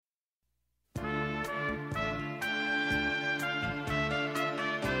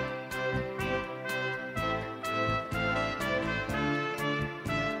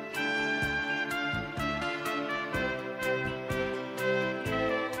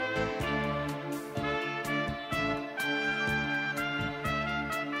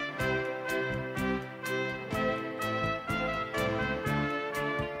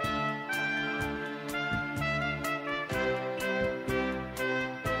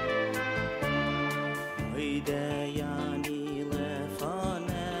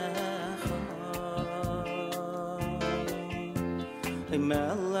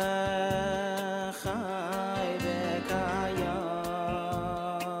melech chai v'kayam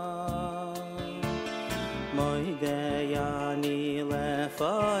moidei ani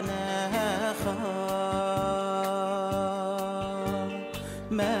lefanecha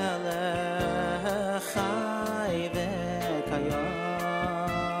melech chai v'kayam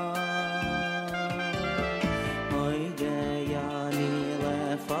moidei ani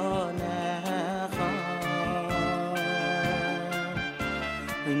lefanecha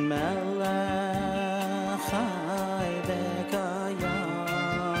melech chai v'kayam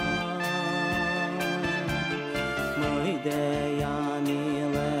moidei ani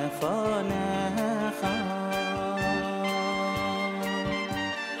lefanecha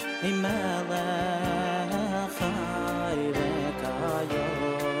melech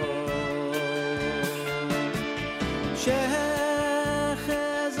chai v'kayam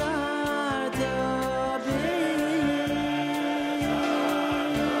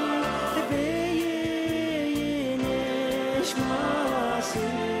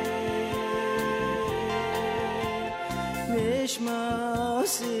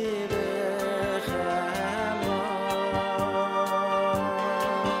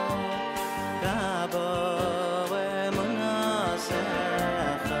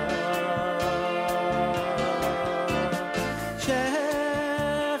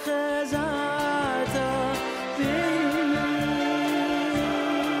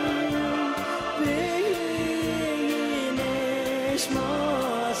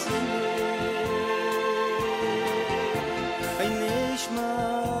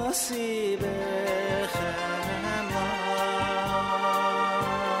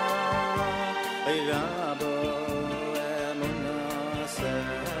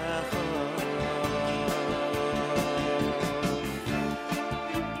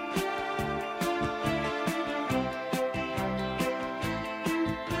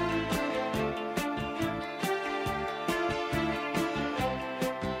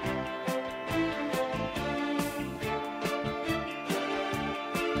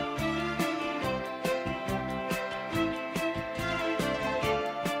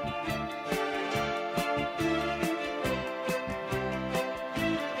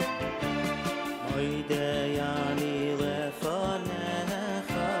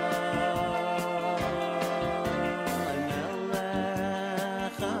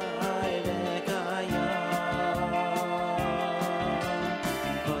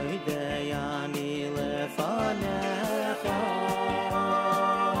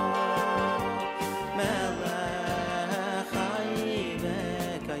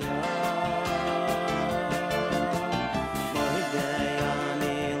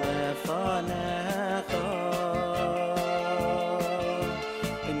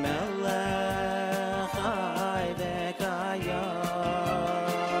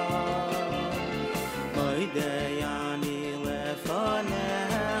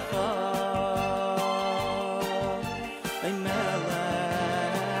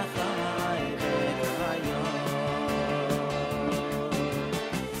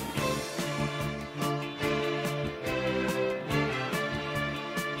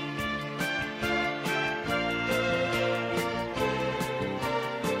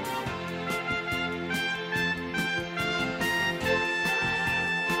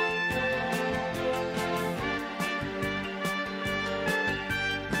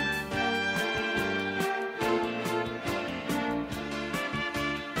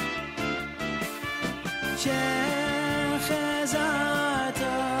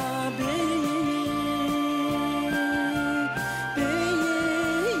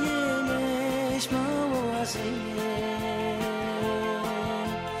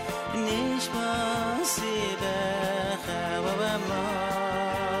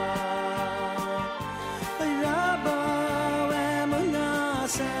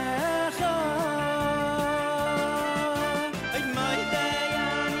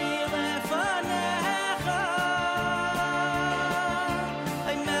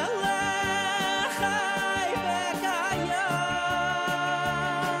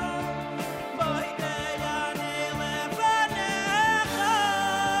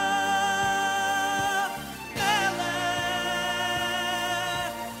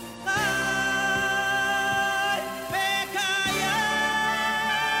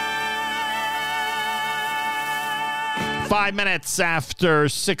Five minutes after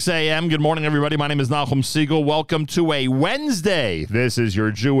 6 a.m. Good morning, everybody. My name is Nachum Siegel. Welcome to a Wednesday. This is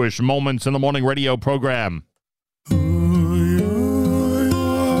your Jewish Moments in the Morning radio program.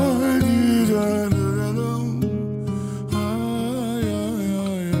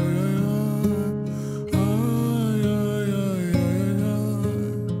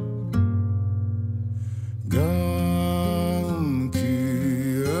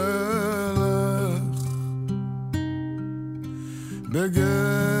 בגי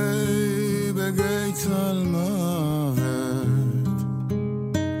צל מוות,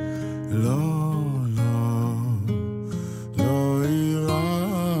 לא, לא, לא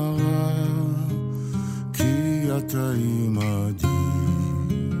אירע, כי אתה עמדי.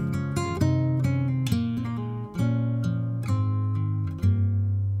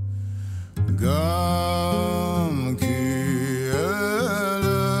 גם כי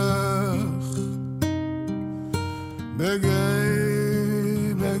אלך בגי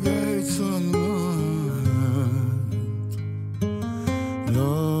צל מוות,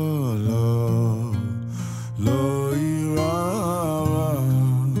 לא, לא, לא אירע,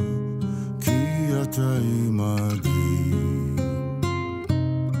 כי אתה עמדי.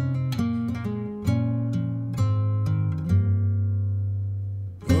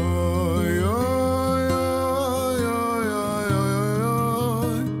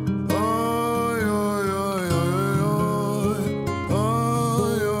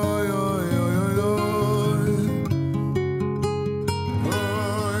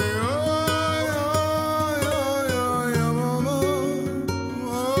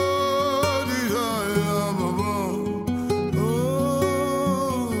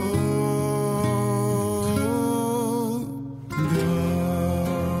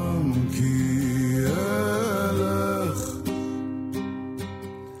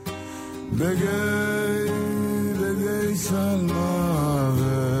 בגי צל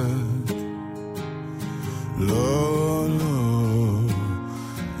מוות, לא, לא,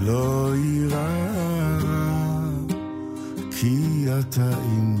 לא אירע, כי אתה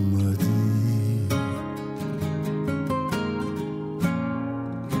עמדי.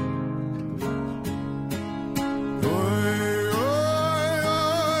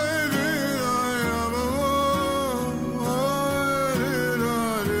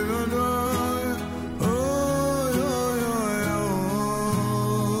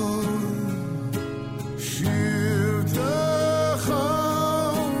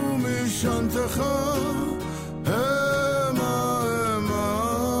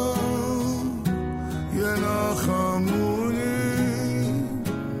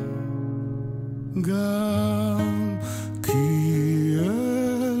 גם כי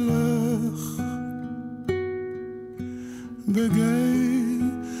אלך בגי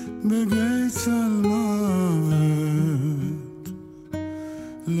צל מוות,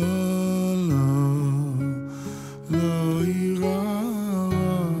 לא, לא, לא אירע,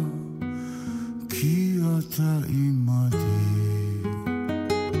 כי אתה עמדי.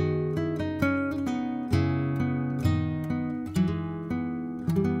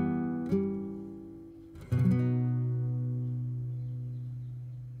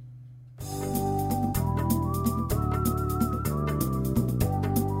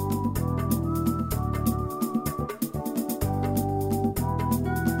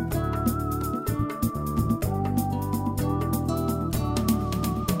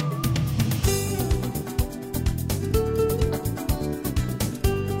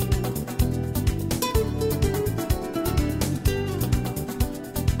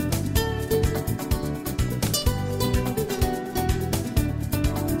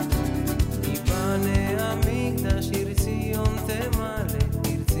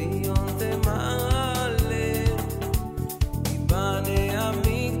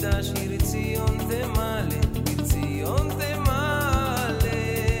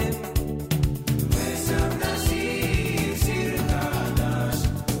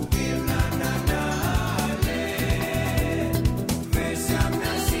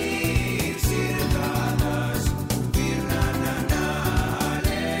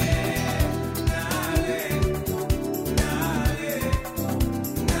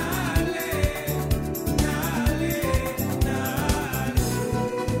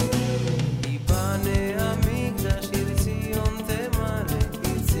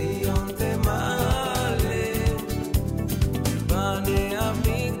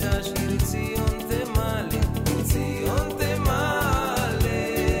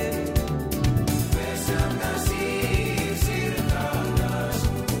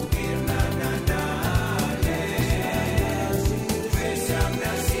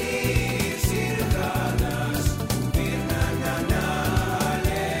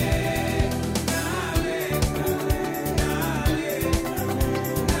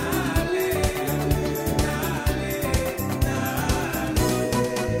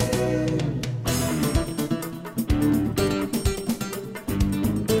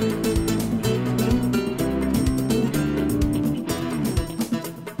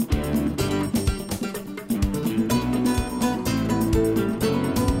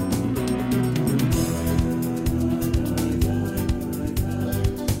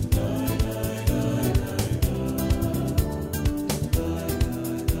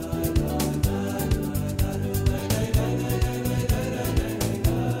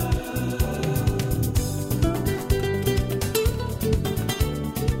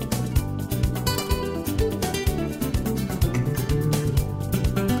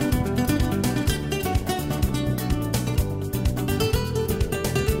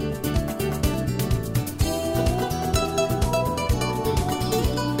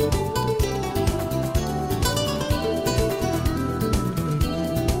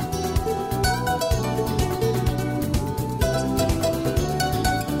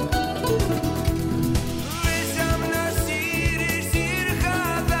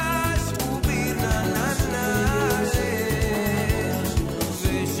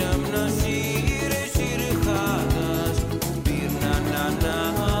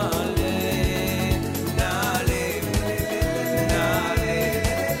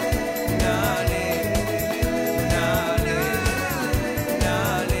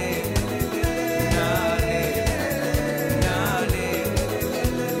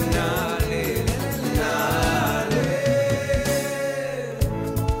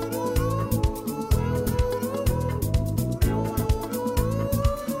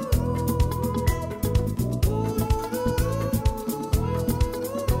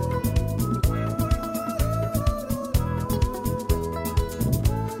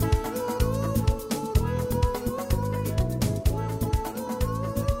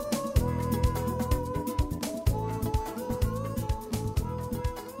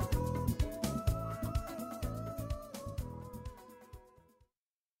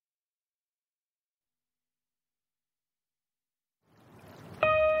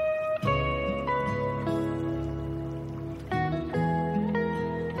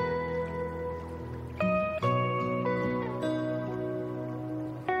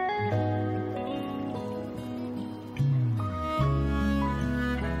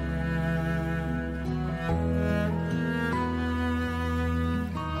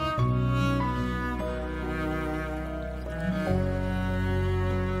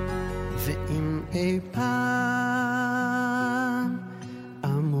 מדי פעם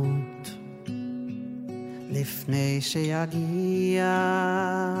אמות לפני שיגיע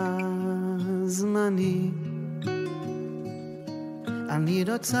זמני. אני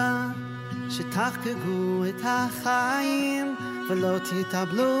רוצה שתחגגו את החיים ולא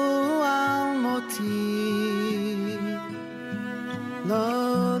תתאבלו על מותי.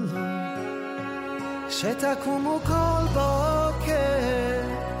 לא, לא, שתקומו כל בוקר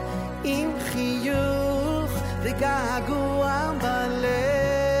עם חיוך וגעגוע בלב,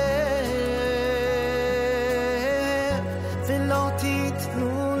 ולא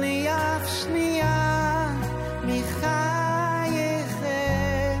תיתנו לי אף שנייה מחייכם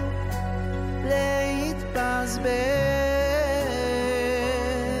להתבזבז.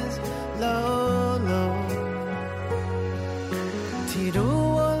 לא, לא,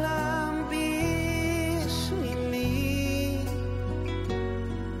 תראו עולם בשבילי,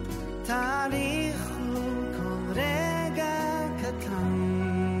 תאריכו כל רגע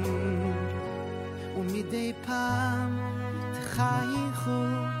קטן, ומדי פעם תחייכו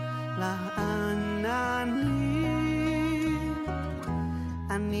לענני,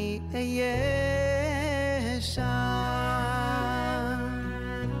 אני אהיה שם,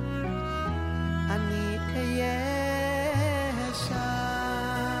 אני אהיה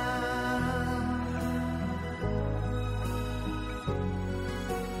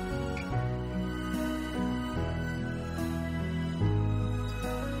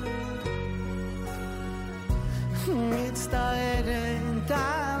מצטערת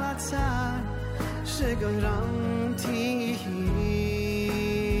על הצער שגרמתי,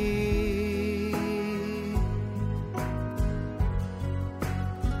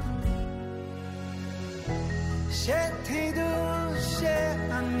 שתדעו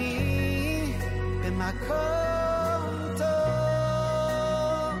שאני במקום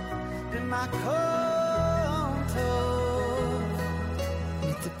טוב, במקום טוב,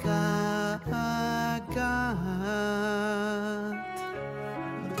 מתגעגעת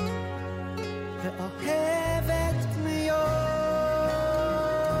ואוהבת מאוד,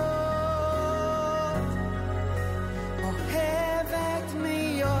 אוהבת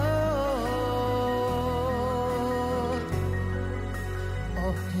מאוד,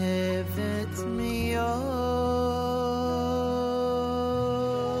 אוהבת מאוד.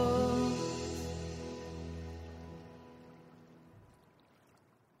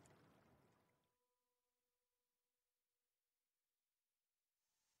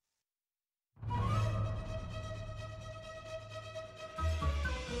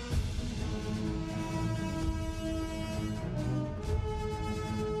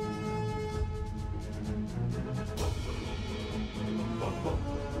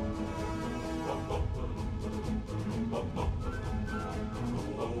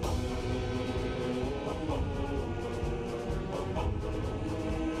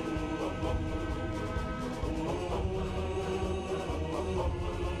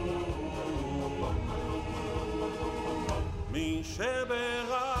 מי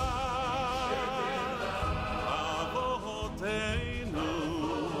שברא אבותינו,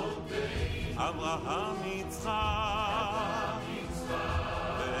 אברהם, יצחק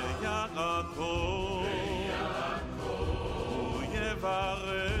ויעקב, הוא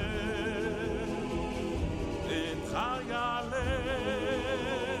יברך את חיילי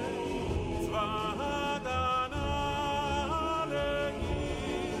צבא ההגנה לישראל.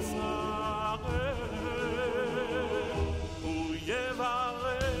 הוא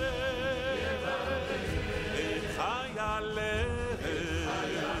יברך את חיילי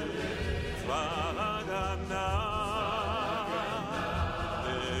צבא ההגנה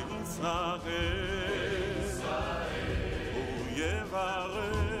לישראל. הוא יברך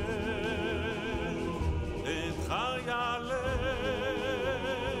את חיילי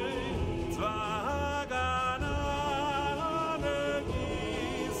צבא ההגנה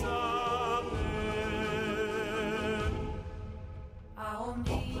לישראל.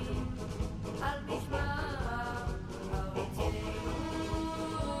 העומדים על משמר ארצנו,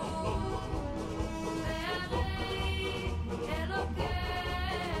 וערי אלוקינו,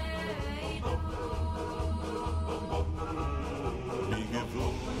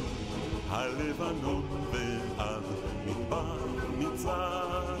 מגבול הלבנון ועד מדבר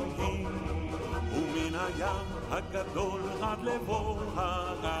מצרים, ומן הים הגדול עד לבוא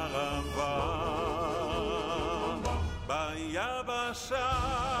הערבה, ביבשה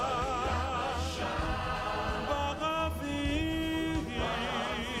ברבים,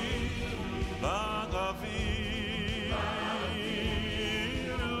 ברבים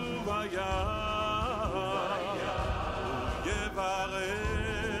ובים, הוא יברך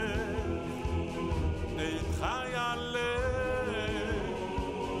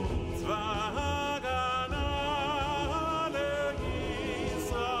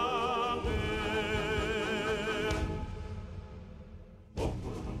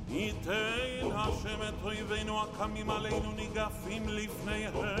אויבינו הקמים עלינו ניגפים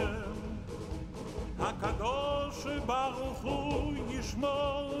לפניהם. הקדוש ברוך הוא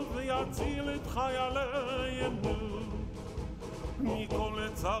ישמור ויציל את חיילינו מכל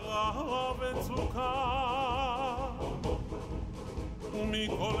צרה וצוקה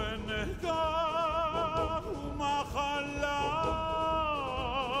ומכל נגע ומחלה,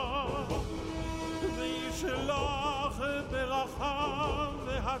 וישלח ברכה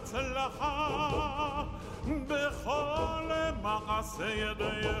והצלחה בכל מעשה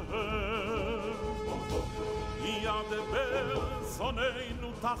ידיהם. ידבר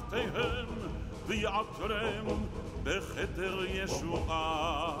שונאינו תחתיהם ויעטרם בכתר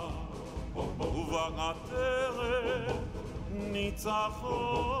ישועה ובעטרת ניצחון.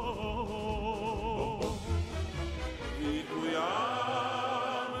 יקוים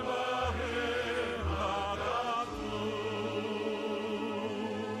בהם הכתוב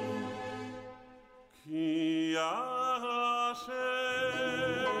כי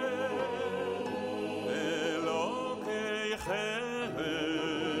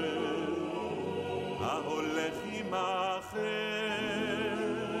ההולך עמכם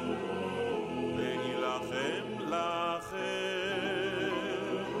וילחם לכם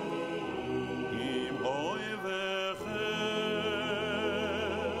עם אויביכם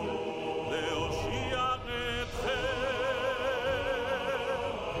להושיע אתכם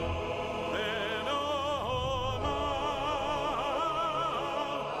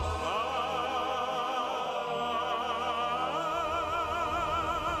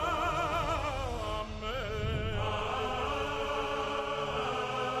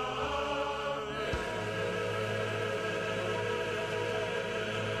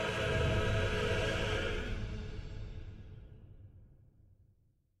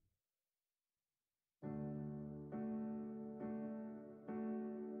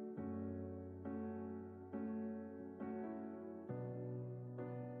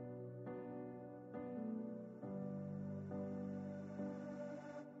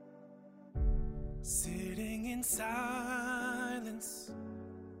Sitting in silence,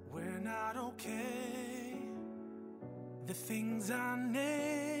 we're not okay. The things our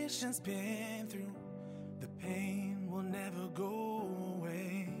nation's been through, the pain will never go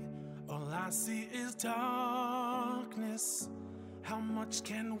away. All I see is darkness. How much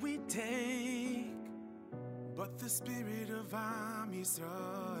can we take? But the spirit of Am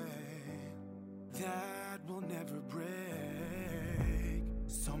Yisrael, that will never break.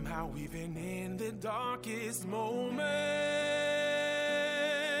 Somehow even in the darkest moments,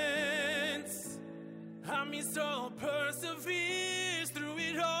 Am Yisrael perseveres through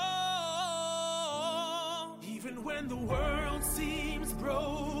it all. Even when the world seems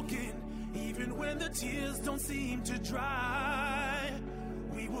broken, even when the tears don't seem to dry,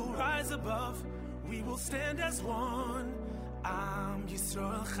 we will rise above, we will stand as one. Am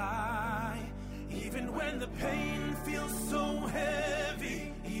Yisrael Chai. Even when the pain feels so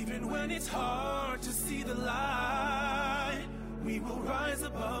heavy, even when it's hard to see the light, we will rise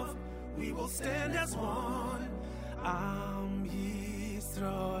above, we will stand as one. Am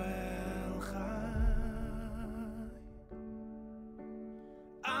Yisrael Chai.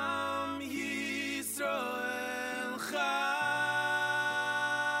 Am Yisrael Chai.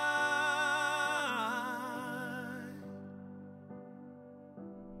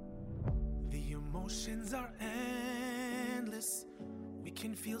 Emotions are endless, we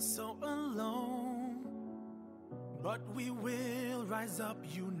can feel so alone, but we will rise up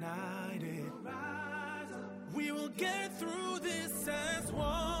united. We will get through this as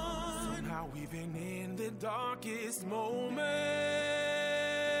one. Somehow even in the darkest moments,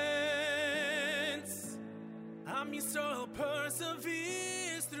 Am Yisrael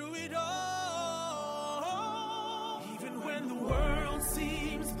perseveres through it all. Even when the world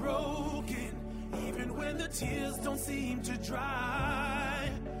seems broken, even when the tears don't seem to dry,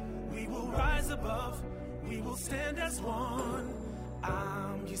 we will rise above, we will stand as one.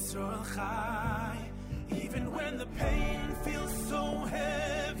 Am Yisrael Chai. Even when the pain feels so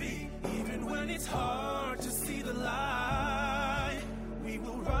heavy, even when it's hard to see the light, we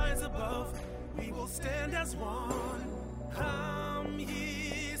will rise above, we will stand as one. Am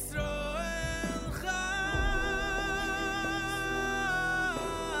Yisrael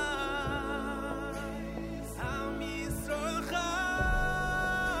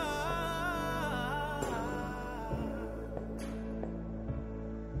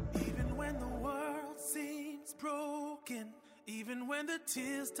broken, even when the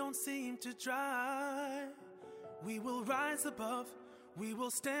tears don't seem to dry, we will rise above, we will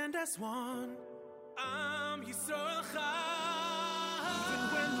stand as one. Am Yisrael Chai. Even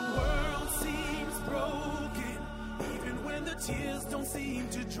when the world seems broken, even when the tears don't seem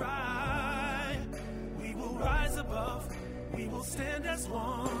to dry, we will rise above, we will stand as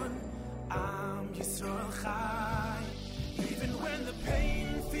one. Am Yisrael Chai. Even when the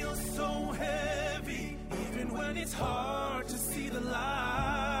pain feels so heavy, even when it's hard to see the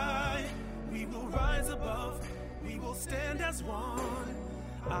light, we will rise above, we will stand as one.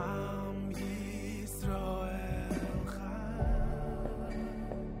 Am Yisrael Chai.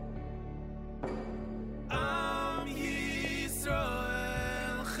 Am Yisrael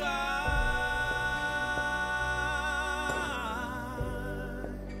Chai.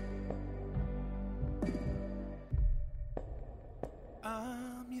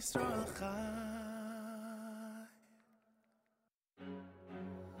 Am Yisrael Chai.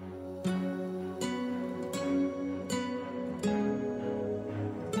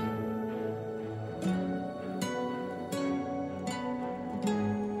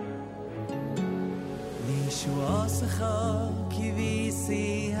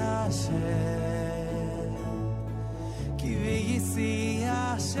 Kivisi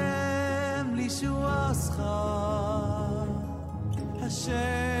Hashem, Lishuascha,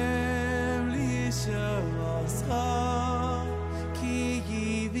 Hashem, Lishuascha,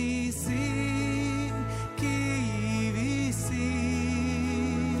 Kivisi,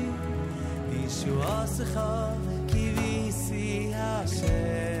 Lishuascha, Kivisi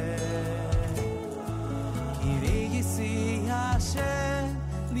Hashem, Kivisi Hashem,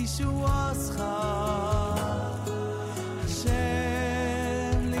 Lishuascha.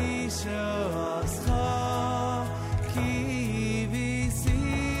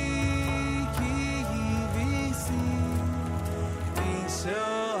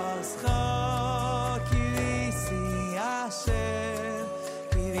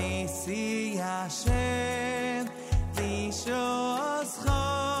 Hashem, Lishoascha,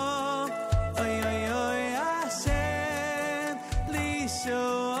 oy oy oy Hashem,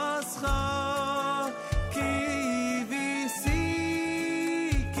 Lishoascha, kivisi,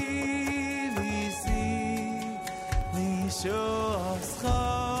 Lishoascha,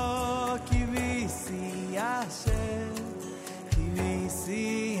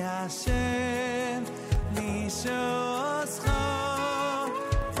 kivisi Hashem, Lishoascha.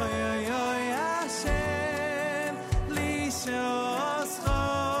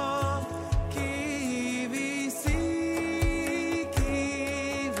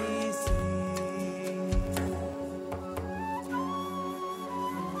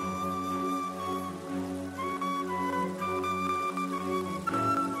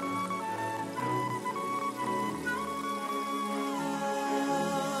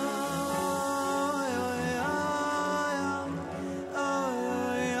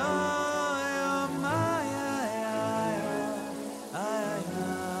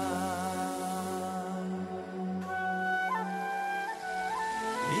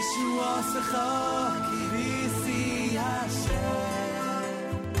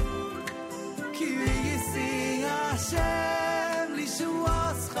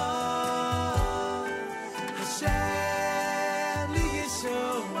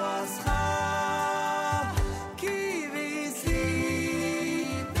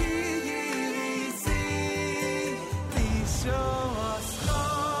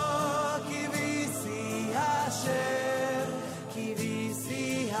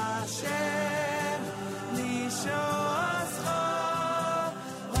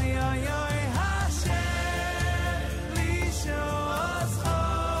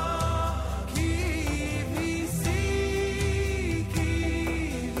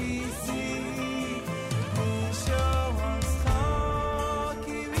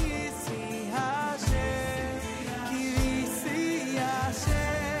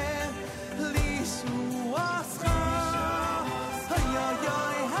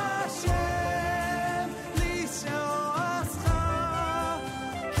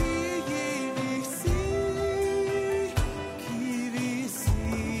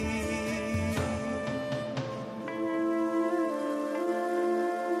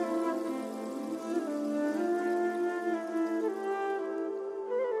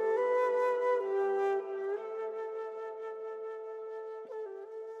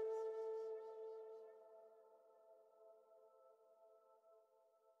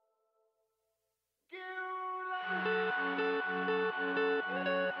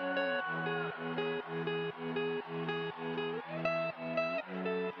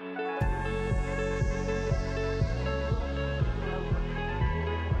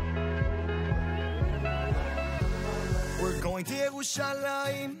 going to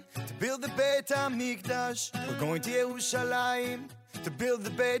Yerushalayim to build the Beit HaMikdash. We're going to Yerushalayim to build the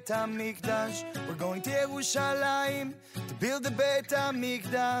Beit HaMikdash. We're going to Yerushalayim to build the Beit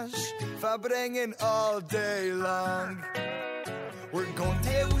HaMikdash. Verbringen all day long. We're going to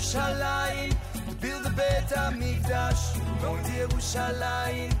Yerushalayim to build the Beit HaMikdash. We're going to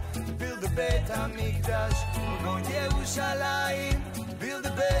Yerushalayim to build the Beit HaMikdash. We're going to Yerushalayim to build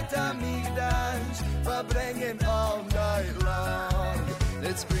the Beit HaMikdash. Verbringen all night long.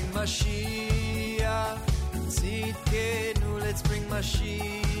 Let's bring Mashiach, Tzidkenu. Let's bring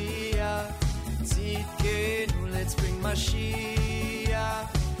Mashiach, Tzidkenu. Let's bring Mashiach,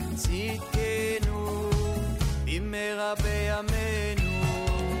 Tzidkenu. Bimera beyamenu.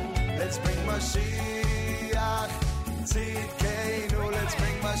 Let's bring Mashiach, Tzidkenu. Let's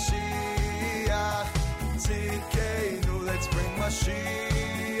bring Mashiach, Tzidkenu. Let's bring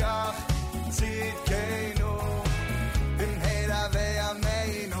Mashiach, Tzidkenu. Bimera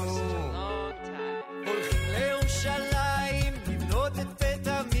beyamenu. הולכים לירושלים לבנות את בית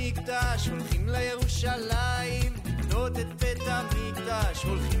המקדש. הולכים לירושלים לבנות את בית המקדש.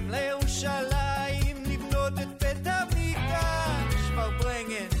 הולכים לירושלים לבנות את בית המקדש.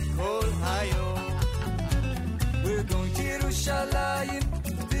 Verbringen כל היום. We're going to Yerushalayim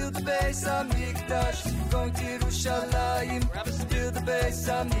to build the Beis HaMikdash. Going to Yerushalayim to build the Beis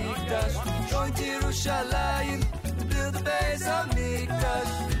HaMikdash. Going to Yerushalayim to build the Beis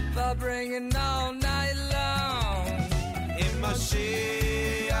HaMikdash. Verbringen all night long. In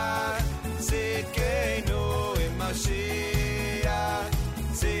Mashiach Tzidkenu. In Mashiach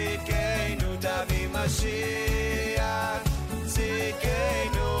Tzidkenu. Davi Mashiach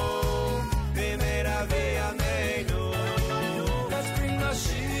Tzidkenu. Bimera beyamenu. Let's bring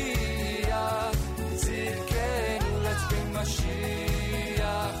Mashiach Tzidkenu. Let's bring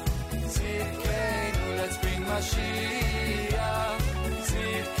Mashiach Tzidkenu. Let's bring Mashiach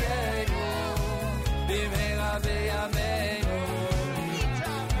Tzidkenu. Bimera beyamenu.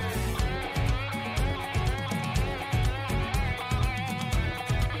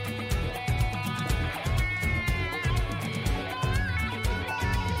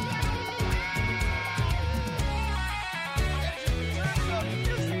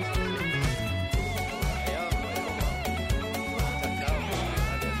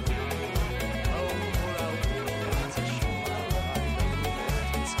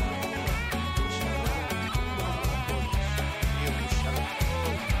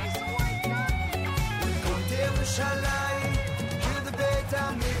 Yerushalayim, build the Beit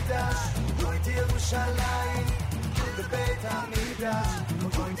HaMikdash. Going to Yerushalayim, build the Beit HaMikdash.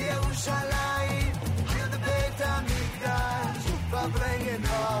 Going to Yerushalayim, build the Beit HaMikdash. Verbringen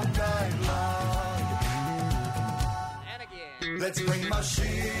all night long. And again. Let's bring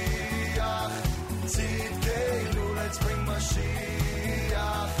Mashiach, Tzidkenu. Let's bring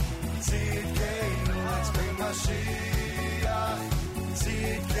Mashiach, Tzidkenu. Let's bring Mashiach,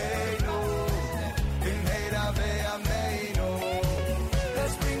 Tzidkenu. Bimera beyamenu.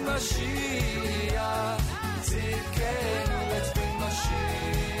 Let's bring Mashiach, Tzidkenu. Let's bring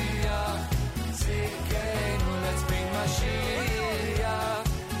Mashiach, Tzidkenu. Let's bring Mashiach,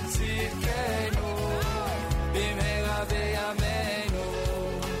 Tzidkenu. Bimera beyamenu.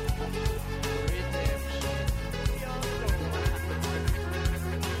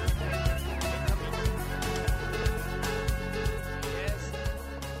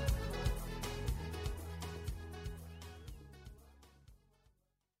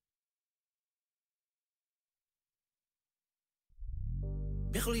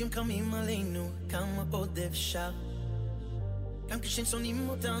 בכל יום קמים עלינו, כמה עוד אפשר? גם כשהם שונאים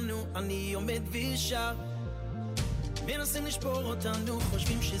אותנו, אני עומד וישר. מנסים לשבור אותנו,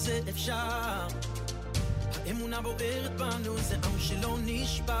 חושבים שזה אפשר. האמונה בוערת בנו, זה עם שלא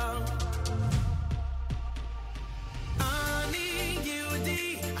נשבר. אני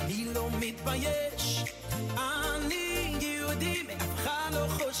יהודי, אני לא מתבייש. אני יהודי, מאף אחד לא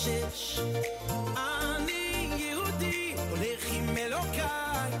חושש. אני יהודי, הולך עם אלוקיי.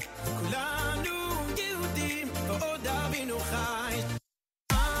 כולנו יהודים, ועוד אבינו חי.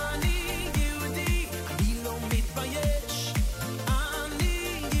 אני יהודי, אני לא מתבייש.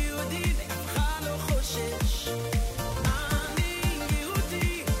 אני יהודי, מאף אחד לא חושש. אני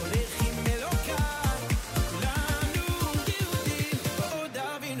יהודי, הולך עם אלוקיי. כולנו יהודים, ועוד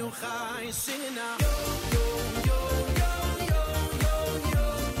אבינו חי. Sing now.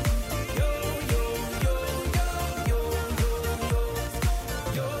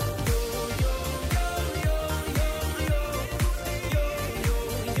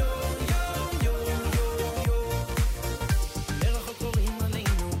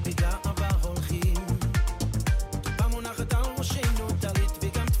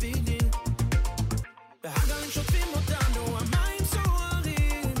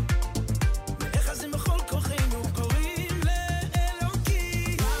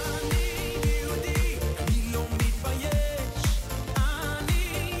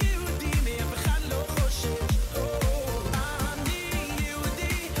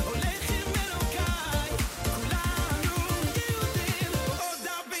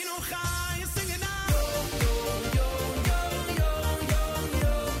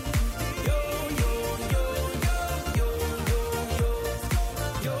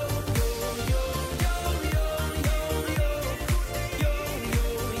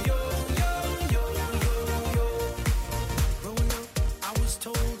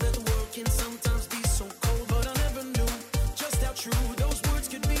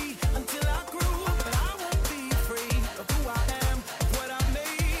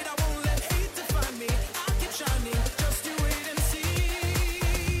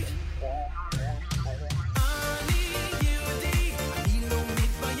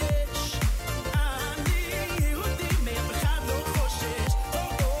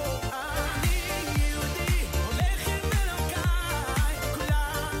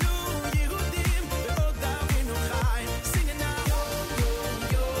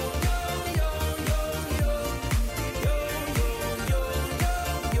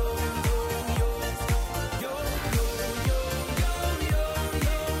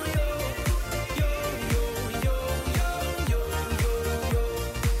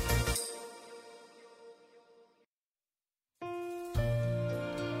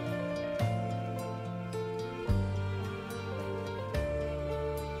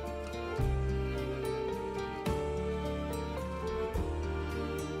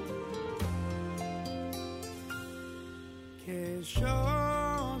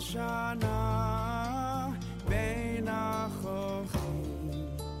 כשושנה בין החוכים,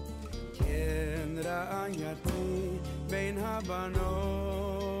 כן רעייתי בין הבנות,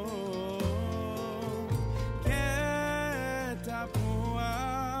 כתפוח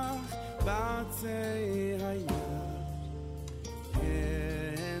בעצי היער,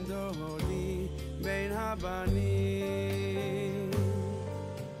 כן דודי בין הבנים.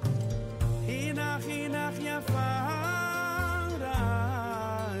 הינך הינך יפה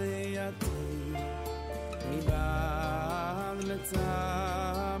רעייתי מבעד לצמתך,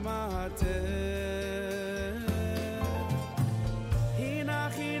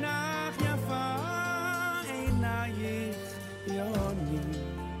 הינך הינך יפה עינייך יוני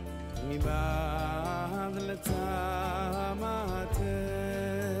מבעד לצמתך,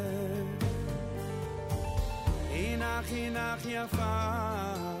 הינך הינך יפה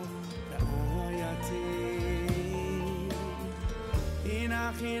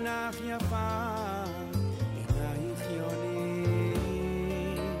הינך הינך יפה עינייך יונים,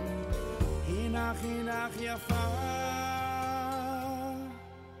 הינך הינך יפה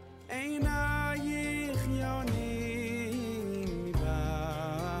עינייך יונים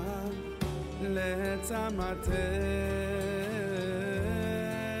מבעד לצמתך.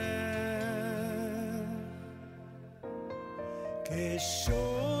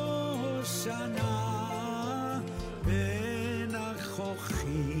 כשושנה בין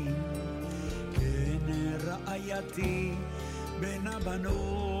החוכים, כן רעייתי בין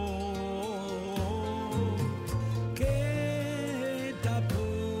הבנות,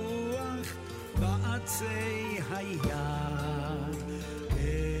 כתפוח בעצי היער,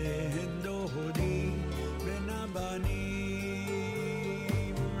 כן דודי בין הבנים.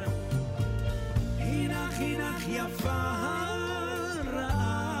 הינך הינך יפה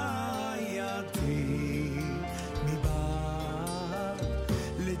רעייתי מבעד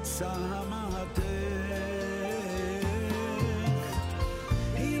לצמתך,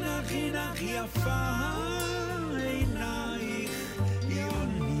 הינך הינך יפה עינייך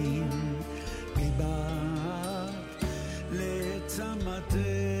יונים מבעד לצמתך,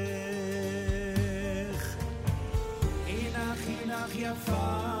 הינך הינך יפה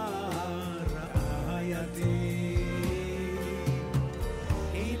רעייתי,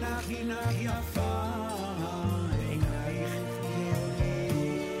 הינך הינך יפה עינייך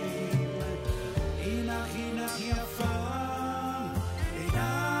יונים, הינך הינך יפה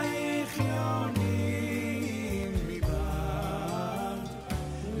עינייך יונים מבעד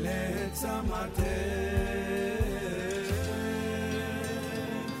לצמתך.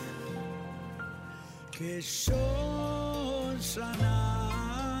 כשושנה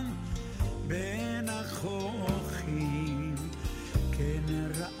בין החוכים, כן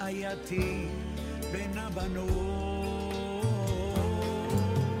רעייתי בין הבנות,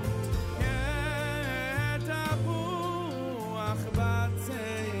 כתפוח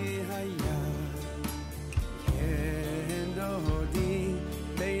בעצי היער, כן דודי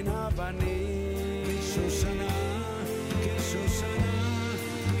בין הבנים. כשושנה, כשושנה,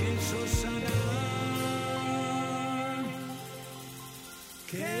 כשושנה,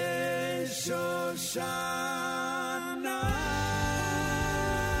 כשושנה.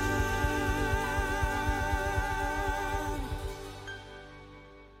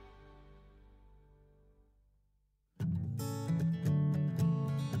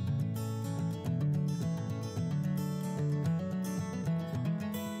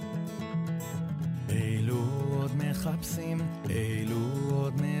 אילו עוד מחפשים, אילו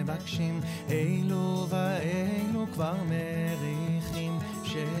עוד מבקשים, אילו ואילו כבר מריחים,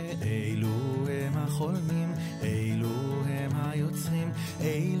 שאילו הם החולמים, אילו הם היוצרים,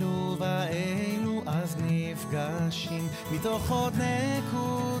 אילו ואילו אז נפגשים, מתוך עוד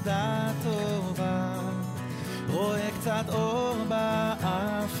נקודה טובה, רואה קצת אור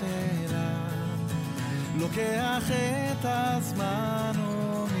באפלה, לוקח את הזמן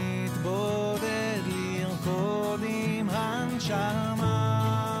ומתבודד לרקוד עם הנשמה.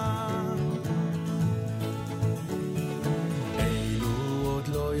 אילו עוד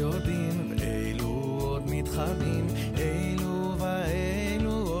לא יודעים ואילו עוד מתחבאים, אילו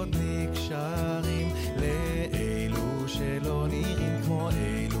ואילו עוד נקשרים, לאילו שלא נראים כמו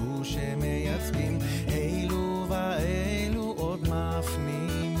אילו שמייצגים, אילו ואילו עוד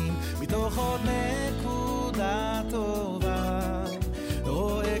מפנימים, מתוך עוד נקודה טובה,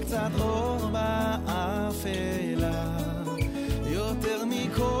 רואה קצת אור באפלה, יותר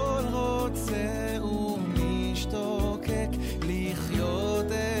מכל רוצה ומשתוקק לחיות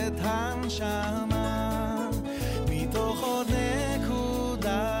את הנשמה, מתוך עוד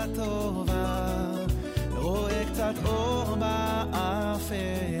נקודה טובה, רואה קצת אור באפלה,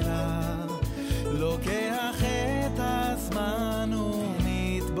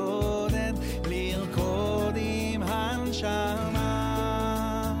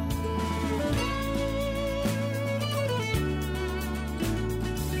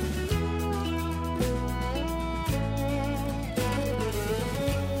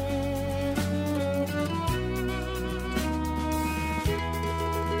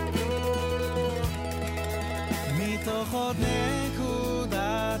 עוד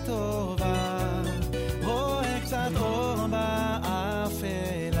נקודה טובה, רואה קצת אור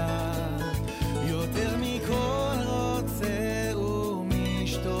באפלה, יותר מכל רוצה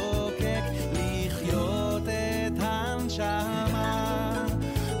ומשתוקק לחיות את הנשמה,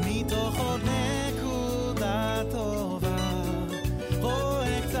 מתוך עוד נקודה טובה,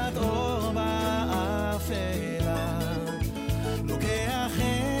 רואה קצת אור באפלה, לוקח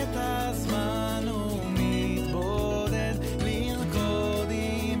את הזמן ומתבודד לרקוד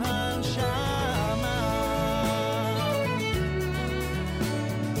עם הנשמה.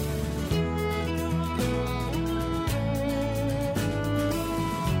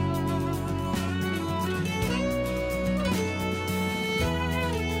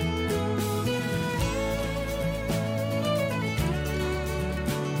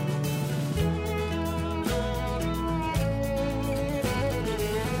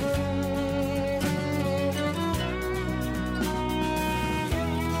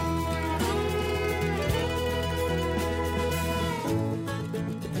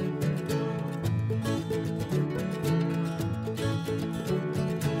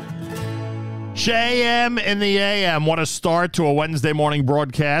 JM in the AM. What a start to a Wednesday morning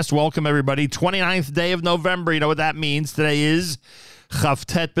broadcast. Welcome, everybody. 29th day of November. You know what that means? Today is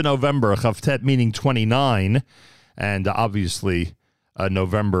Chavtet b'November. Chavtet meaning 29, and obviously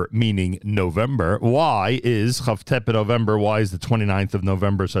November meaning November. Why is Chavtet b'November? Why is the 29th of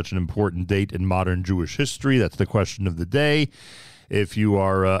November such an important date in modern Jewish history? That's the question of the day. If you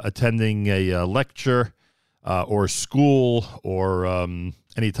are attending a lecture or school or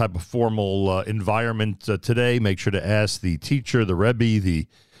any type of formal environment today, make sure to ask the teacher, the Rebbe, the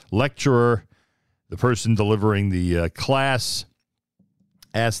lecturer, the person delivering the class,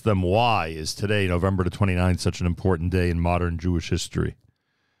 ask them why is today, November the 29th, such an important day in modern Jewish history.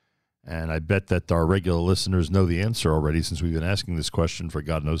 And I bet that our regular listeners know the answer already, since we've been asking this question for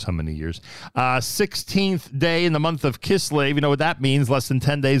God knows how many years. 16th day in the month of Kislev. You know what that means? Less than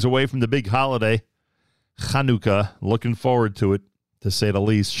 10 days away from the big holiday, Chanukah. Looking forward to it, to say the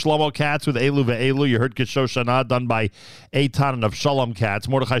least. Shlomo Katz with Elu Ve'elu. You heard Kishoshana done by Eitan and Avshalom Katz.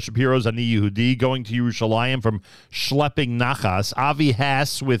 Mordechai Shapiro's Ani Yehudi going to Yerushalayim from Schlepping Nachas. Avi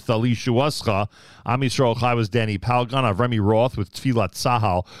Haas with Lishu Ascha. Am Yisrael Chai was Danny Palgan. Avremi Roth with Tfilat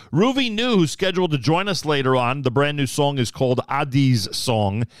Sahal. Ruvi New, who's scheduled to join us later on. The brand new song is called Adi's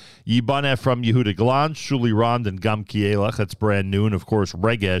Song. Yibane from Yehuda Glan, Shuli Rond, and Gam Kielach. That's brand new. And of course,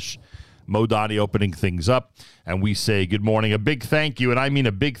 Regesh Modani opening things up, and we say good morning. A big thank you, and I mean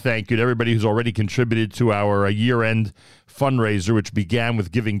a big thank you to everybody who's already contributed to our year-end fundraiser, which began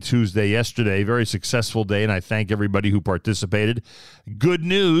with Giving Tuesday yesterday. Very successful day, and I thank everybody who participated. Good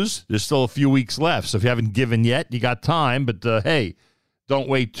news, there's still a few weeks left, so if you haven't given yet, you got time, but hey, don't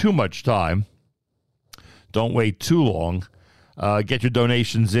wait too much time. Don't wait too long. Get your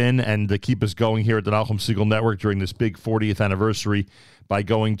donations in and keep us going here at the Nachum Segal Network during this big 40th anniversary by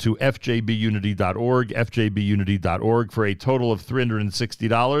going to fjbunity.org for a total of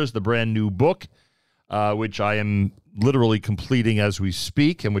 $360. The brand new book, which I am literally completing as we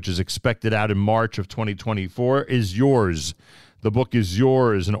speak and which is expected out in March of 2024, is yours. The book is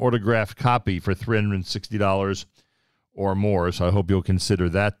yours, an autographed copy for $360 or more. So I hope you'll consider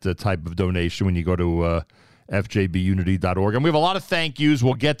that type of donation when you go to fjbunity.org. And we have a lot of thank yous.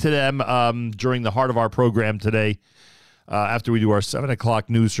 We'll get to them during the heart of our program today. After we do our 7 o'clock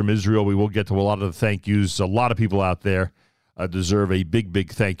news from Israel, we will get to a lot of the thank yous. A lot of people out there deserve a big,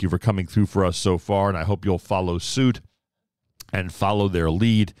 big thank you for coming through for us so far, and I hope you'll follow suit and follow their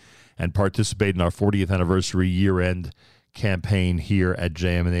lead and participate in our 40th anniversary year-end campaign here at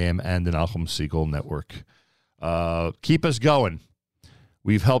JM and the AM and the Nachum Segal Network. Keep us going.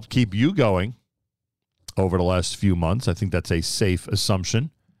 We've helped keep you going over the last few months. I think that's a safe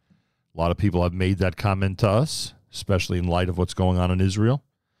assumption. A lot of people have made that comment to us, especially in light of what's going on in Israel.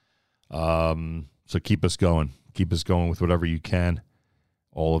 So keep us going. Keep us going with whatever you can.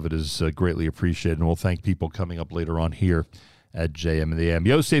 All of it is greatly appreciated, and we'll thank people coming up later on here at JM and the AM.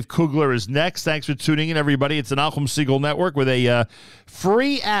 Yosef Kugler is next. Thanks for tuning in, everybody. It's the Nachum Segal Network with a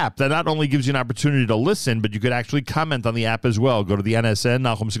free app that not only gives you an opportunity to listen, but you could actually comment on the app as well. Go to the NSN,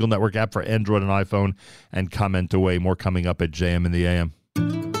 Nachum Segal Network app for Android and iPhone, and comment away. More coming up at JM and the AM.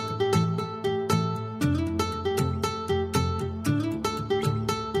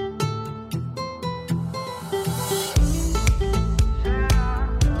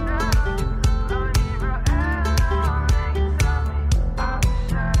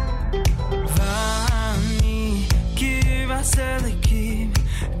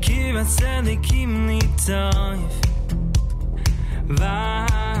 הצדיקים ניטויף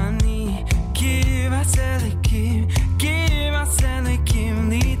ואני כי בצדיקים כי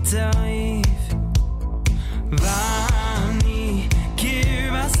טייב ואני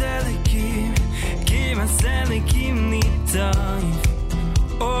כבסלקים לי טייב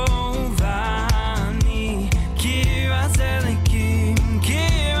או ואני כבסלקים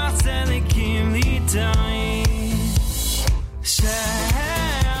לי טייב שאתם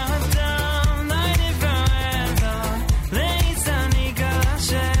לילה ואלה ליצני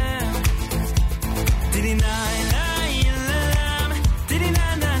גלשם דידי לילה ילם דידי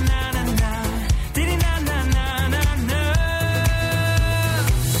נה נה נה נה נה דידי נה נה נה נה נה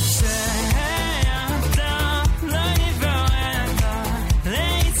שאתם לילה ואלה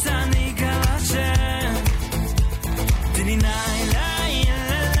ליצני גלשם דידי לילה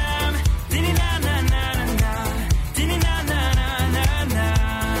ילם דידי נה נה נה נה דידי נה נה נה נה נה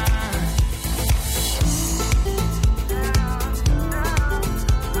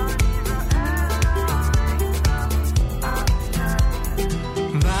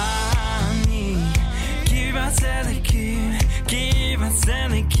ואני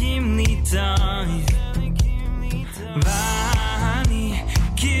כבסלקים לי טייב ואני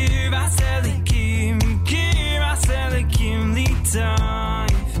כבסלקים לי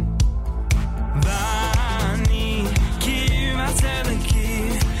טייב ואני כבסלקים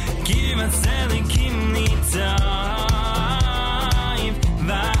לי טייב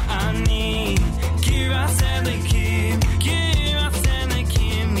ואני כבסלקים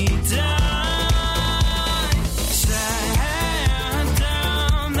לי טייב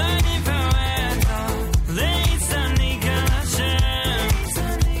שאתם לילה ואלה ליצני גלשם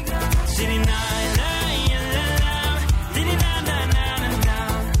דידי לילה ילם דידי נה נה נה נה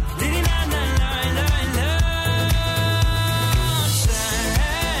דידי נה נה לילה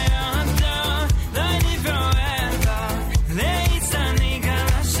שאתם לילה ואלה ליצני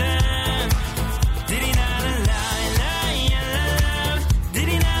גלשם דידי נה נה לילה ילם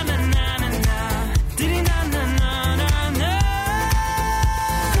דידי נה נה נה נה דידי נה נה נה נה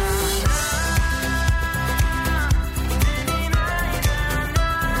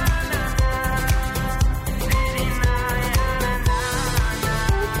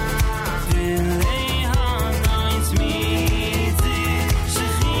Billy Hanais miti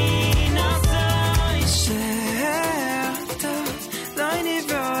shechinatai she'ata Doni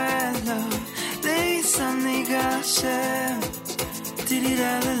vo'ela leisani gashem Didi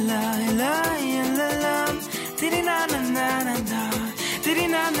la la la la la la Didi na na na na na Didi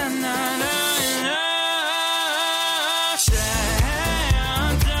na na na na na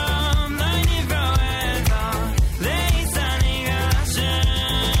she'atam Doni vo'ela leisani gashem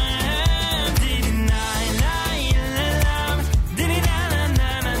Didi na la la la Didi na na na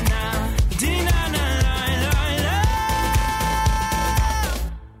na na Didi na na la la la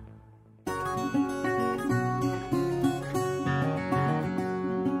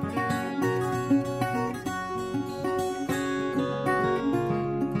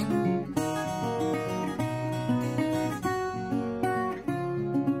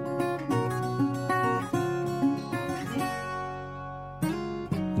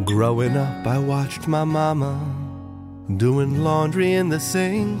Growing up, I watched my mama doing laundry in the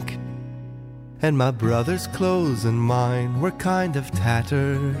sink, and my brother's clothes and mine were kind of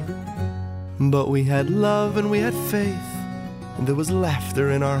tattered. But we had love and we had faith, and there was laughter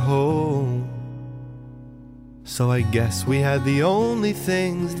in our home. So I guess we had the only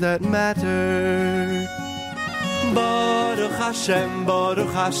things that mattered. Baruch Hashem,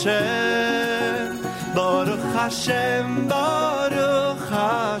 Baruch Hashem, Baruch Hashem, Baruch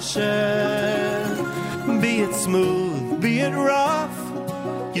Hashem. Be it smooth, be it rough,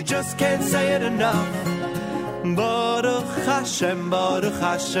 you just can't say it enough. Baruch Hashem, Baruch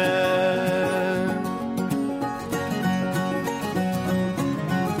Hashem.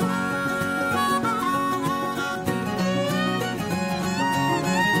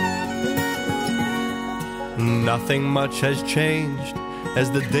 Nothing much has changed as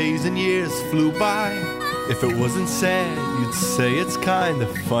the days and years flew by. If it wasn't sad, you'd say it's kind of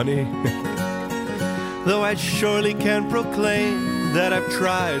funny. Though I surely can proclaim that I've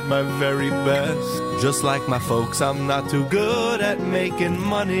tried my very best. Just like my folks, I'm not too good at making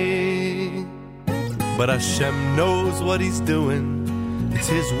money. But Hashem knows what He's doing. It's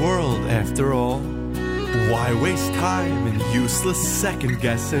His world after all. Why waste time in useless second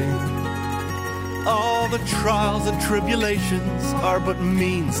guessing? All the trials and tribulations are but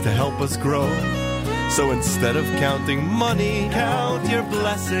means to help us grow. So instead of counting money, count your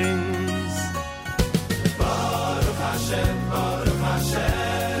blessings. Baruch Hashem, Baruch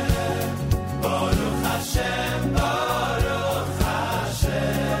Hashem, Baruch Hashem, Baruch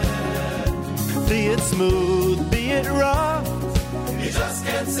Hashem. Be it smooth, be it rough, you just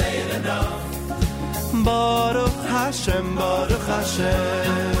can't say Baruch Hashem, Baruch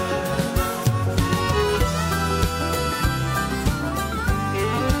Hashem.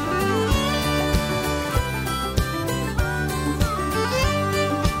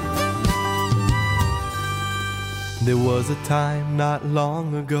 There was a time not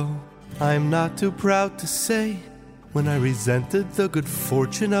long ago, I'm not too proud to say, when I resented the good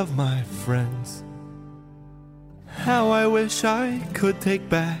fortune of my friends. How I wish I could take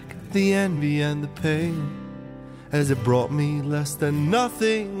back the envy and the pain, as it brought me less than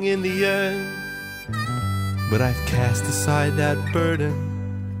nothing in the end. But I've cast aside that burden,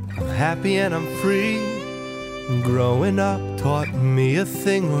 I'm happy and I'm free. Growing up taught me a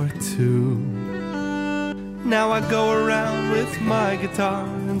thing or two. Now I go around with my guitar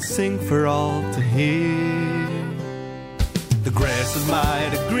and sing for all to hear. The grass is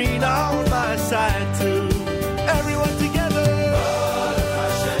mighty green on my side too. Everyone together. Baruch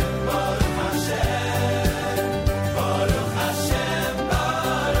Hashem, Baruch Hashem, Baruch Hashem, Baruch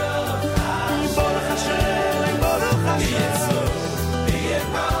Hashem, Baruch Hashem, Baruch Hashem. Be it slow, be it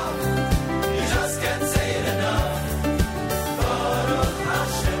wrong, you just can't say it enough. Baruch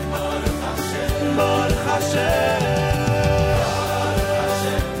Hashem, Baruch Hashem, Baruch Hashem.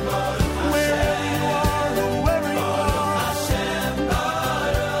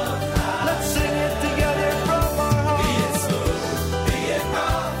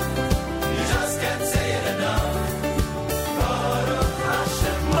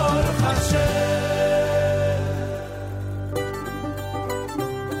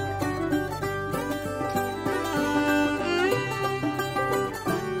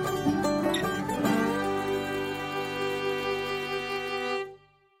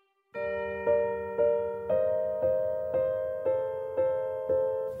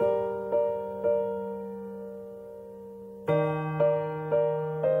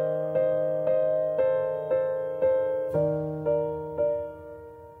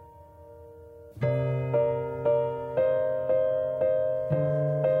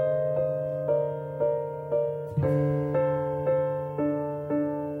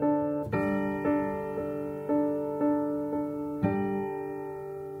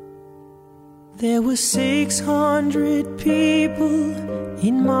 There were 600 people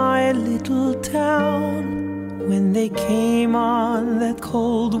in my little town when they came on that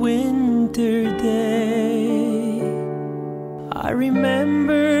cold winter day. I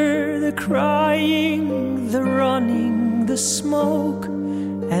remember the crying, the running, the smoke,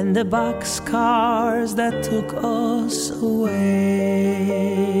 and the boxcars that took us away.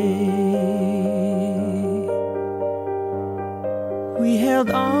 We held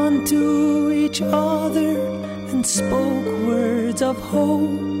on to each other and spoke words of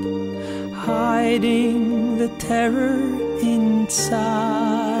hope, hiding the terror inside.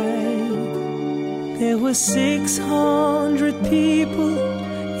 There were 600 people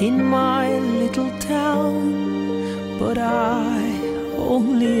in my little town, but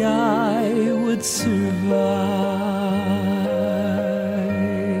only I would survive.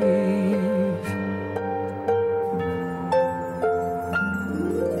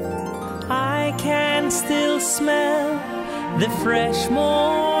 I can still smell the fresh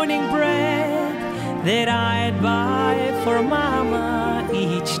morning bread that I'd buy for Mama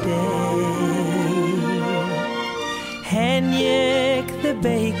each day. Henyek the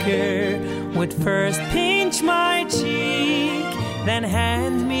baker would first pinch my cheek, then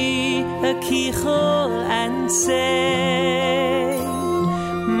hand me a kichel and say,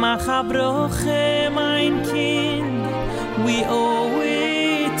 Macha broche mein Kind, we owe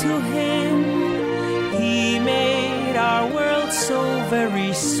it to him. He made our world so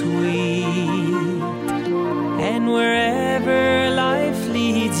very sweet. And wherever life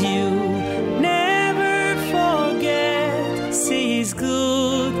leads you, never forget, sie ist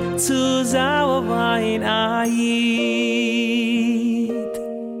gut zu Sauerwein Ayid.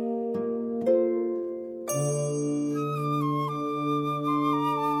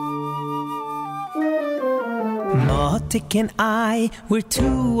 Motik and I, we're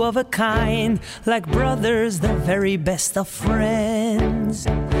two of a kind, like brothers, the very best of friends,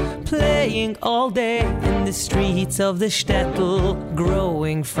 playing all day in the streets of the shtetl,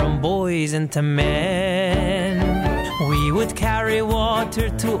 growing from boys into men. We would carry water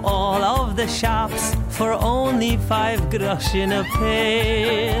to all of the shops for only 5 grosh in a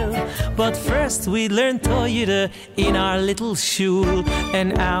pail. But first we learned Torah in our little shul,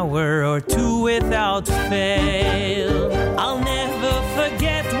 an hour or two without fail. I'll never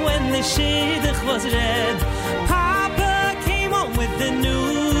forget when the shidduch was read. Papa came home with the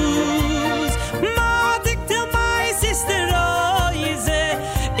news. Modik till my sister, oh,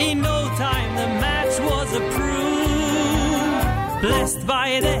 in no time the match was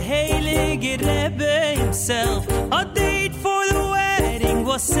by the Heilige Rebbe himself. A date for the wedding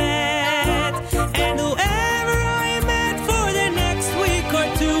was set, and whoever I met for the next week or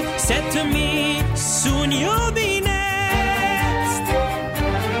two said to me, soon you'll be next.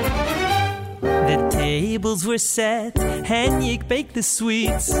 The tables were set, Henrik baked the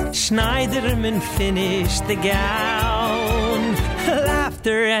sweets, Schneiderman finished the gown.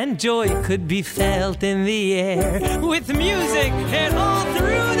 Laughter and joy could be felt in the air, with music and all through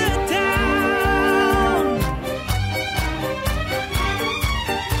the town.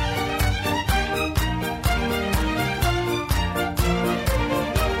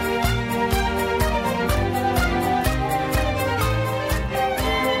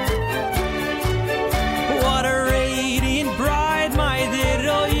 What a radiant bride my dear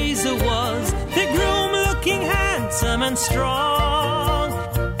Roisa was, the groom looking handsome and strong.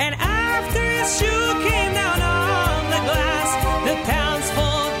 And after his shoe came down on the glass, the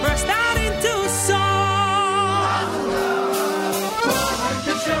townsfolk burst out into song.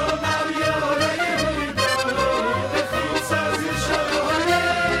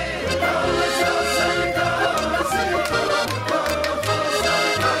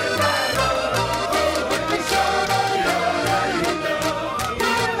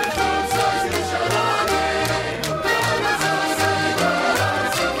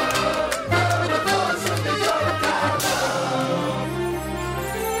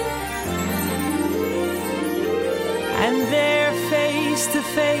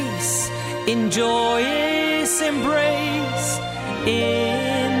 In joyous embrace,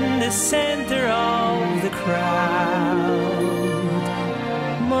 in the center of the crowd,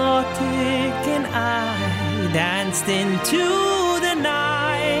 Motik and I danced into the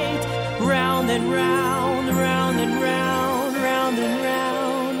night, round and round, round and round, round and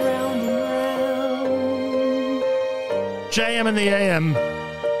round, round and round. JM in the AM.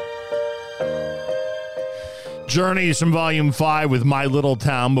 Journeys from Volume 5 with My Little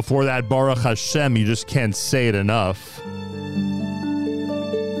Town. Before that, Baruch Hashem, you just can't say it enough.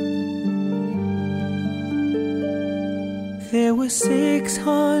 There were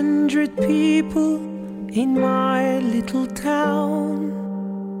 600 people in my little town,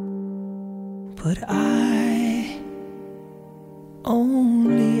 but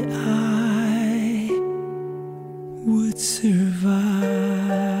only I would survive.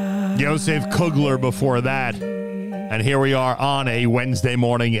 Yosef Kugler before that. And here we are on a Wednesday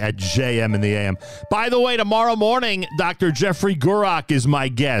morning at JM in the AM. By the way, tomorrow morning, Dr. Jeffrey Gurak is my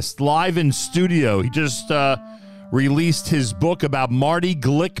guest, live in studio. He just released his book about Marty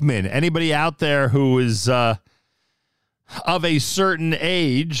Glickman. Anybody out there who is of a certain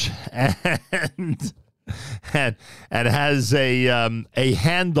age and has a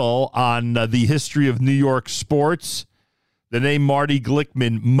handle on the history of New York sports, the name Marty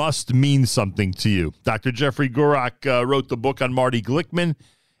Glickman must mean something to you. Dr. Jeffrey Gurak wrote the book on Marty Glickman.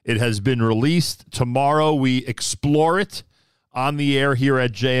 It has been released. Tomorrow we explore it on the air here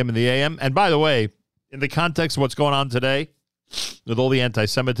at JM in the AM. And by the way, in the context of what's going on today, with all the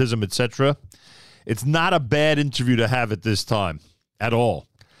anti-Semitism, etc., it's not a bad interview to have at this time at all.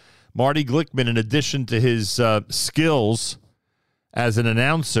 Marty Glickman, in addition to his skills as an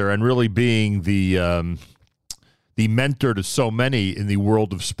announcer and really being the mentor to so many in the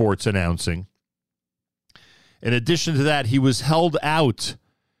world of sports announcing. In addition to that, he was held out.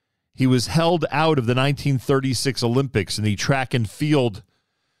 He was held out of the 1936 Olympics in the track and field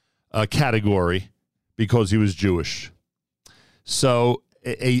category because he was Jewish. So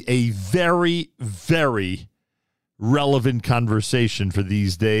a very, very relevant conversation for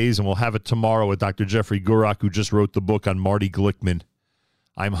these days, and we'll have it tomorrow with Dr. Jeffrey Gurak, who just wrote the book on Marty Glickman.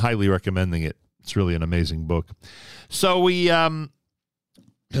 I'm highly recommending it. It's really an amazing book. So we have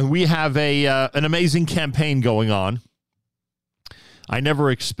an amazing campaign going on. I never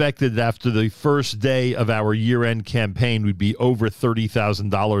expected that after the first day of our year-end campaign, we'd be over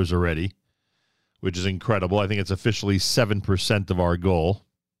 $30,000 already, which is incredible. I think it's officially 7% of our goal.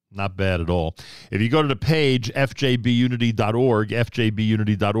 Not bad at all. If you go to the page, fjbunity.org,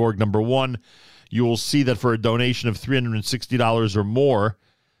 number one, you will see that for a donation of $360 or more,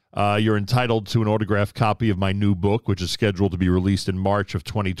 you're entitled to an autographed copy of my new book, which is scheduled to be released in March of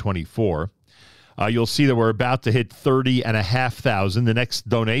 2024. You'll see that we're about to hit 30,500. The next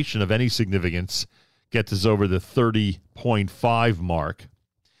donation of any significance gets us over the 30.5 mark.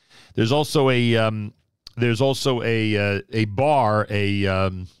 There's also a bar, a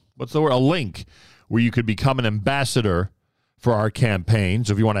link where you could become an ambassador for our campaign.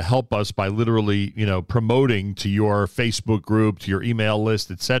 So if you want to help us by literally, promoting to your Facebook group, to your email list,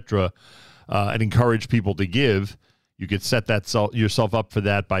 etc., and encourage people to give, You could set yourself up for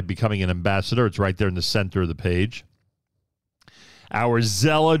that by becoming an ambassador. It's right there in the center of the page. Our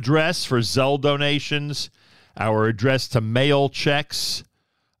Zelle address for Zelle donations, our address to mail checks,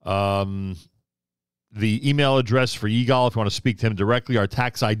 the email address for Yigal if you want to speak to him directly, our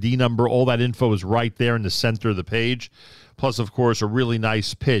tax ID number, all that info is right there in the center of the page. Plus, of course, a really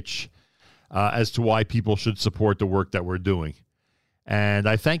nice pitch as to why people should support the work that we're doing. And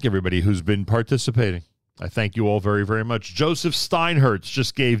I thank everybody who's been participating. I thank you all very, very much. Joseph Steinhertz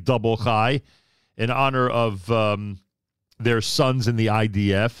just gave double chai in honor of their sons in the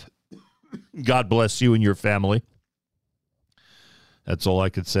IDF. God bless you and your family. That's all I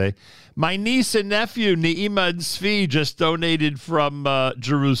could say. My niece and nephew, Ne'ima and Svi, just donated from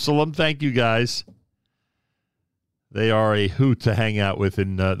Jerusalem. Thank you, guys. They are a hoot to hang out with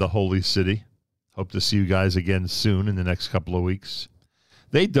in the Holy City. Hope to see you guys again soon in the next couple of weeks.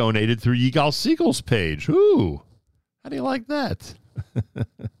 They donated through Yigal Siegel's page. Ooh, how do you like that?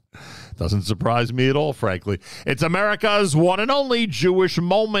 Doesn't surprise me at all, frankly. It's America's one and only Jewish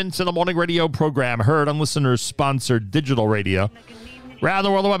Moments in the Morning radio program, heard on listeners-sponsored digital radio. Around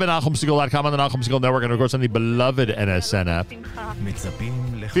the world, the web at NachumSegal.com on the Nachum Segal Network, and of course on the beloved NSN app.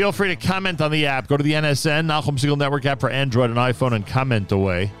 Feel free to comment on the app. Go to the NSN, Nachum Segal Network app for Android and iPhone, and comment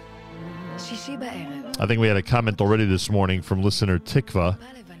away. I think we had a comment already this morning from listener Tikva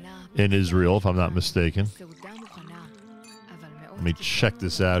in Israel, if I'm not mistaken. Let me check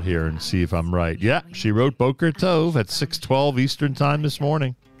this out here and see if I'm right. Yeah, she wrote Boker Tov at 6:12 Eastern Time this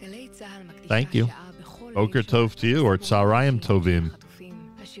morning. Thank you. Boker Tov to you, or Tzarayim Tovim,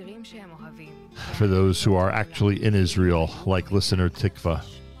 for those who are actually in Israel, like listener Tikva.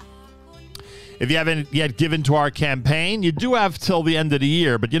 If you haven't yet given to our campaign, you do have till the end of the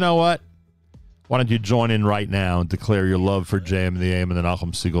year, but you know what? Why don't you join in right now and declare your love for JM and the AM and the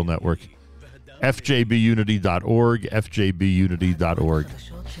Nachum Segal Network? FJBunity.org, FJBunity.org.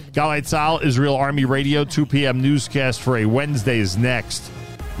 Galei Tzahal, Israel Army Radio, 2 p.m. newscast for a Wednesday is next.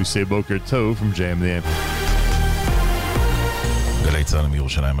 We say Boker Tov from JM and the AM. גלי צהל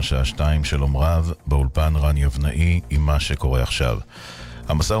מירושלים השעה 2, שלום רב, באולפן רן יבנאי עם מה שקורה עכשיו.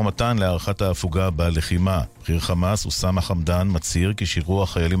 המשא ומתן להארכת ההפוגה בלחימה. בכיר חמאס אוסמה חמדאן מצהיר כי שחרור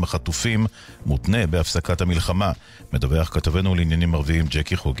החיילים החטופים מותנה בהפסקת המלחמה. מדווח כתבנו לעניינים ערביים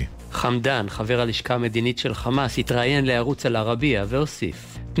ג'קי חוגי. חמדאן, חבר הלשכה המדינית של חמאס, התראיין לערוץ אל-ערבייה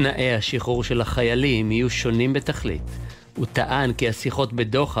והוסיף: תנאי השחרור של החיילים יהיו שונים בתכלית. הוא טען כי השיחות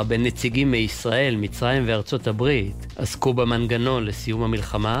בדוחה בין נציגים מישראל, מצרים וארצות הברית עסקו במנגנון לסיום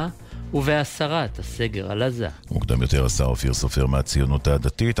המלחמה ובהסרת הסגר על עזה. מוקדם יותר השר אופיר סופר מהציונות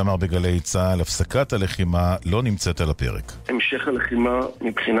הדתית אמר בגלי צהל, הפסקת הלחימה לא נמצאת על הפרק. המשך הלחימה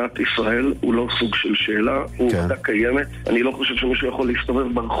מבחינת ישראל הוא לא סוג של שאלה, הוא עובדה קיימת. אני לא חושב שמישהו יכול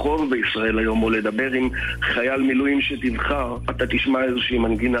להסתובב ברחוב בישראל היום או לדבר עם חייל מילואים שתבחר, אתה תשמע איזושהי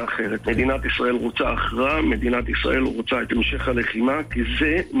מנגינה אחרת. מדינת ישראל רוצה הכרעה, מדינת ישראל רוצה את המשך הלחימה, כי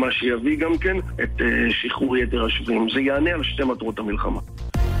זה מה שיביא גם כן את שחרור יתר השבויים. זה יענה על שתי מטרות המלחמה.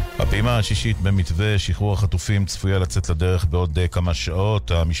 הפעימה השישית במתווה שחרור החטופים צפויה לצאת לדרך בעוד כמה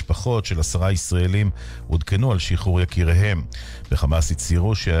שעות. המשפחות של 10 ישראלים עודכנו על שחרור יקיריהם. בחמאס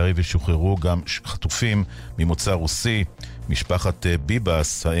הצהירו שהערב ישוחררו גם חטופים ממוצא רוסי. משפחת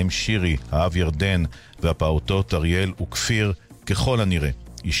ביבס, האם שירי, האב ירדן והפעוטות אריאל וכפיר ככל הנראה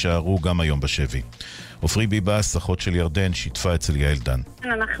יישארו גם היום בשבי. עופרי ביבס, אחות של ירדן, שיתפה אצל יעל דן.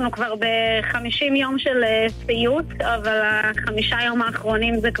 אנחנו כבר ב50 יום של סיוט, אבל 5 יום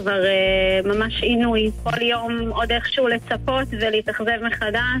האחרונים זה כבר ממש עינוי. כל יום עוד איכשהו לצפות ולהתאכזב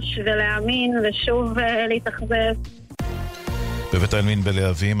מחדש ולהאמין ושוב להתאכזב. בבית העלמין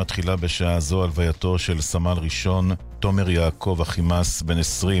בלהבים מתחילה בשעה זו הלווייתו של סמל ראשון תומר יעקב אחימס בן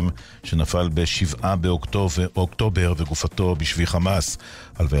 20 שנפל ב7 באוקטובר וגופתו בשבי חמאס.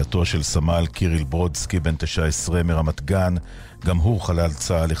 הלווייתו של סמל קיריל ברודסקי בן 19 מרמת גן, גם הוא חלל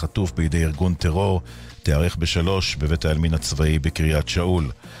צה"ל לחטוף בידי ארגון טרור, תארך ב3 בבית העלמין הצבאי בקריית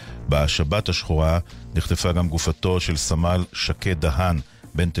שאול. בשבת השחורה נחטפה גם גופתו של סמל שקד דהן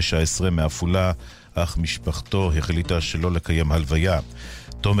בן 19 מעפולה, אך משפחתו החליטה שלא לקיים הלוויה.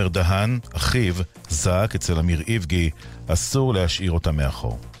 תומר דהן, אחיו, זעק אצל אמיר איבגי, אסור להשאיר אותה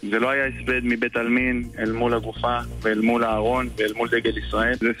מאחור. זה לא היה הספד מבית אלמין אל מול הגופה ואל מול הארון ואל מול דגל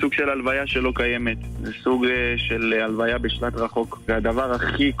ישראל. זה סוג של הלוויה שלא קיימת. זה סוג של הלוויה בשלט רחוק. זה הדבר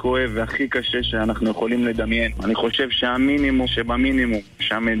הכי כואב והכי קשה שאנחנו יכולים לדמיין. אני חושב שהמינימום שבמינימום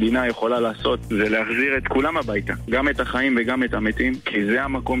שהמדינה יכולה לעשות זה להחזיר את כולם הביתה. גם את החיים וגם את המתים, כי זה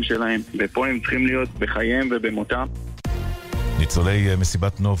המקום שלהם. ופה הם צריכים להיות בחייהם ובמותם. ניצולי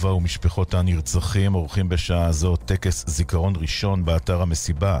מסיבת נובה ומשפחות הנרצחים עורכים בשעה זו טקס זיכרון ראשון באתר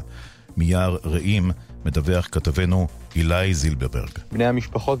המסיבה. מיער רעים מדווח כתבנו אילי זילברברג. בני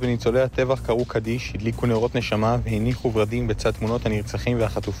המשפחות וניצולי הטבח קראו קדיש, הדליקו נרות נשמה והניחו ורדים בצד תמונות הנרצחים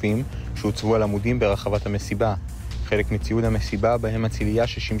והחטופים שהוצבו על עמודים ברחבת המסיבה. חלק מציוד המסיבה, בהם הצלייה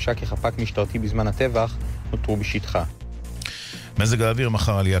ששימשה כחפ"ק משטרתי בזמן הטבח, נותרו בשטחה. מזג האוויר,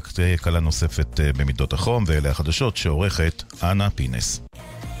 מחר עלייה קלה נוספת במידות החום, ואלה החדשות שעורכת אנה פינס.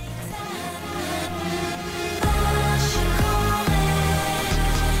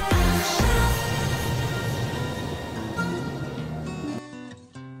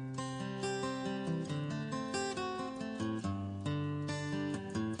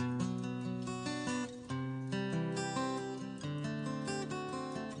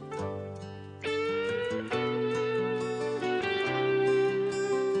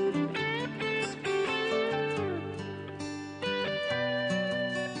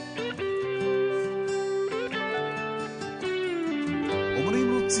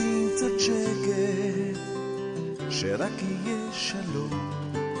 שרק יהיה שלום,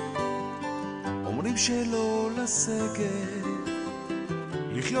 אומרים שלא לסגת,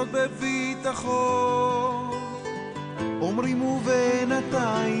 לחיות בביטחון, אומרים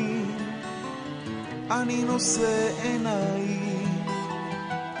ובינתיים אני נושא עיניים,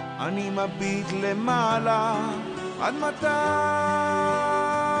 אני מביט למעלה עד מתי,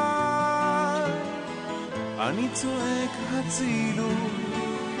 אני צועק הצילו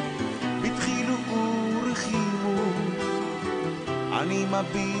בתחילו ורחימו, אני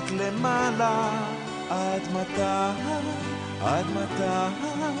מביט למעלה עד מתי, עד מתי,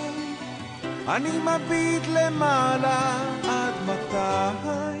 אני מביט למעלה עד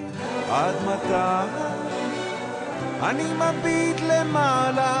מתי, עד מתי, אני מביט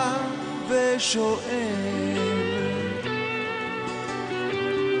למעלה ושואל,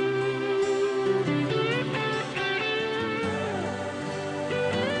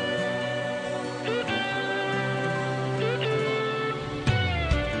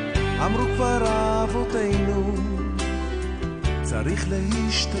 אמרו כבר אבותינו צריך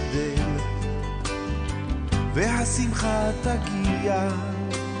להשתדל והשמחה תגיע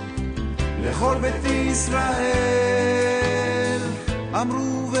לכל בית ישראל,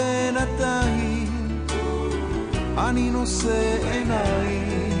 אמרו בינתיים אני נושא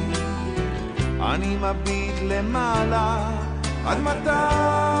עיניים, אני מביט למעלה עד מתי,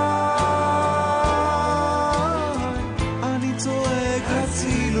 אני צועק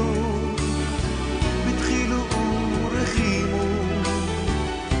הצילו בתחילו ורחימו,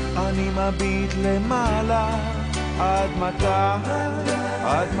 אני מביט למעלה עד מתי,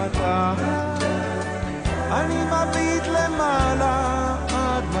 עד מתי, אני מביט למעלה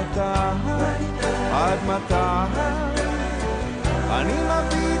עד מתי, עד מתי, אני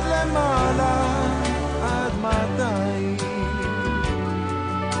מביט למעלה עד מתי.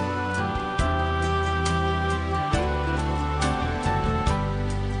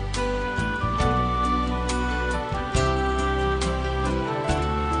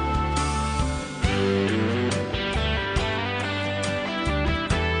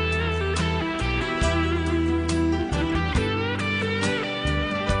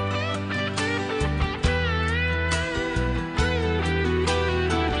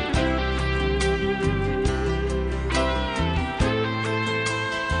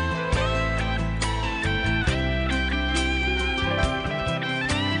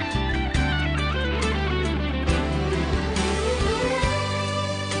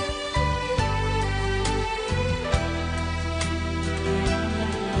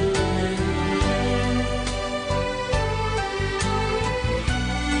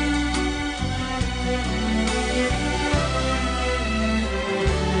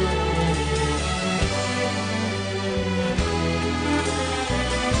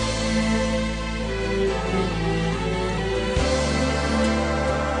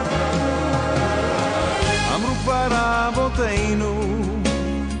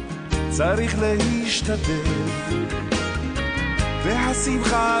 צריך להשתדל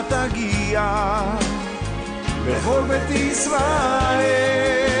והשמחה תגיע לכל בית ישראל,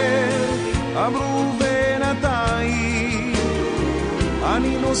 אמרו בינתיים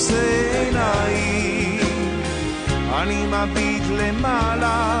אני נושא עיניים, אני מביט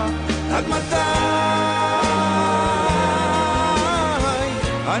למעלה עד מתי,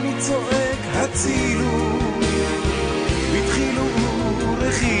 אני צועק הצילו בתחילו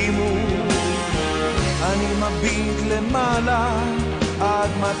ורחימו, אני מביט למעלה עד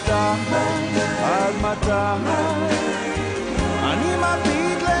מתי, עד מתי, אני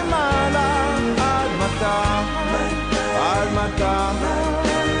מביט למעלה עד מתי, עד מתי,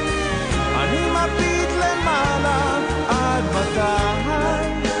 אני מביט למעלה עד מתי,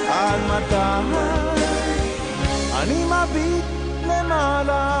 עד מתי,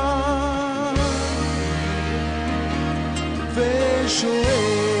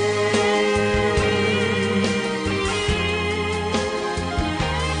 שואל.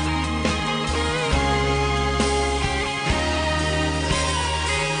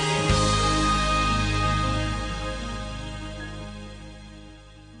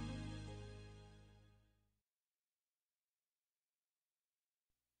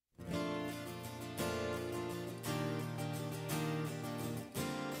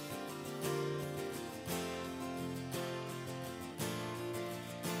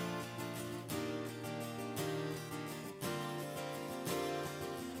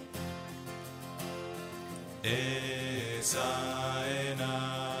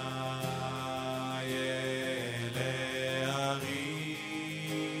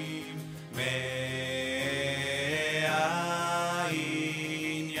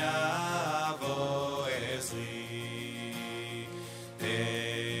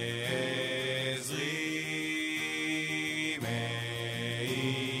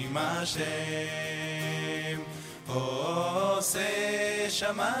 השם עושה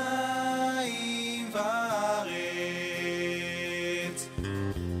שמיים וארץ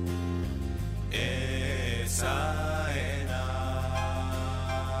אשא עיניי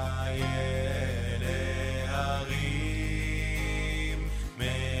אל ההרים מאין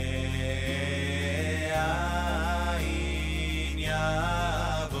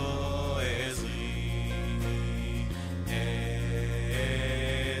יבוא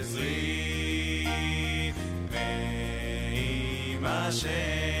עזרי ועם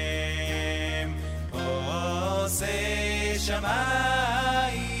השם עושה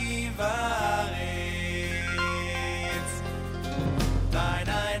שמיים וארץ די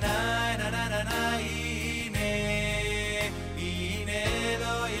די די די די די הנה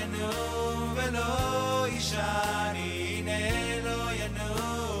לא ינום ולא יישן הנה לא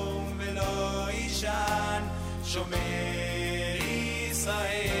ינום ולא יישן שומר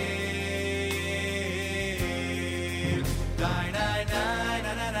ישראל די די די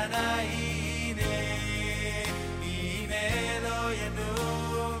די די די הנה לא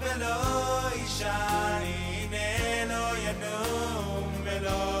ינום ולא יישן הנה לא ינום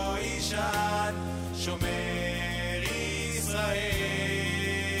ולא יישן שומר ישראל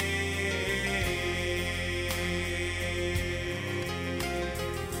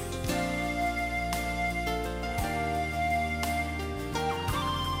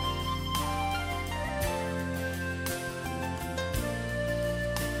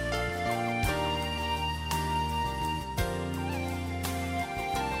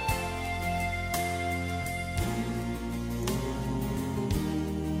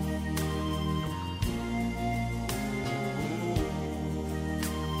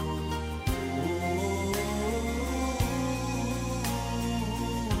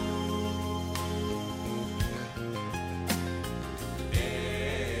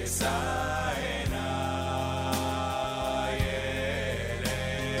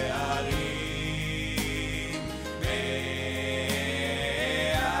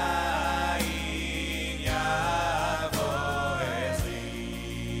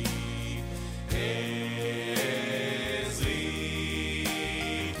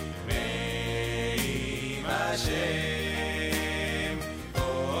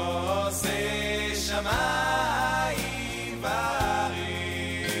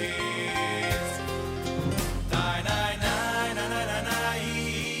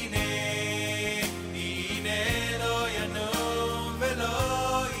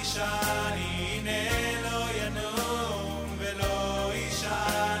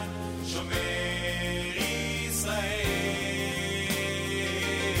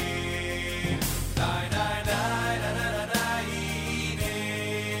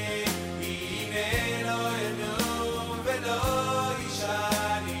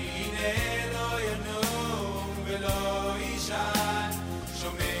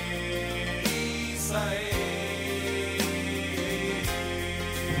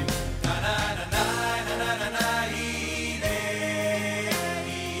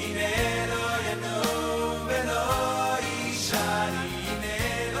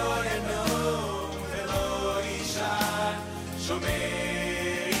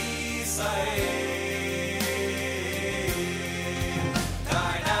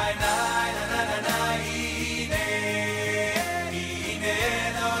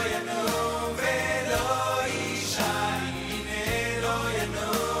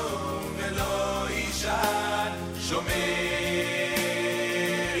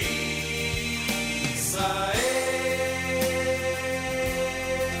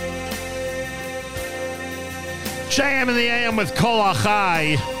JM in the AM with Kol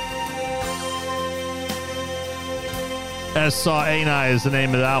Achai. Esa is the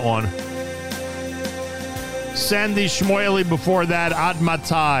name of that one. Sandy Shmoeli before that, Ad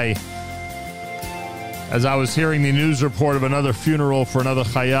Matai. As I was hearing the news report of another funeral for another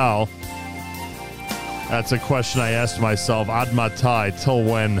Chayal, that's a question I asked myself, Ad Matai, till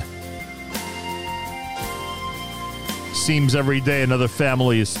when? Seems every day another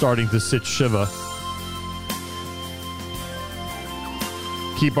family is starting to sit Shiva.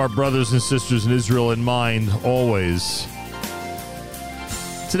 Keep our brothers and sisters in Israel in mind always.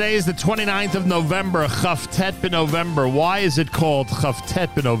 Today is the 29th of November, Chavtet b'November. Why is it called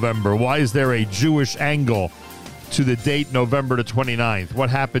Chavtet b'November? Why is there a Jewish angle to the date November the 29th? What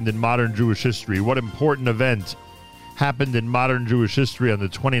happened in modern Jewish history? What important event happened in modern Jewish history on the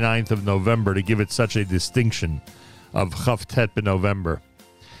 29th of November to give it such a distinction of Chavtet b'November?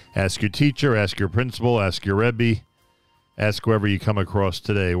 Ask your teacher, ask your principal, ask your Rebbe, ask whoever you come across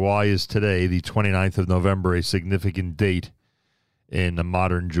today. Why is today, the 29th of November, a significant date in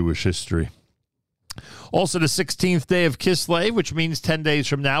modern Jewish history? Also, the 16th day of Kislev, which means 10 days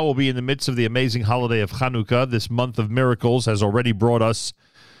from now, we'll be in the midst of the amazing holiday of Chanukah. This month of miracles has already brought us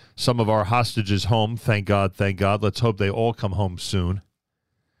some of our hostages home. Thank God, thank God. Let's hope they all come home soon.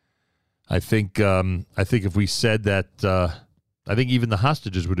 I think if we said that, I think even the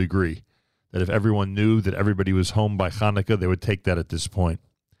hostages would agree that if everyone knew that everybody was home by Hanukkah, they would take that at this point.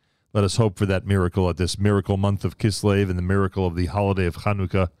 Let us hope for that miracle at this miracle month of Kislev and the miracle of the holiday of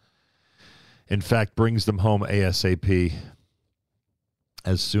Chanukah. In fact, brings them home ASAP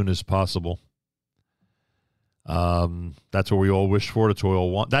as soon as possible. That's what we all wish for. That's what we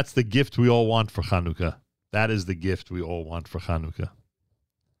all want. That's the gift we all want for Chanukah. That is the gift we all want for Chanukah.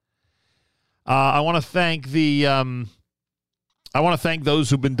 I want to thank those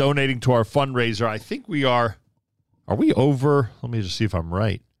who've been donating to our fundraiser. I think we are we over? Let me just see if I'm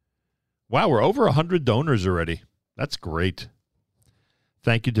right. Wow, we're over 100 donors already. That's great.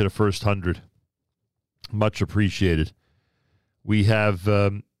 Thank you to the first 100. Much appreciated. We have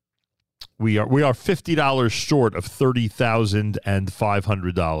we are $50 short of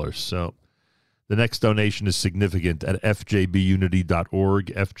 $30,500. So the next donation is significant at fjbunity.org,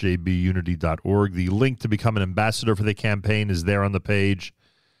 fjbunity.org. The link to become an ambassador for the campaign is there on the page.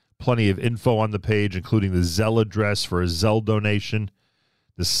 Plenty of info on the page, including the Zelle address for a Zelle donation.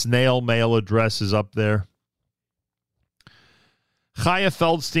 The snail mail address is up there. Chaya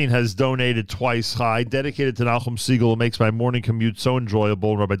Feldstein has donated twice. Chai, dedicated to Nachum Siegel. It makes my morning commute so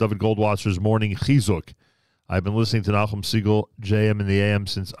enjoyable. Rabbi David Goldwasser's morning chizuk. I've been listening to Nachum Siegel, JM in the AM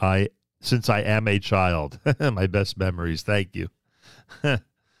since I am a child. My best memories. Thank you.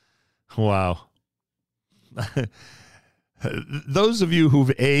 Wow. Those of you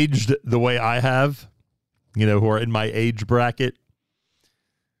who've aged the way I have, who are in my age bracket,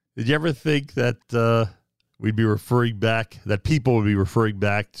 did you ever think that we'd be referring back, that people would be referring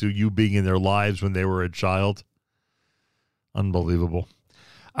back to you being in their lives when they were a child? Unbelievable.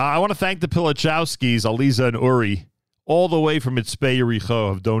 I want to thank the Pilichowskis, Aliza and Uri, all the way from Mitzpeh Yericho,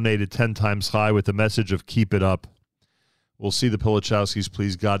 have donated 10 times high with the message of keep it up. We'll see the Pilichowskis,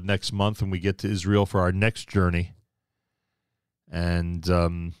 please God, next month when we get to Israel for our next journey. And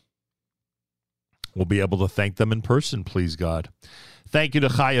we'll be able to thank them in person, please God. Thank you to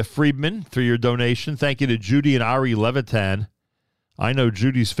Chaya Friedman for your donation. Thank you to Judy and Ari Levitan. I know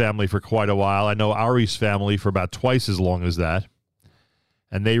Judy's family for quite a while. I know Ari's family for about twice as long as that.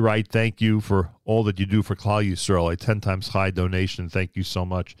 And they write, thank you for all that you do for Klal Yisrael. A 10 times high donation. Thank you so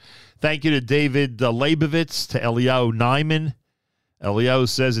much. Thank you to David Leibovitz, to Eliyahu Nyman. Eliyahu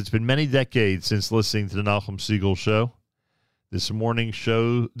says, it's been many decades since listening to the Nachum Siegel show. The morning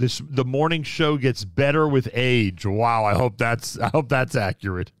show gets better with age. Wow, I hope that's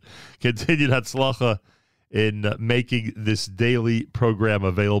accurate. Continued hatzlacha in making this daily program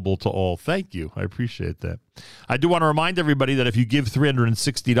available to all. Thank you. I appreciate that. I do want to remind everybody that if you give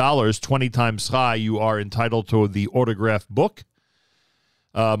 $360, 20 times high, you are entitled to the autographed book.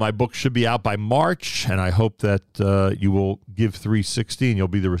 My book should be out by March, and I hope that you will give $360 and you'll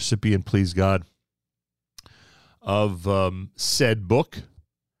be the recipient, please God, of said book,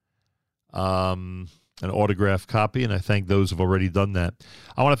 an autographed copy, and I thank those who have already done that.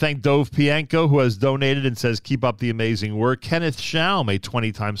 I want to thank Dov Pianko, who has donated and says, keep up the amazing work. Kenneth Schaum, a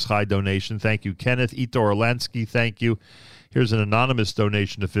 20 times high donation. Thank you, Kenneth. Ito Orlansky, thank you. Here's an anonymous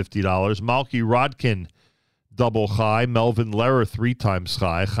donation of $50. Malky Rodkin, double high. Melvin Lehrer, 3 times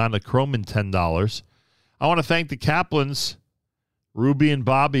high. Chana Croman, $10. I want to thank the Kaplans, Ruby and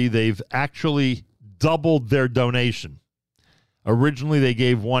Bobby. They've actually doubled their donation. Originally, they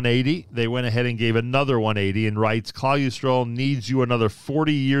gave 180. They went ahead and gave another 180 and writes, Klal Yisrael needs you another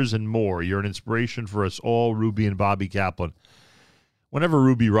 40 years and more. You're an inspiration for us all, Ruby and Bobby Kaplan. Whenever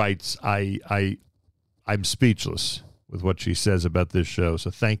Ruby writes, I'm speechless with what she says about this show.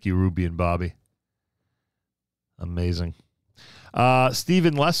 So thank you, Ruby and Bobby. Amazing.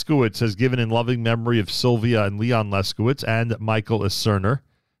 Stephen Leskowitz has given in loving memory of Sylvia and Leon Leskowitz and Michael Eserner.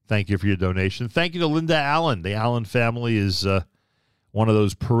 Thank you for your donation. Thank you to Linda Allen. The Allen family is one of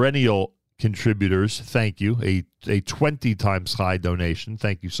those perennial contributors. Thank you. A 20 times high donation.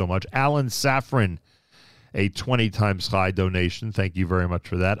 Thank you so much. Alan Safran, a 20 times high donation. Thank you very much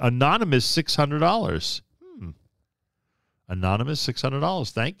for that. Anonymous, $600. Anonymous,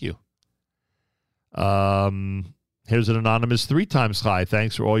 $600. Thank you. Here's an anonymous 3 times high.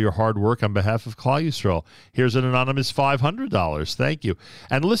 Thanks for all your hard work on behalf of Klal Yisrael. Here's an anonymous $500. Thank you.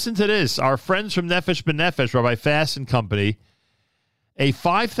 And listen to this. Our friends from Nefesh B'Nefesh, Rabbi Fass and Company, a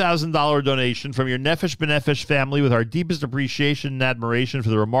 $5,000 donation from your Nefesh B'Nefesh family with our deepest appreciation and admiration for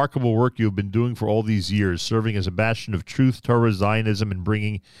the remarkable work you have been doing for all these years, serving as a bastion of truth, Torah, Zionism, and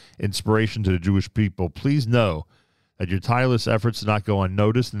bringing inspiration to the Jewish people. Please know that your tireless efforts do not go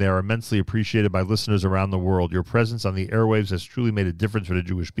unnoticed, and they are immensely appreciated by listeners around the world. Your presence on the airwaves has truly made a difference for the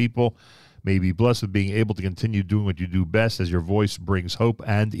Jewish people. May you be blessed with being able to continue doing what you do best, as your voice brings hope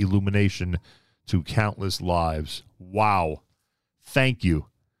and illumination to countless lives. Wow. Thank you.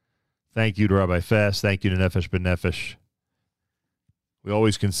 Thank you to Rabbi Fass. Thank you to Nefesh B'Nefesh. We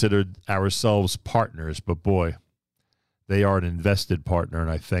always considered ourselves partners, but boy, they are an invested partner, and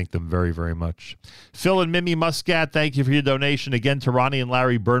I thank them very, very much. Phil and Mimi Muscat, thank you for your donation. Again, to Ronnie and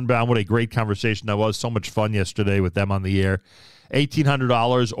Larry Birnbaum, what a great conversation that was. So much fun yesterday with them on the air.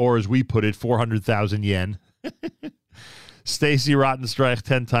 $1,800, or as we put it, 400,000 yen. Stacy Rottenstreich,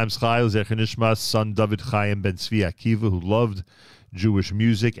 10 times Chayil Zechanishmas, son David Chaim Ben Tzvi Akiva, who loved Jewish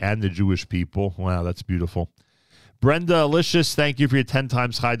music and the Jewish people. Wow, that's beautiful. Brenda Alicious, thank you for your 10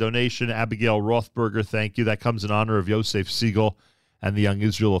 times high donation. Abigail Rothberger, thank you. That comes in honor of Yosef Siegel and the young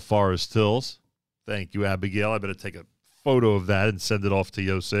Israel of Forest Hills. Thank you, Abigail. I better take a photo of that and send it off to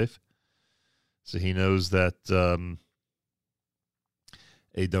Yosef so he knows that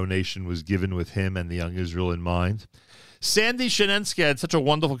a donation was given with him and the young Israel in mind. Sandy Shenensky, I had such a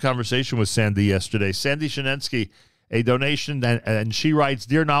wonderful conversation with Sandy yesterday. Sandy Shenensky, a donation, and she writes,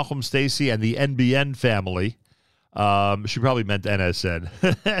 Dear Nahum, Stacy, and the NBN family. She probably meant NSN.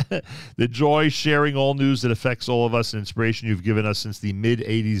 The joy sharing all news that affects all of us and inspiration you've given us since the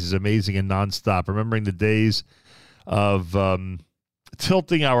mid-'80s is amazing and nonstop. Remembering the days of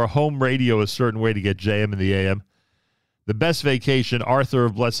tilting our home radio a certain way to get JM and the AM. The best vacation Arthur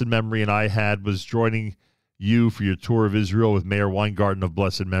of blessed memory and I had was joining you for your tour of Israel with Mayor Weingarten of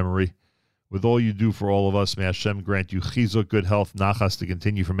blessed memory. With all you do for all of us, may Hashem grant you chizuk, good health, nachas to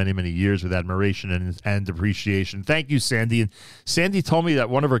continue for many, many years with admiration and appreciation. Thank you, Sandy. And Sandy told me that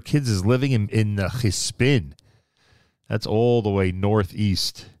one of her kids is living in Chispin. That's all the way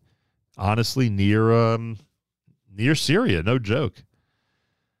northeast. Honestly, near Syria, no joke.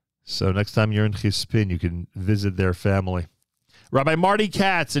 So next time you're in Chispin, you can visit their family. Rabbi Marty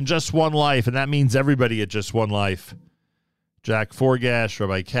Katz in Just One Life, and that means everybody at Just One Life. Jack Forgash,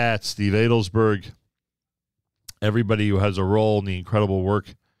 Rabbi Katz, Steve Adelsberg, everybody who has a role in the incredible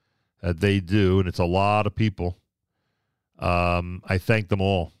work that they do, and it's a lot of people. I thank them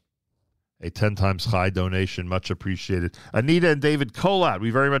all. A 10 times high donation, much appreciated. Anita and David Kolat, we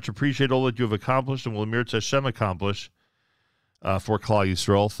very much appreciate all that you have accomplished and will Amir Hashem accomplish for Klal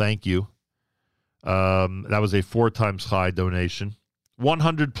Yisrael. Thank you. That was a 4 times high donation.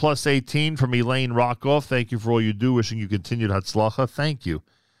 100 plus 18 from Elaine Rockoff. Thank you for all you do. Wishing you continued Hatzlacha. Thank you.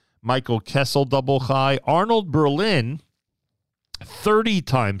 Michael Kessel, double high. Arnold Berlin, 30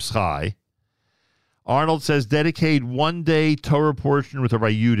 times high. Arnold says, dedicate one day Torah portion with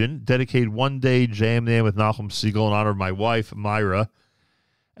Rabbi Yudin. Dedicate one day JMN with Nachum Siegel in honor of my wife, Myra,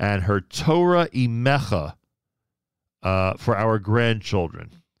 and her Torah Imecha for our grandchildren.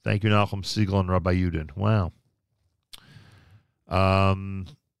 Thank you, Nachum Siegel and Rabbi Yudin. Wow.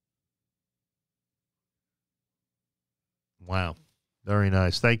 Wow. Very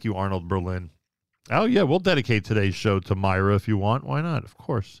nice. Thank you, Arnold Berlin. Oh, yeah, we'll dedicate today's show to Myra if you want. Why not? Of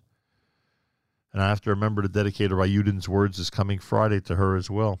course. And I have to remember to dedicate Rabbi Yudin's words this coming Friday to her as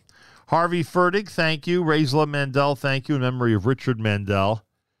well. Harvey Ferdig, thank you. Raisla Mandel, thank you. In memory of Richard Mandel.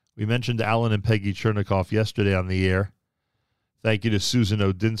 We mentioned Alan and Peggy Chernikoff yesterday on the air. Thank you to Susan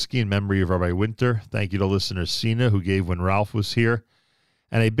Odinsky in memory of Rabbi Winter. Thank you to listener Sina, who gave when Ralph was here.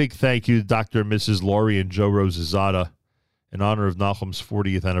 And a big thank you to Dr. and Mrs. Laurie and Joe Rosazada in honor of Nahum's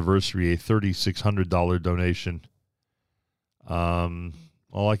 40th anniversary, a $3,600 donation.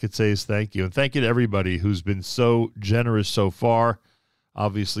 All I could say is thank you. And thank you to everybody who's been so generous so far.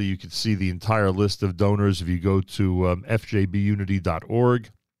 Obviously, you can see the entire list of donors if you go to fjbunity.org.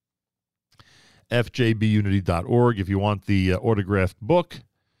 fjbunity.org. If you want the autographed book,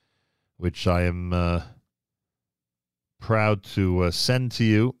 which I am proud to send to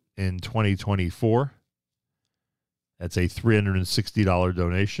you in 2024. That's a $360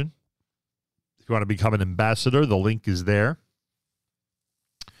 donation. If you want to become an ambassador, the link is there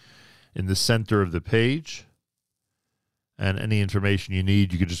in the center of the page. And any information you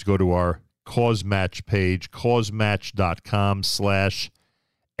need, you can just go to our Cause Match page,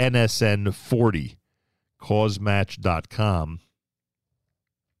 causematch.com/NSN40.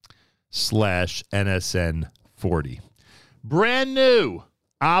 causematch.com/NSN40. Brand new,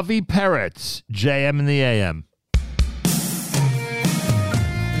 Avi Peretz, JM in the AM.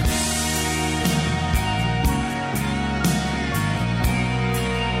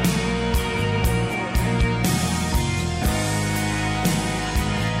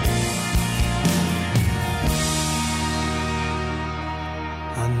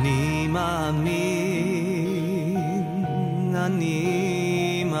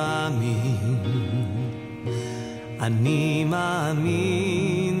 אני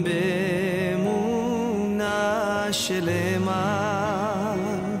מאמין באמונה שלמה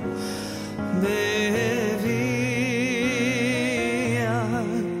בביאת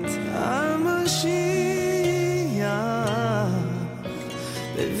המשיח,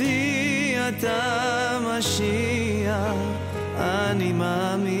 בביאת המשיח. אני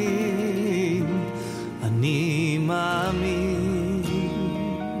מאמין, אני מאמין,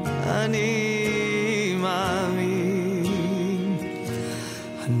 אני מאמין,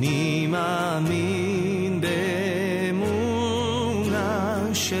 אני מאמין באמונה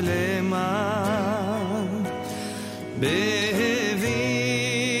שלמה בביאת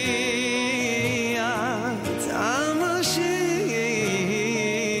המשיח,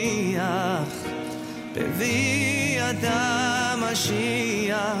 בביאת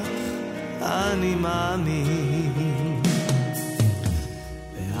המשיח. אני מאמין,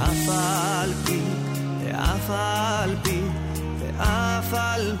 ואף על פי, ואף על פי, ואף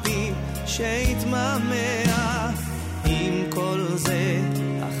על פי שהתממע, עם כל זה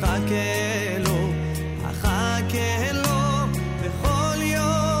אחכה לו, אחכה לו בכל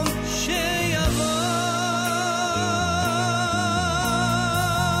יום שיבוא.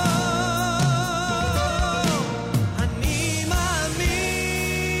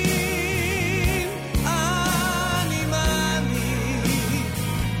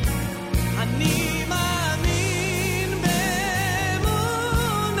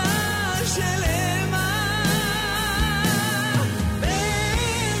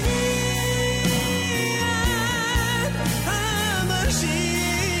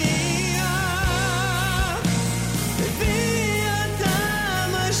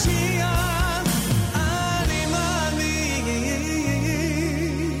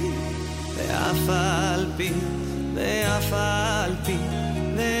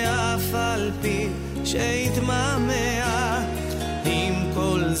 ואף על פי שהתממע, עם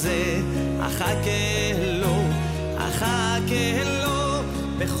כל זה אחכה לו, אחכה לו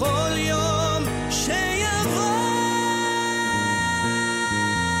בכל יום שיבוא.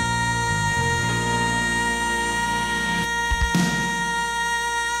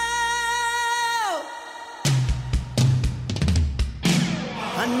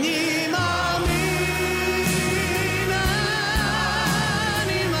 אני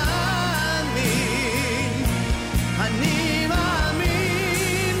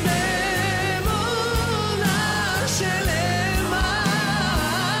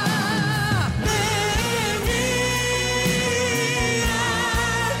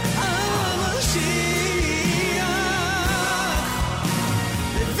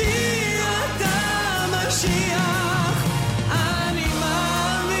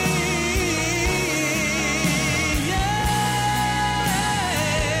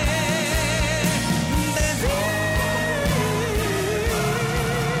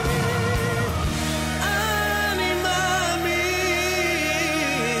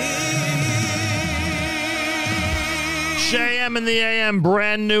JM in the AM,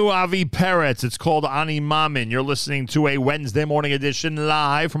 brand new Avi Peretz. It's called Ani Mamin. You're listening to a Wednesday morning edition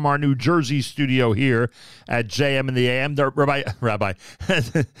live from our New Jersey studio here at JM in the AM. Rabbi,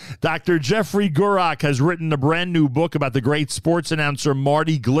 Dr. Jeffrey Gurak has written a brand new book about the great sports announcer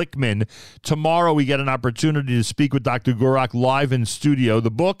Marty Glickman. Tomorrow we get an opportunity to speak with Dr. Gurak live in studio.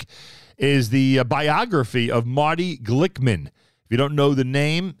 The book is the biography of Marty Glickman. If If you don't know the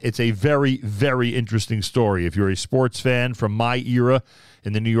name, it's a very, very interesting story. If you're a sports fan from my era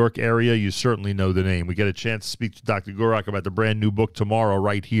in the New York area, you certainly know the name. We get a chance to speak to Dr. Gurak about the brand new book tomorrow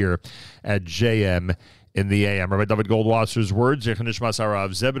right here at JM in the AM. Rabbi David Goldwasser's words, Zech Nishmas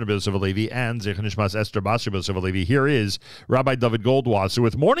Harav Zebin B'Yosef Alevi and Zech Nishmas Esther Basri B'Yosef Alevi. Here is Rabbi David Goldwasser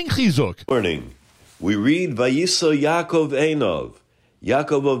with Morning Chizuk. Morning. We read, Vayiso Yaakov Einov.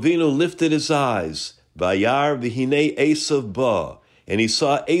 Yaakov Avinu lifted his eyes. Vayar v'hinei Esav ba. And he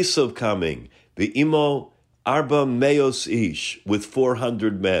saw Esav coming. V'imo arba meos ish. With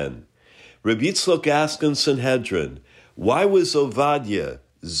 400 men. Rabbi Yitzchok asked in Sanhedrin, why was Ovadia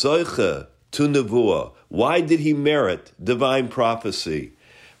zoicha to nevuah? Why did he merit divine prophecy?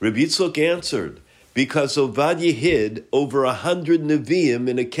 Rabbi Yitzchok answered, because Ovadia hid over 100 Nevi'im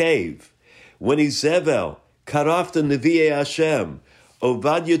in a cave. When Izevel cut off the Nevi'ei Hashem,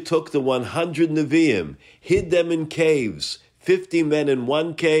 Ovadia took the 100 Nevi'im, hid them in caves, 50 men in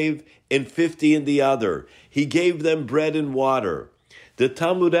one cave and 50 in the other. He gave them bread and water. The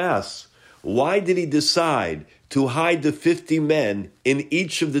Talmud asks, why did he decide to hide the 50 men in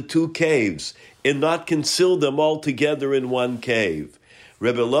each of the two caves and not conceal them all together in one cave?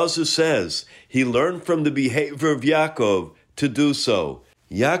 Rebbe Elazar says he learned from the behavior of Yaakov to do so.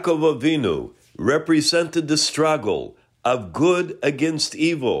 Yaakov Avinu represented the struggle of good against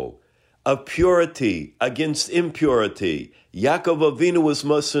evil, of purity against impurity. Yaakov Avinu was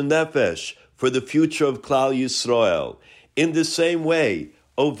Moser Nefesh for the future of Klal Yisrael. In the same way,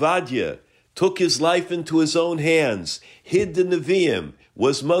 Ovadia took his life into his own hands, hid the Nevi'im,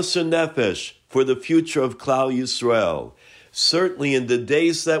 was Moser Nefesh for the future of Klal Yisrael. Certainly in the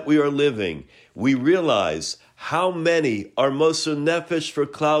days that we are living, we realize how many are Moser Nefesh for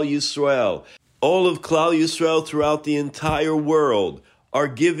Klal Yisrael. All of Klal Yisrael throughout the entire world are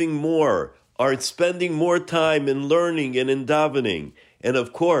giving more, are spending more time in learning and in davening. And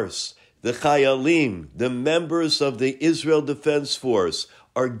of course, the Chayalim, the members of the Israel Defense Force,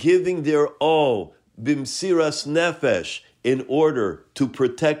 are giving their all, bimsiras nefesh, in order to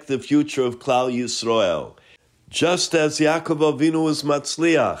protect the future of Klal Yisrael. Just as Yaakov Avinu was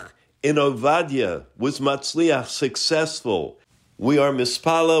matzliach, and Ovadia was matzliach, successful, we are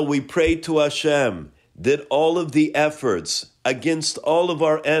mispala, we pray to Hashem that all of the efforts against all of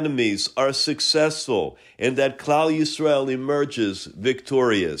our enemies are successful and that Klal Yisrael emerges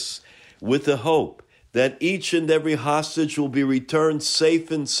victorious, with the hope that each and every hostage will be returned safe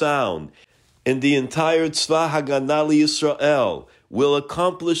and sound, and the entire Tzva Haganah Yisrael will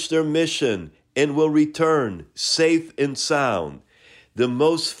accomplish their mission and will return safe and sound. The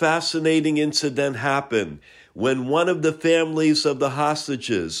most fascinating incident happened when one of the families of the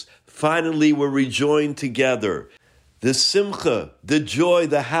hostages finally were rejoined together. The simcha, the joy,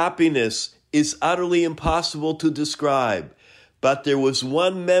 the happiness is utterly impossible to describe. But there was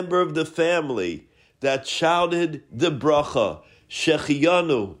one member of the family that shouted the bracha,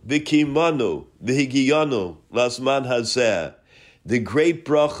 Shechiyanu v'kimanu v'higiyanu lazman hazeh, the great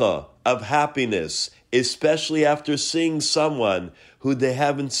bracha of happiness, especially after seeing someone who they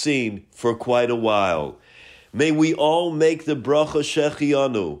haven't seen for quite a while. May we all make the bracha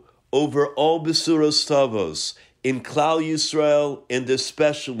Shechiyanu over all Besuros Tavos in Klal Yisrael and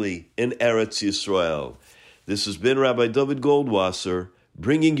especially in Eretz Yisrael. This has been Rabbi David Goldwasser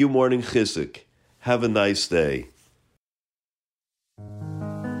bringing you Morning Chizuk. Have a nice day.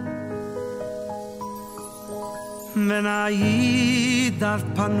 Venayid darf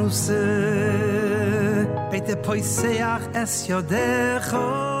panuse Beite poiseach es yodecho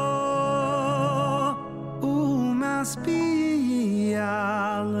Umaspi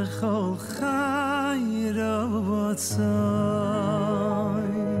al chol chayrotzoi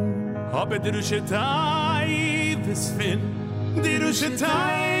Habe dirushetai visvin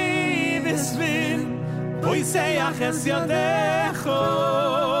Dirushetai visvin Poiseach es yodecho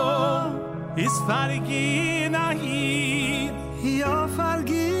Is fargin ahid Yo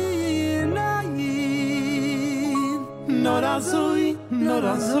fargin ahid Nor azoi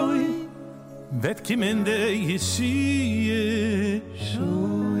Vet kimende yeshie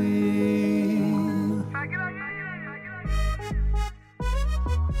shui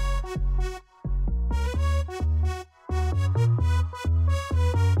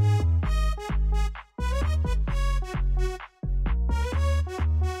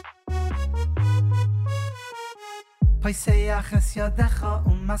Poiseach es yodecho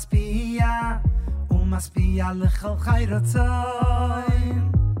umaspia lechol chayrotzoi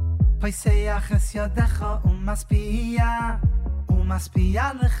Poiseach es yodecho umaspia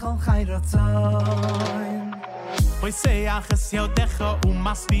lechol chayrotzoi Poiseach es yodecho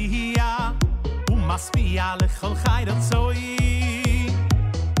umaspia lechol chayrotzoi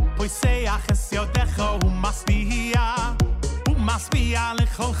פויסח es yodecho umasbiya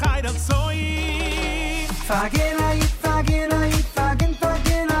lechol chai ratzoi Fagenayit, fagenayit,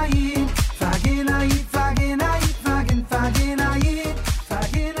 fagenayit Fagenayit, fagenayit, fagenayit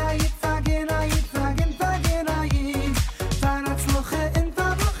Fagenayit, fagenayit, fagenayit Faratzloche en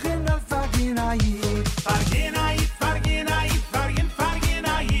tablochen al fagenayit Fagenayit, fagenayit,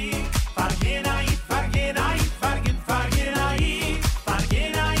 fagenayit Fagenayit, fagenayit, fagenayit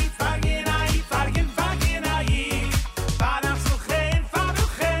Fagenayit, fagenayit, fagenayit Faratzloche en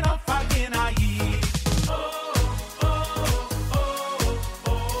tablochen al fagenayit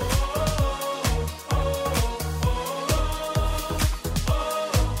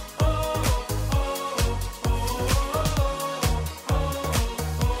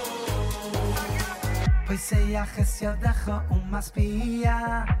Poiseach es yodecho umasbiya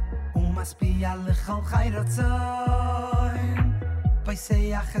lechol chai ratzoi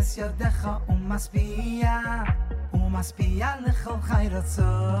Poiseach es yodecho umasbiya lechol chai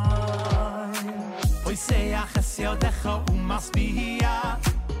ratzoi Poiseach es yodecho umasbiya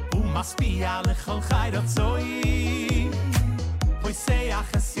lechol chai ratzoi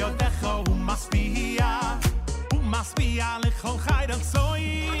Poiseach es yodecho umasbiya lechol chai ratzoi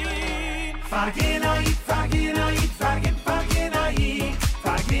Fagenayit, fagenayit, fagenayit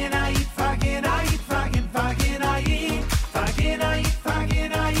Fagenayit, fagenayit, fagenayit Fagenayit,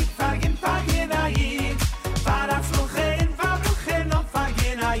 fagenayit, fagenayit Faratzlochen, fablochen, no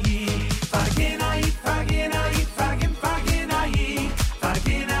fagenayit Fagenayit, fagenayit, fagenayit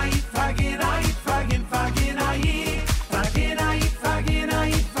Fagenayit, fagenayit, fagenayit Fagenayit,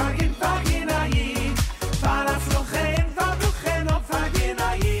 fagenayit, fagenayit Faratzlochen, fablochen, no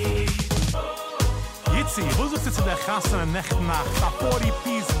fagenayit Yitzi, wo sucht ihr zu der Chassene Nacht-Nacht? A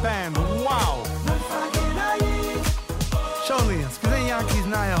 40-piece Band, wow! Shoni, es gesehen Yakir's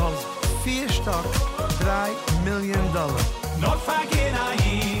neue Haus 4 Stock, $3 million Not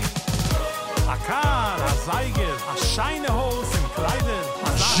fagenayit A kar, a zeiger, a scheine Hose im Kleider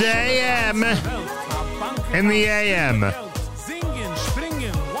JM in the AM. Singen,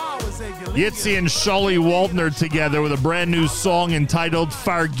 springen, wow, is gelingen Yitzi and Shuli Waldner together with a brand new song entitled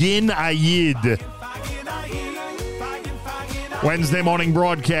Fargin Ayid. Wednesday morning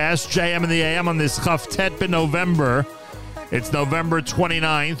broadcast, JM in the AM on this Chavtet in November. It's November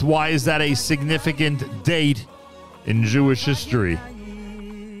 29th. Why is that a significant date in Jewish history?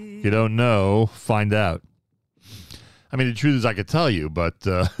 If you don't know, find out. I mean, the truth is I could tell you, but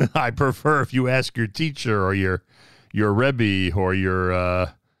I prefer if you ask your teacher or your Rebbe or your, I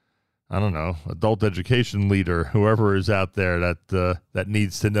don't know, adult education leader, whoever is out there that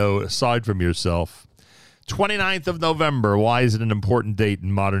needs to know aside from yourself. 29th of November. Why is it an important date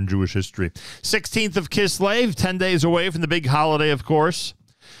in modern Jewish history? 16th of Kislev, 10 days away from the big holiday, of course.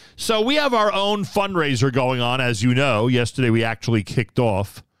 So we have our own fundraiser going on, as you know. Yesterday we actually kicked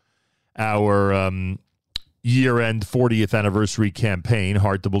off our year-end 40th anniversary campaign.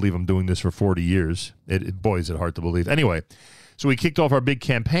 Hard to believe I'm doing this for 40 years. Boy, is it hard to believe. Anyway, so we kicked off our big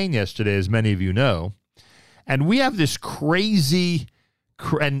campaign yesterday, as many of you know. And we have this crazy...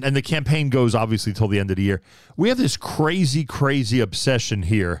 And the campaign goes, obviously, till the end of the year. We have this crazy, crazy obsession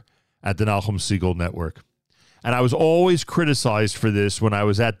here at the Nahum Siegel Network. And I was always criticized for this when I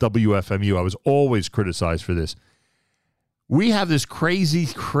was at WFMU. I was always criticized for this. We have this crazy,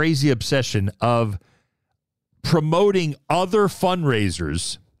 crazy obsession of promoting other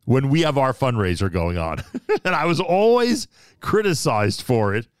fundraisers when we have our fundraiser going on. And I was always criticized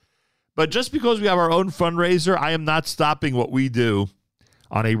for it. But just because we have our own fundraiser, I am not stopping what we do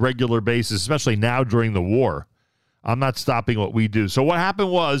on a regular basis, especially now during the war. I'm not stopping what we do. So what happened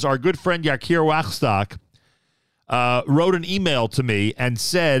was our good friend Yakir Wachstock wrote an email to me and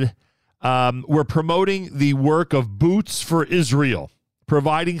said, we're promoting the work of Boots for Israel,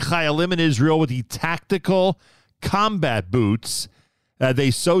 providing Chayalim in Israel with the tactical combat boots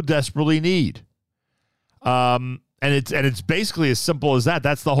they so desperately need. And it's basically as simple as that.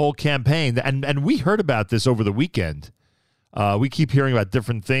 That's the whole campaign. And we heard about this over the weekend. We keep hearing about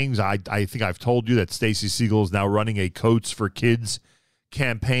different things. I think I've told you that Stacy Siegel is now running a Coats for Kids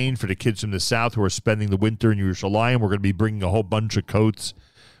campaign for the kids from the South who are spending the winter in Yerushalayim. We're going to be bringing a whole bunch of coats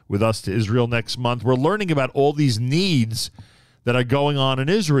with us to Israel next month. We're learning about all these needs that are going on in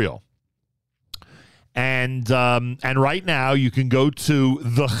Israel. And right now you can go to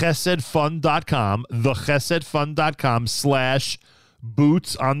thechesedfund.com,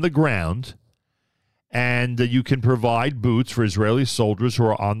 thechesedfund.com/boots on the ground. And you can provide boots for Israeli soldiers who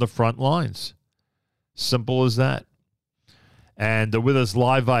are on the front lines. Simple as that. And with us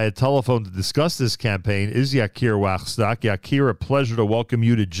live via telephone to discuss this campaign is Yakir Wachstock. Yakir, a pleasure to welcome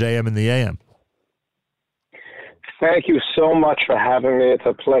you to JM in the AM. Thank you so much for having me. It's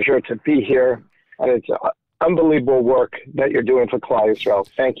a pleasure to be here, and it's unbelievable work that you're doing for Klal Yisrael.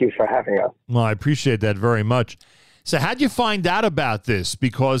 Thank you for having us. Well, I appreciate that very much. So how'd you find out about this?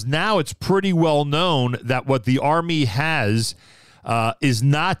 Because now it's pretty well known that what the Army has is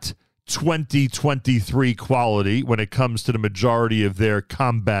not 2023 quality when it comes to the majority of their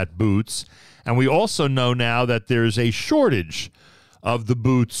combat boots. And we also know now that there's a shortage of the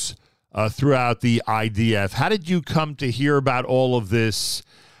boots throughout the IDF. How did you come to hear about all of this,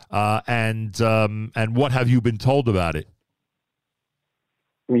 and what have you been told about it?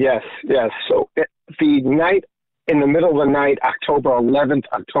 Yes. So the night, in the middle of the night, October 11th,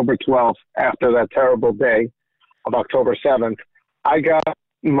 October 12th, after that terrible day of October 7th, I got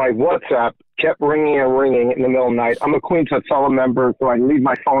my WhatsApp kept ringing and ringing in the middle of the night. I'm a Queen Tzala member, so I leave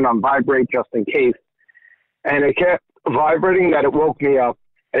my phone on vibrate just in case. And it kept vibrating that it woke me up.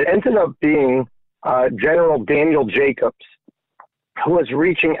 It ended up being General Daniel Jacobs, who was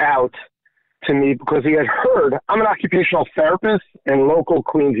reaching out to me because he had heard I'm an occupational therapist in local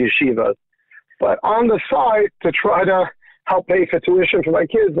Queens yeshivas. But on the side, to try to help pay for tuition for my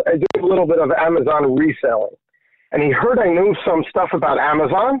kids, I do a little bit of Amazon reselling. And he heard I knew some stuff about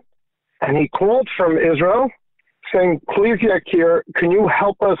Amazon, and he called from Israel saying, please, Yakir, can you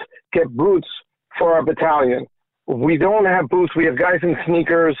help us get boots for our battalion? We don't have boots. We have guys in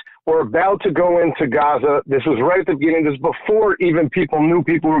sneakers. We're about to go into Gaza. This was right at the beginning. This was before even people knew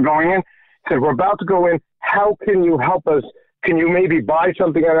people were going in. He said, we're about to go in. How can you help us? Can you maybe buy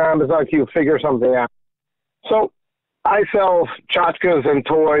something on Amazon? Can you figure something out? So I sell tchotchkes and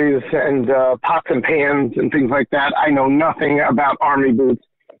toys and pots and pans and things like that. I know nothing about Army boots.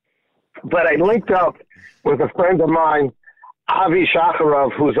 But I linked up with a friend of mine, Avi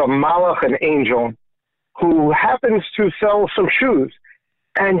Shacharov, who's a malach, an angel, who happens to sell some shoes.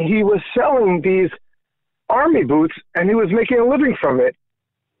 And he was selling these Army boots, and he was making a living from it.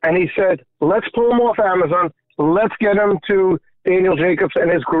 And he said, let's pull them off Amazon. Let's get them to Daniel Jacobs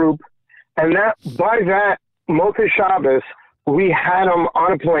and his group. And by that, Motzei Shabbos, we had them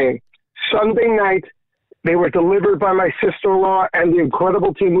on a plane. Sunday night, they were delivered by my sister-in-law and the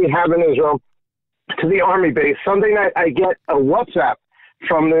incredible team we have in Israel to the Army base. Sunday night, I get a WhatsApp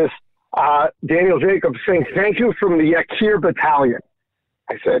from this Daniel Jacobs saying, thank you from the Yakir Battalion.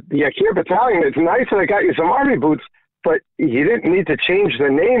 I said, the Yakir Battalion, it's nice that I got you some Army boots, but you didn't need to change the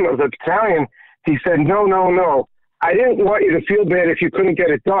name of the battalion. He said, no. I didn't want you to feel bad if you couldn't get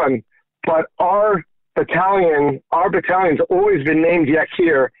it done, but our battalion's always been named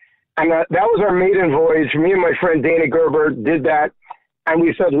Yakir, and that was our maiden voyage. Me and my friend Dana Gerber did that, and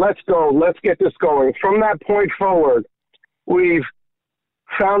we said, let's go, let's get this going. From that point forward, we've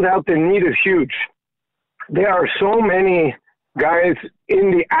found out the need is huge. There are so many guys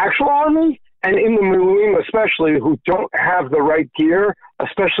in the actual Army and in the Miluim especially who don't have the right gear,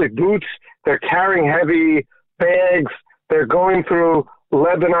 especially boots. They're carrying heavy bags. They're going through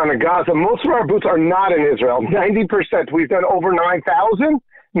Lebanon and Gaza. Most of our boots are not in Israel. 90%. We've done over 9,000.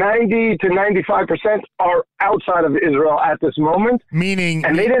 90 to 95% are outside of Israel at this moment. Meaning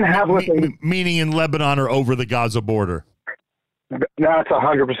they didn't have meaning in Lebanon or over the Gaza border. That's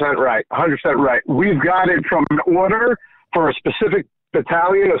 100% right. 100% right. We've got it from an order for a specific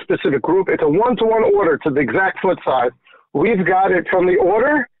battalion, a specific group. It's a one-to-one order to the exact foot size. We've got it from the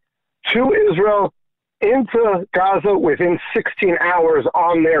order to Israel into Gaza within 16 hours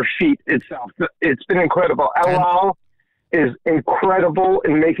on their feet itself. It's been incredible. El Al is incredible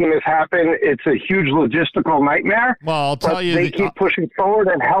in making this happen. It's a huge logistical nightmare. Well, I'll tell you, they keep pushing forward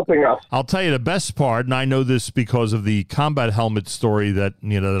and helping us. I'll tell you the best part, and I know this because of the combat helmet story that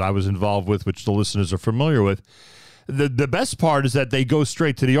I was involved with, which the listeners are familiar with. The best part is that they go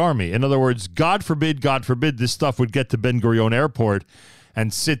straight to the Army. In other words, God forbid, this stuff would get to Ben Gurion Airport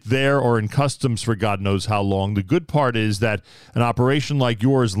and sit there or in customs for God knows how long. The good part is that an operation like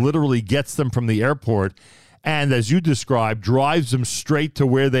yours literally gets them from the airport and, as you described, drives them straight to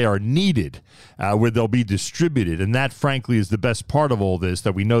where they are needed, where they'll be distributed. And that, frankly, is the best part of all this,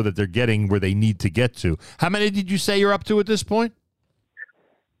 that we know that they're getting where they need to get to. How many did you say you're up to at this point?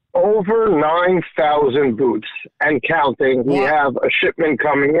 Over 9,000 boots and counting. What? We have a shipment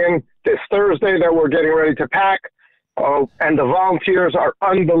coming in this Thursday that we're getting ready to pack. And the volunteers are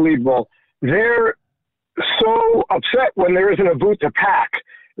unbelievable. They're so upset when there isn't a boot to pack.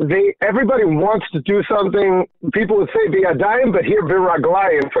 Everybody wants to do something. People would say be a dime, but here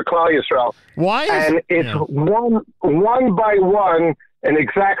biraglayim for Klal Yisrael. Why? And it's one by one, an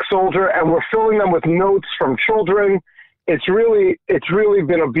exact soldier, and we're filling them with notes from children it's really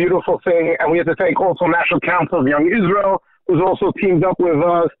been a beautiful thing. And we have to thank also National Council of Young Israel, who's also teamed up with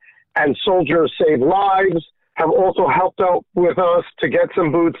us, and Soldiers Save Lives have also helped out with us to get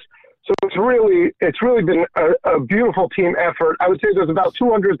some boots. So it's really been a beautiful team effort. I would say there's about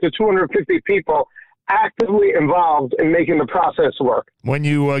 200 to 250 people actively involved in making the process work. When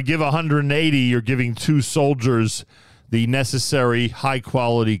you give 180, you're giving 2 soldiers the necessary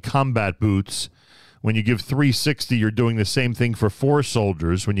high-quality combat boots. When you give 360, you're doing the same thing for 4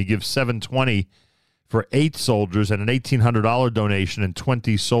 soldiers. When you give 720 for 8 soldiers and an $1,800 donation, and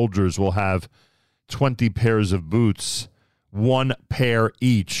 20 soldiers will have 20 pairs of boots, 1 pair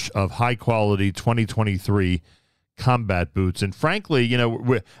each of high-quality 2023 combat boots. And frankly, you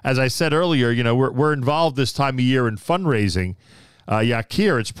know, as I said earlier, you know, we're involved this time of year in fundraising.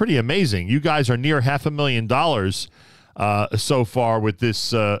 Yakir, it's pretty amazing. You guys are near $500,000 so far with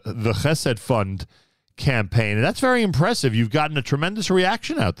this the Chesed Fund campaign, and that's very impressive. You've gotten a tremendous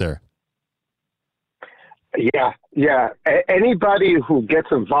reaction out there. Yeah. Anybody who gets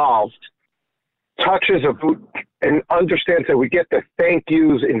involved, touches a boot, and understands that we get the thank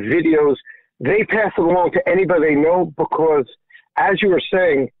yous and videos, they pass it along to anybody they know, because, as you were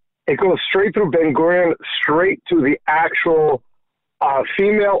saying, it goes straight through Ben Gurion, straight to the actual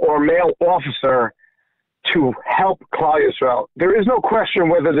female or male officer to help Klal Yisrael. There is no question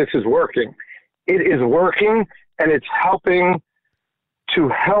whether this is working. It is working, and it's helping to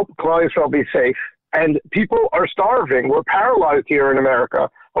help Klal Yisrael be safe. And people are starving. We're paralyzed here in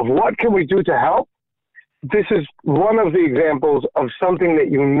America of what can we do to help. This is one of the examples of something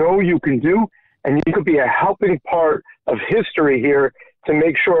that you know you can do, and you could be a helping part of history here to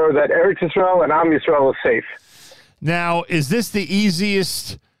make sure that Eretz Yisrael and Am Yisrael is safe. Now, is this the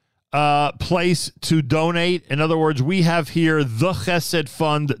easiest place to donate? In other words, we have here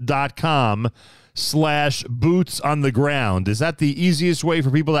thechesedfund.com/boots on the ground. Is that the easiest way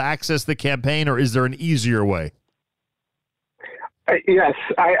for people to access the campaign, or is there an easier way? Yes,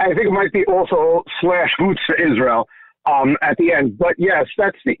 I think it might be also /boots for Israel at the end. But yes,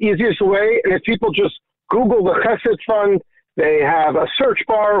 that's the easiest way. And if people just Google the Chesed Fund, they have a search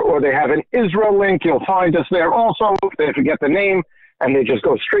bar or they have an Israel link. You'll find us there also if they forget the name, and they just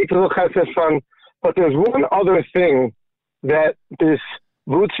go straight to the Chesed Fund. But there's one other thing that this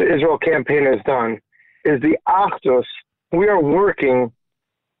Boots for Israel campaign has done, is the Achdus. We are working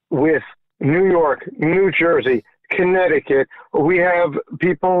with New York, New Jersey, Connecticut. We have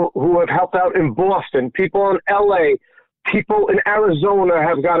people who have helped out in Boston, people in LA, people in Arizona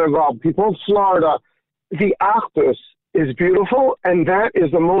have got involved, people in Florida. The Achdus is beautiful, and that is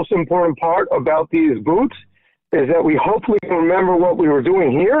the most important part about these boots, is that we hopefully can remember what we were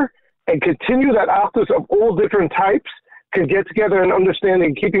doing here and continue that Achdus of all different types, can get together and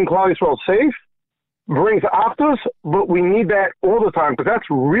understanding keeping Klal Yisrael safe, brings Achdus, but we need that all the time, because that's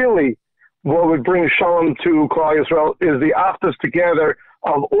really what would bring Shalom to Klal Yisrael, is the Achdus together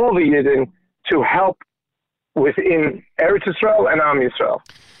of all the Yidden to help within Eretz Yisrael and Am Yisrael.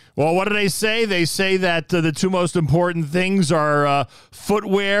 Well, what do they say? They say that the 2 most important things are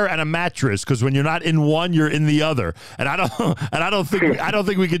footwear and a mattress, because when you're not in one, you're in the other. And I don't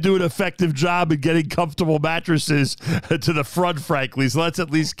think we could do an effective job in getting comfortable mattresses to the front, frankly. So let's at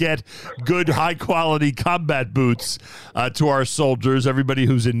least get good, high quality combat boots to our soldiers, everybody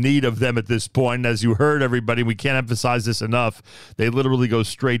who's in need of them at this point. And as you heard, everybody, we can't emphasize this enough. They literally go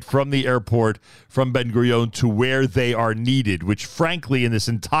straight from the airport, from Ben Gurion, to where they are needed, which, frankly, in this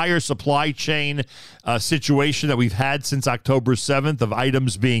entire supply chain situation that we've had since October 7th of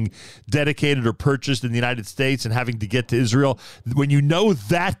items being dedicated or purchased in the United States and having to get to Israel, when you know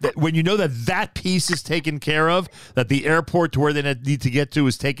that piece is taken care of, that the airport to where they need to get to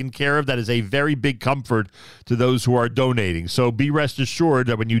is taken care of, that is a very big comfort to those who are donating. So be rest assured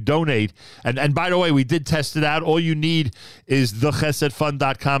that when you donate, and by the way, we did test it out. All you need is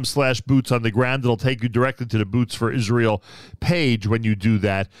thechesedfund.com/boots on the ground. It'll take you directly to the Boots for Israel page when you do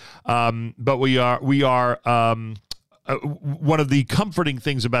that. But we are one of the comforting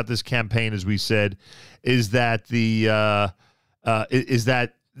things about this campaign, as we said, is that the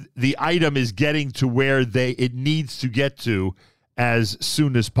item is getting to where it needs to get to as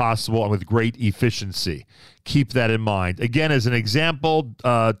soon as possible and with great efficiency. Keep that in mind. Again, as an example,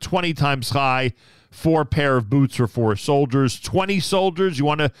 20 times high, 4 pair of boots for 4 soldiers. 20 soldiers, you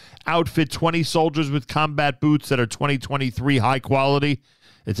want to outfit 20 soldiers with combat boots that are 2023 high quality.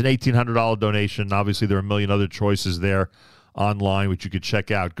 It's an $1,800 donation. Obviously, there are a million other choices there online, which you could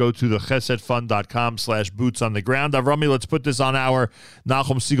check out. Go to thechesedfund.com/boots on the ground. Avrami, let's put this on our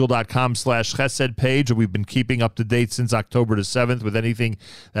NachumSiegel.com/chesed page. We've been keeping up to date since October the 7th with anything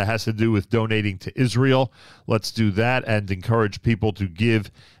that has to do with donating to Israel. Let's do that and encourage people to give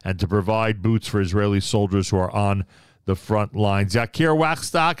and to provide boots for Israeli soldiers who are on the front lines. Yakir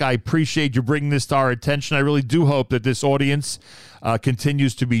Wachstock, I appreciate you bringing this to our attention. I really do hope that this audience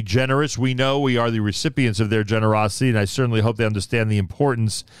continues to be generous. We know we are the recipients of their generosity, and I certainly hope they understand the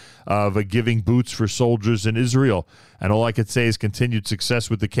importance of giving boots for soldiers in Israel. And all I could say is continued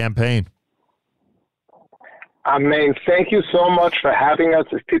success with the campaign. Amen. Thank you so much for having us.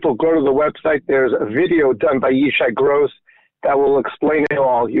 If people go to the website, there's a video done by Yishai Gross that will explain it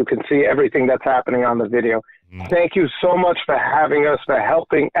all. You can see everything that's happening on the video. Thank you so much for having us, for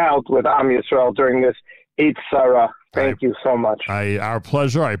helping out with Am Yisrael during this Eid Sarah. Thank you so much. Our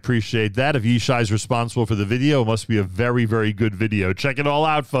pleasure. I appreciate that. If Yishai is responsible for the video, it must be a very, very good video. Check it all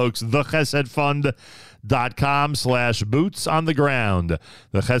out, folks. thechesedfund.com/boots on the ground.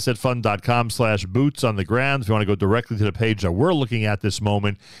 thechesedfund.com/boots on the ground. If you want to go directly to the page that we're looking at this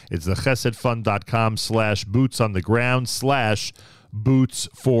moment, it's thechesedfund.com/boots on the ground/ Boots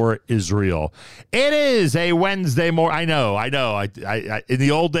for Israel. It is a Wednesday morning. I know. I in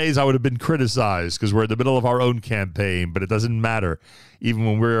the old days, I would have been criticized because we're in the middle of our own campaign, but it doesn't matter. Even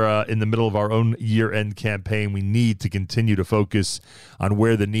when we're in the middle of our own year-end campaign, we need to continue to focus on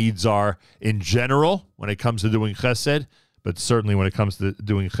where the needs are in general when it comes to doing chesed, but certainly when it comes to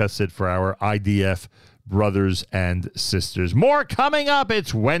doing chesed for our IDF brothers and sisters. More coming up.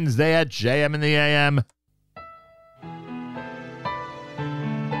 It's Wednesday at JM in the AM.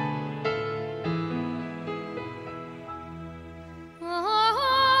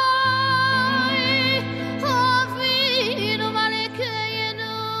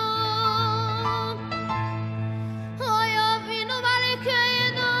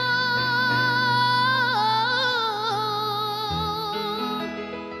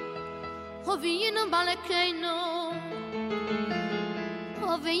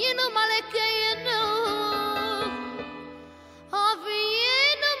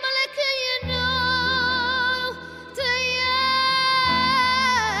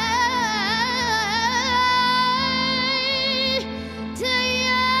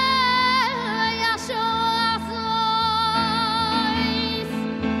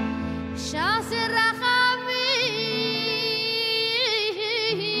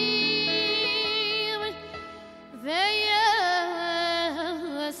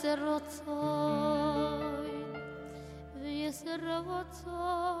 רוצה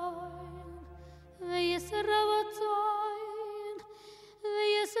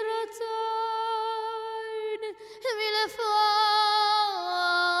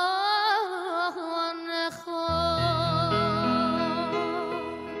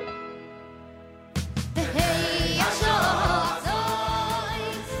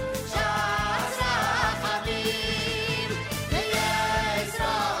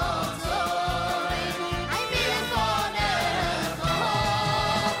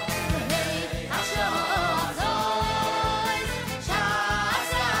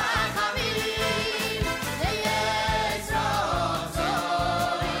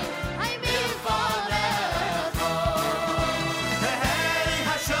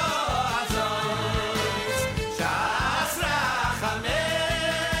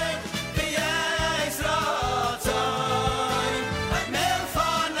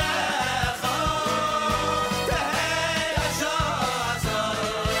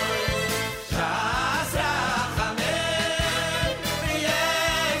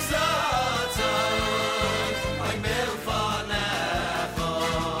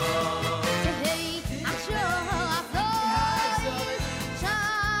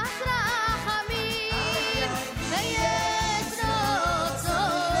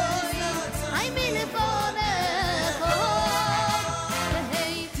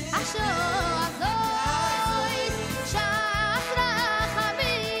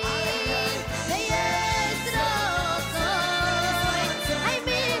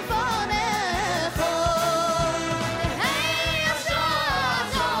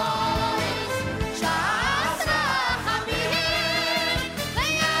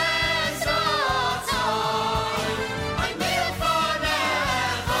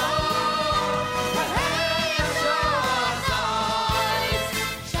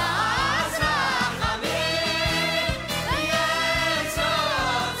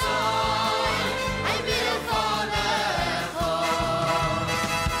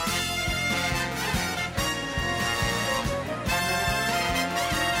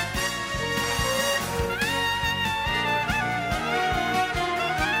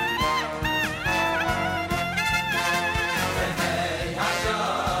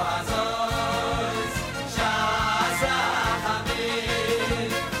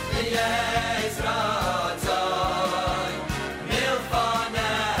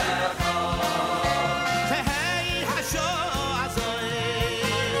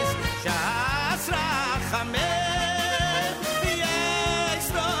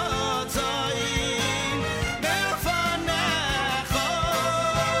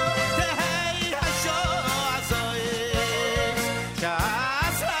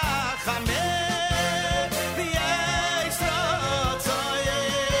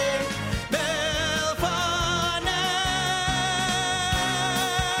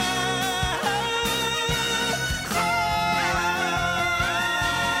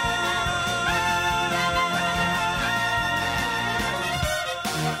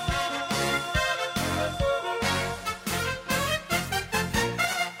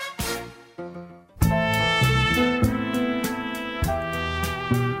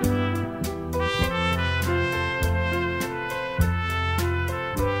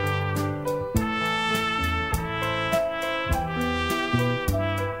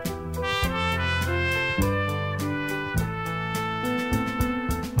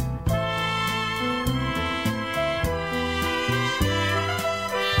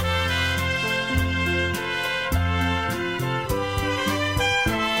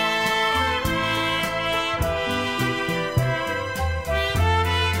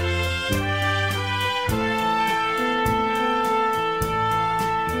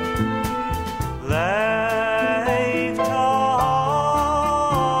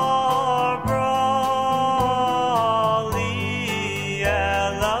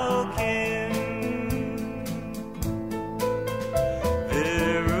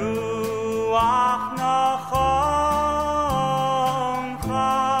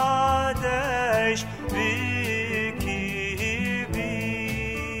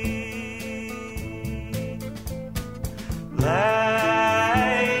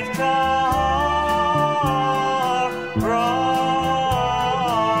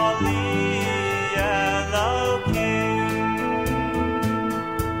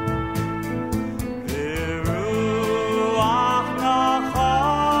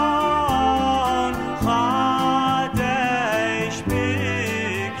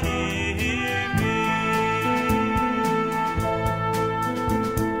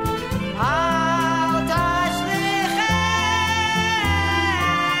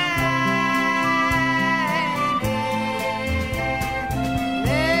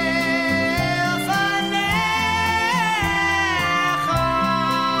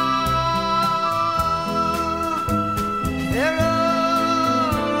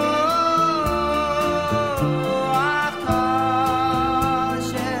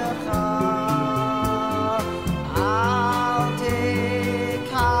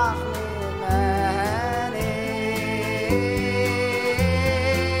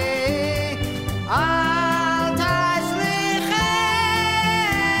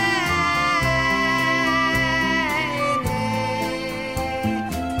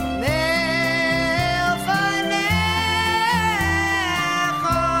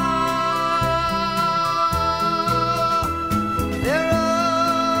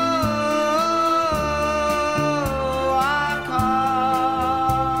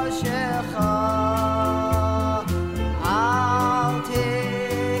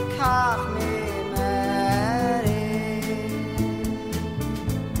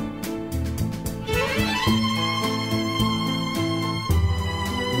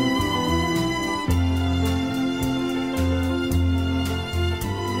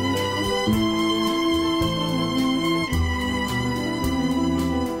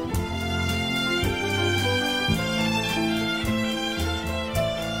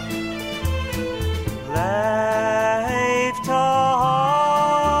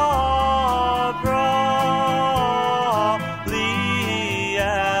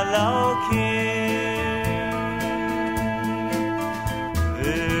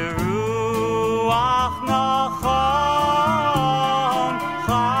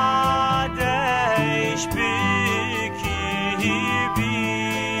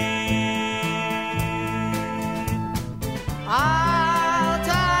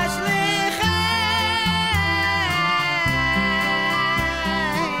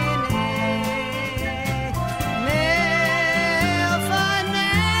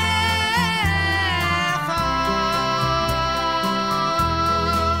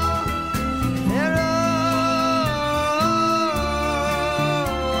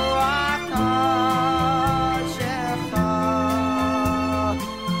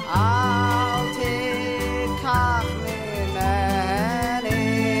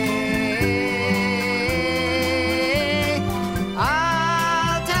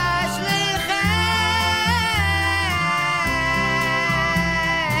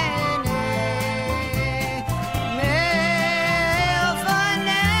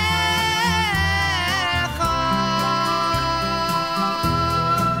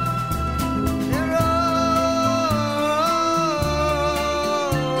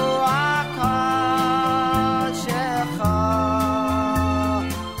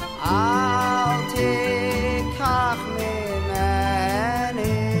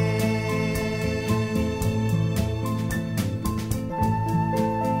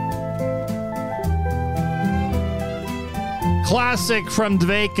classic from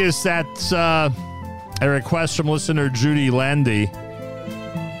Dvekas. That's a request from listener Judy Landy.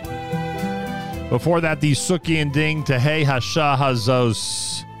 Before that, the Suki and Ding to Hey Hasha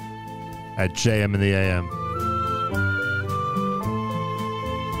Hazos at JM in the AM.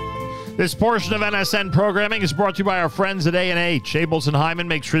 This portion of NSN programming is brought to you by our friends at A&H. Abels and Hyman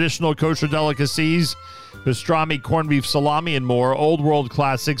makes traditional kosher delicacies, pastrami, corned beef, salami, and more. Old world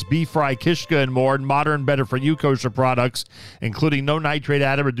classics, beef fry, kishka, and more. And modern, better-for-you kosher products, including no nitrate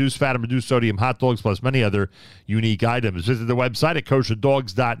added, reduced fat, and reduced sodium hot dogs, plus many other unique items. Visit the website at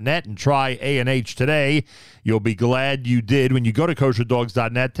kosherdogs.net and try A&H today. You'll be glad you did. When you go to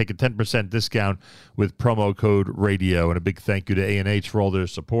kosherdogs.net, take a 10% discount with promo code radio. And a big thank you to A&H for all their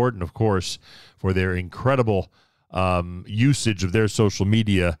support and, of course, for their incredible usage of their social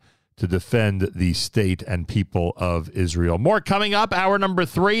media to defend the state and people of Israel. More coming up, hour number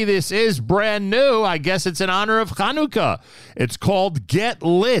 3. This is brand new. I guess it's in honor of Hanukkah. It's called Get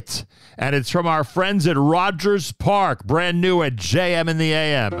Lit, and it's from our friends at Rogers Park, brand new at JM in the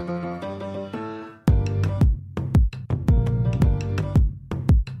AM.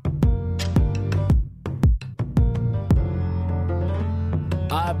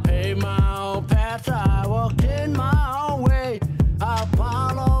 I pay my own path, I walk in my own way. I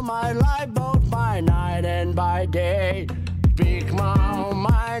follow my life both by night and by day. Speak my own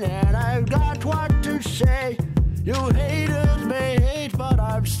mind and I've got what to say. You haters may hate, but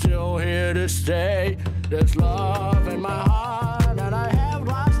I'm still here to stay. There's love in my heart and I have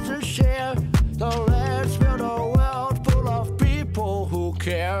lots to share. So let's build a world full of people who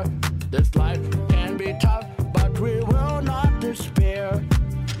care. This life can be tough, but we will not despair.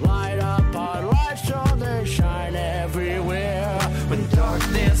 Light up our lights so they shine everywhere. When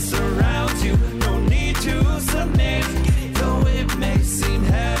darkness surrounds you, no need to submit. Though it may seem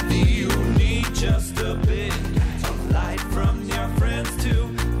heavy, you need just a bit of light from your friends to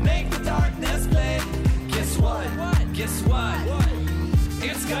make the darkness lit. Guess what? Guess what?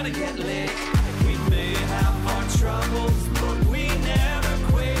 It's gonna get lit. We may have our troubles, but we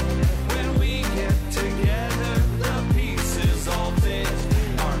never quit. When we get together, the pieces all fit.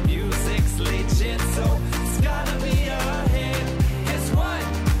 Our music's legit, so it's gotta be a hit. Guess what?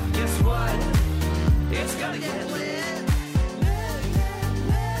 Guess what? It's gonna get lit.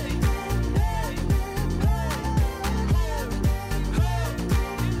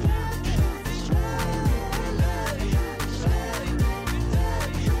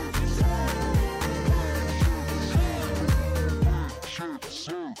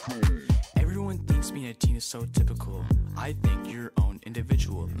 Everyone thinks being a teen is so typical. I think you're your own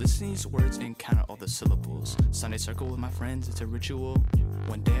individual. Listen to these words and count out all the syllables. Sunday circle with my friends, it's a ritual.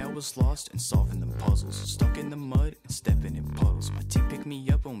 One day I was lost and solving the puzzles. Stuck in the mud and stepping in puddles. My team picked me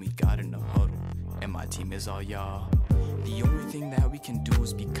up when we got in a huddle. And my team is all y'all. The only thing that we can do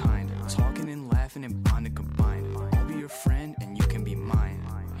is be kind. Talking and laughing and bonding combined. I'll be your friend and you can be mine.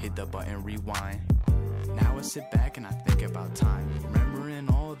 Hit the button, rewind. Now I sit back and I think about time. Remembering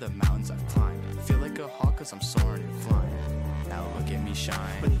all the mountains I've climbed. Feel like a hawk cause I'm soaring and flying. Now look at me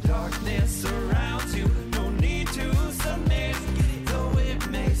shine. When darkness surrounds you, no need to submit. Though it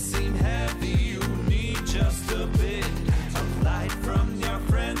may seem heavy, you need just a bit of light from your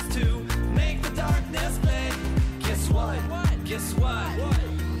friends to make the darkness lit. Guess what? Guess what?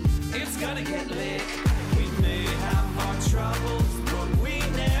 It's gonna get lit. We may have our troubles, but we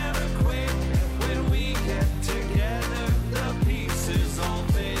never quit. When we get together, the pieces all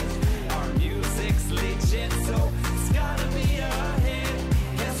fit. Our music's legit, so it's gotta be a hit.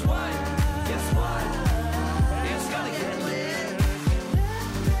 Guess what? Guess what? It's gonna get lit.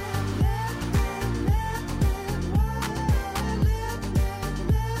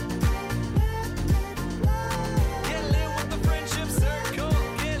 Get lit with the friendship circle.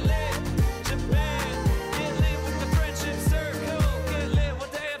 Get lit, Japan. Get lit with the friendship circle. Get lit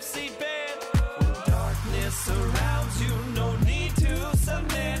with the FC band. When darkness surrounds you, no need to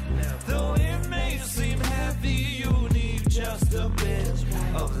submit. Though it may seem heavy, you need just a bit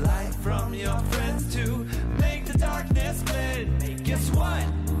of light from your friends to make the darkness split. Guess what?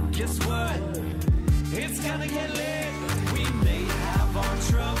 Guess what? It's gonna get lit. We may have our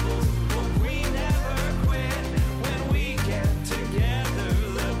troubles, but we never quit. When we get together,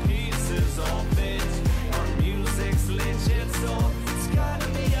 the pieces all fit. Our music's legit, so it's gotta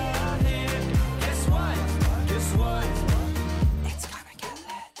be a hit. Guess what? Guess what? It's gonna get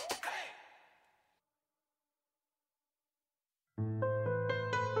lit.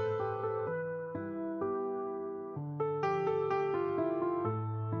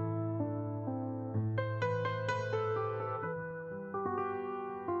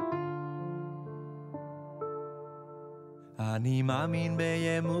 אני מאמין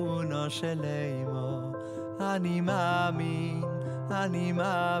באמונו של אמו, אני מאמין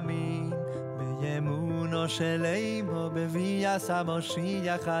באמונו של אמו, בביאת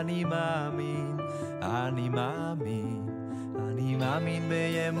המשיח אני מאמין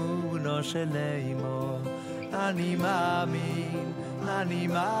באמונו של אמו, אני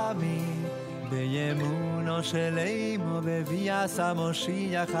מאמין באמונו של אמו, בביאת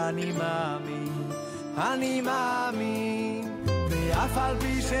המשיח אני מאמין, ואף על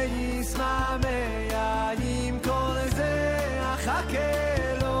פי שישמע עם כל זה אחכה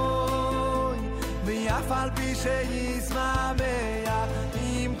אלוהי, ואף על פי שישמע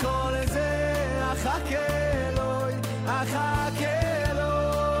עם כל זה אחכה אלוהי,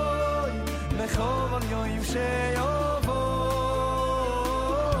 בכל יום שיבוא,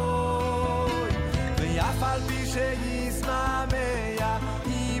 ואף על פי שישמע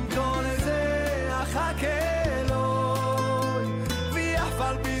עם כל זה אחכה אלוהי, ואף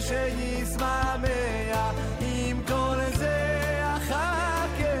על פי שישמע עם כל זה אחכה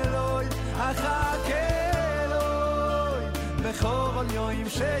אלוהי, בכל יום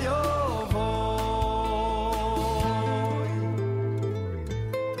שיבוא.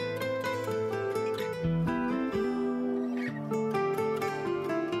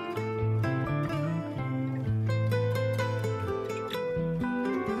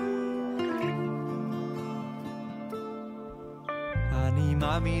 אני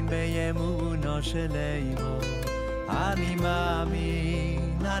מאמין באמונו של אמו, אני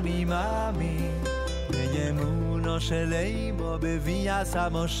מאמין באמונו של אמו, בביאת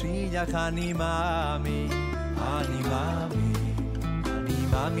המשיח אני מאמין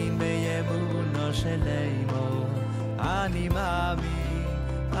באמונו של אמו, אני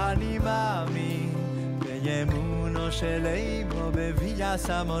מאמין באמונו של אמו, בביאת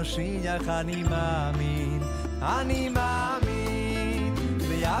המשיח אני מאמין,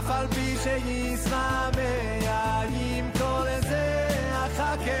 ואף על פי שישמע עם כל זה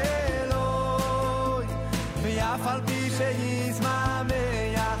אחכה אלוהי, ואף על פי שישמע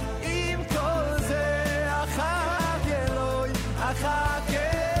עם כל זה אחכה אלוהי,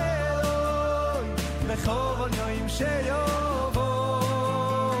 בכל יום שיבוא,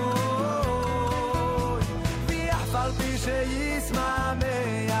 ואף על פי שישמע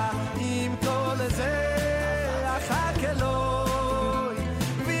עם כל זה אחכה אלוהי,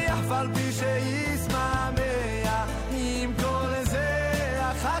 ואף על פי שישמע עם כל זה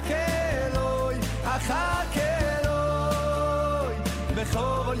אחכה אלוהי,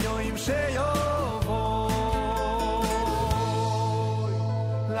 בכל יום שיבוא.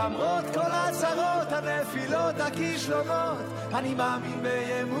 למרות כל הצרות, הנפילות, הכישלונות, אני מאמין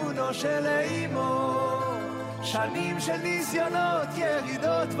באמונו של אמו, שנים של ניסיונות,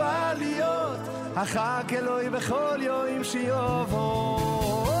 ירידות ועליות, אחכה אלוהי בכל יום שיבוא.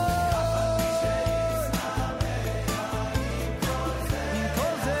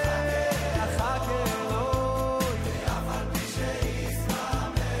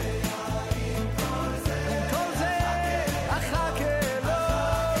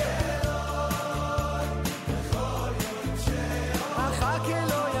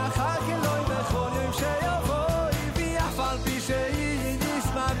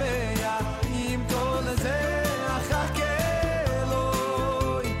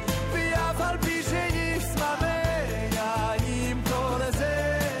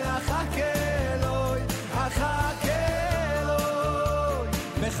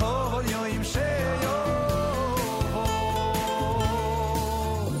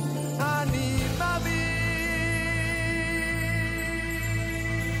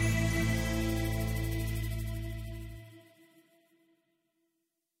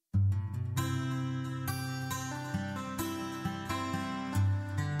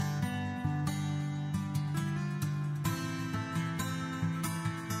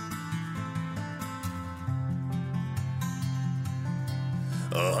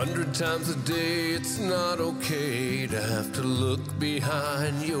 Times a day, it's not okay to have to look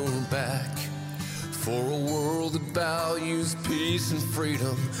behind your back. For a world that values peace and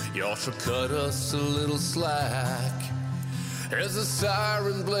freedom, y'all should cut us a little slack. As the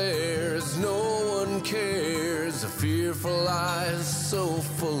siren blares, no one cares. A fearful eyes so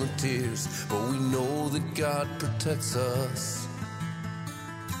full of tears, but we know that God protects us.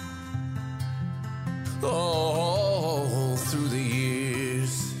 All through the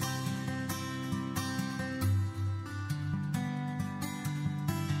years.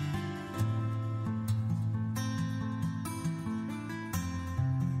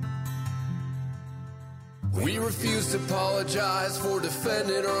 We refuse to apologize for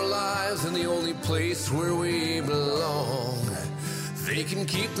defending our lives in the only place where we belong. They can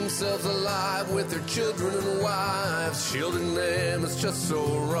keep themselves alive with their children and wives. Shielding them is just so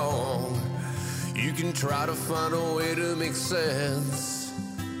wrong. You can try to find a way to make sense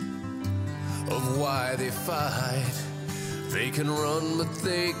of why they fight. They can run but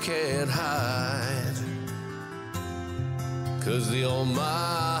they can't hide, 'cause the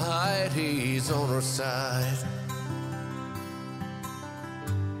Almighty's on our side.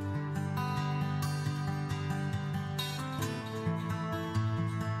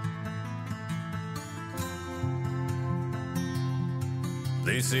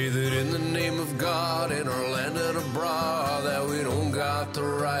 They say that in the name of God, in our land and abroad, that we don't got the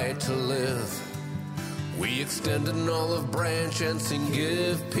right to live. We extend an olive branch and sing,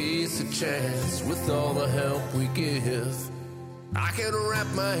 give peace a chance with all the help we give. I can wrap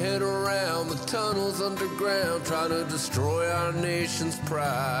my head around the tunnels underground, trying to destroy our nation's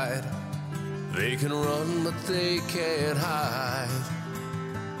pride. They can run but they can't hide,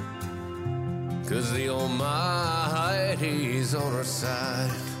 'cause the Almighty's on our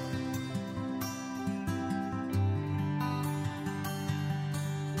side.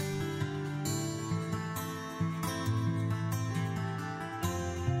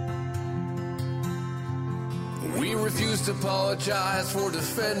 We refuse to apologize for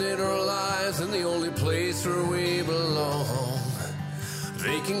defending our lives in the only place where we belong.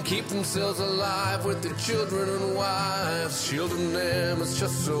 They can keep themselves alive with their children and wives. Shielding them is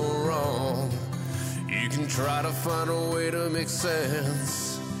just so wrong. You can try to find a way to make sense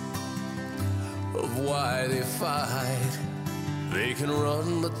of why they fight. They can run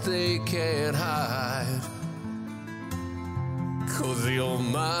but they can't hide, 'cause the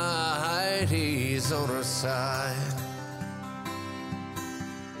Almighty's on our side.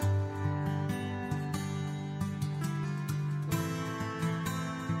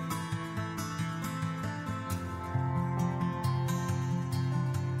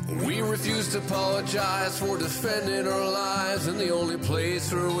 We refuse to apologize for defending our lives in the only place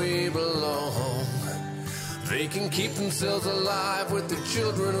where we belong. They can keep themselves alive with their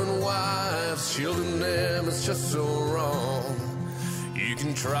children and wives. Shielding them is just so wrong. You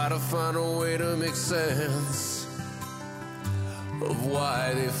can try to find a way to make sense of why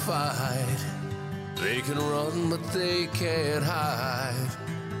they fight. They can run but they can't hide,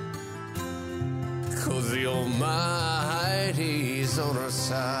 'cause the Almighty's on our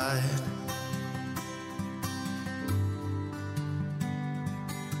side.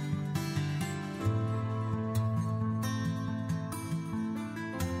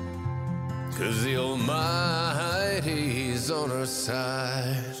 Cause the Almighty's on our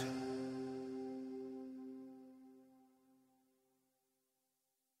side.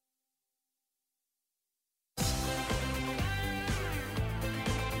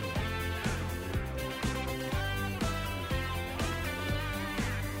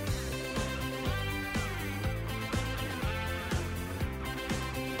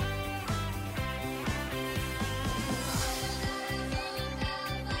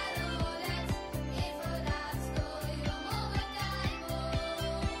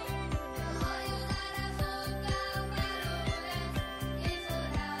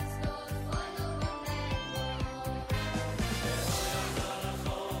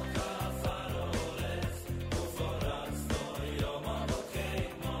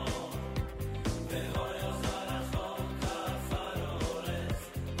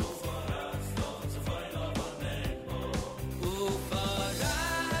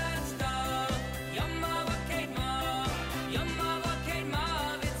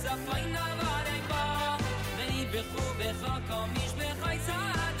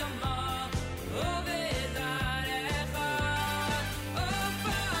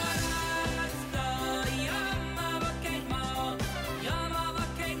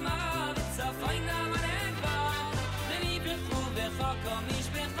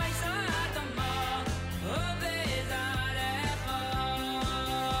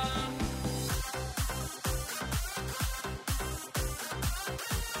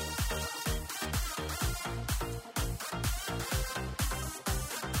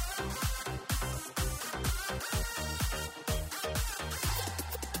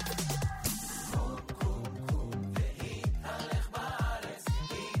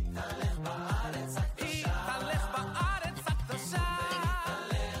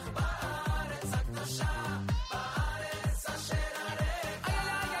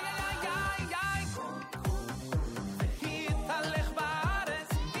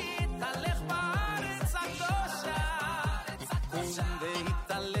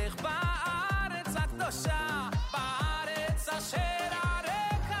 והתהלך בארץ הקדושה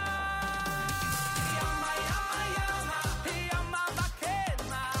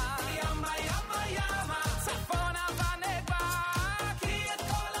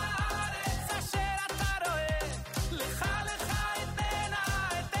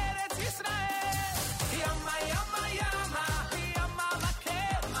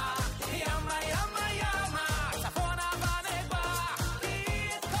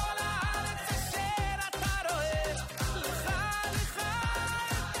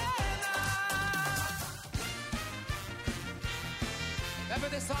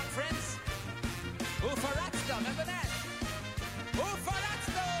Remember this song, friends? Wachstock, remember that? Wachstock!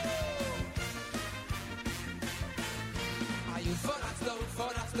 Are you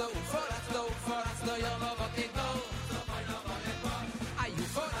Wachstock, you're a fucking go. Are you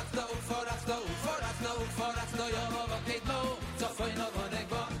Wachstock, you're a fucking go. So fine, no one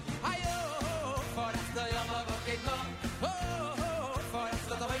go. Are you Wachstock, you're a fucking go. Oh, Wachstock,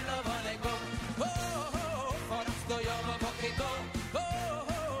 so fine, no one go. Oh, Wachstock, you're a fucking go.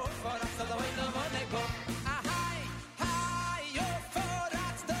 Oh, Wachstock, so fine, no one go.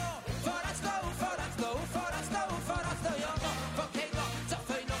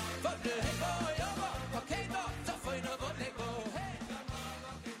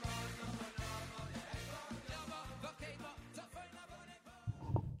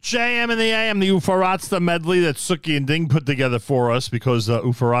 JM in the AM, the Ufaratza medley that Suki and Ding put together for us because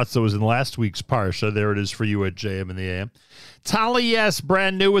Ufaratza was in last week's Parsha. There it is for you at JM in the AM. Tali, yes,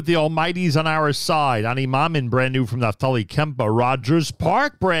 brand new with the Almighty's on our side. Ani Mamin, brand new from Naftali Kempa. Rogers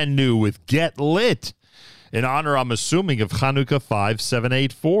Park, brand new with Get Lit. In honor, I'm assuming, of Chanukah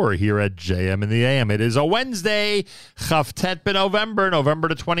 5784 here at JM in the AM. It is a Wednesday, Chavtet b'November, November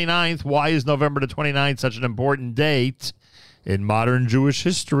the 29th. Why is November the 29th such an important date in modern Jewish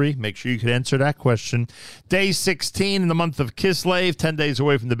history? Make sure you can answer that question. Day 16 in the month of Kislev, 10 days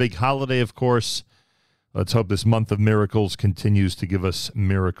away from the big holiday, of course. Let's hope this month of miracles continues to give us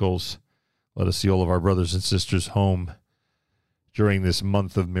miracles. Let us see all of our brothers and sisters home during this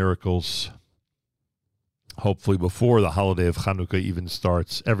month of miracles. Hopefully before the holiday of Chanukah even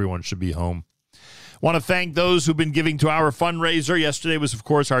starts, everyone should be home. Want to thank those who've been giving to our fundraiser. Yesterday was, of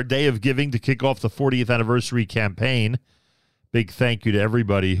course, our day of giving to kick off the 40th anniversary campaign. Big thank you to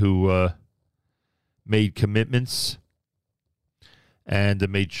everybody who made commitments and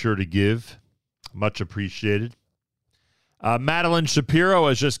made sure to give. Much appreciated. Madeline Shapiro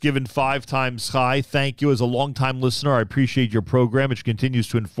has just given 5 times high. Thank you as a longtime listener. I appreciate your program, which continues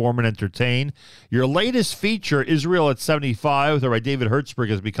to inform and entertain. Your latest feature, Israel at 75, by David Hertzberg,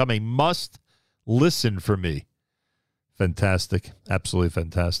 has become a must-listen for me. Fantastic. Absolutely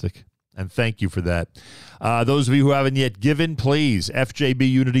fantastic. And thank you for that. Those of you who haven't yet given, please,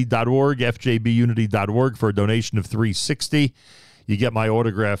 fjbunity.org, fjbunity.org for a donation of $360. You get my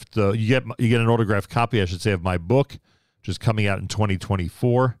autographed, you get an autographed copy, I should say, of my book, which is coming out in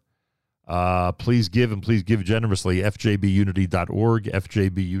 2024. Please give, and please give generously. fjbunity.org,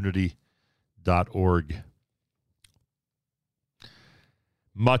 fjbunity.org.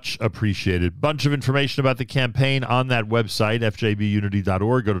 Much appreciated. Bunch of information about the campaign on that website,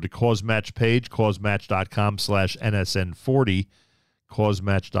 fjbunity.org. Go to the cause match page, causematch.com/NSN40,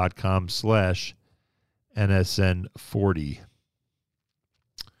 causematch.com/NSN40.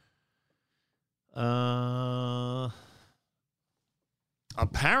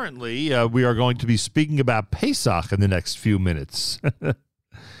 Apparently, we are going to be speaking about Pesach in the next few minutes.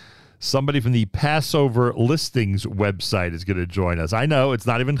 Somebody from the Passover listings website is going to join us. I know, it's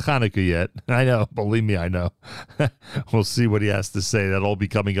not even Hanukkah yet. I know, believe me, I know. We'll see what he has to say. That'll all be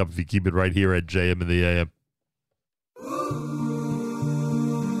coming up if you keep it right here at JM in the AM.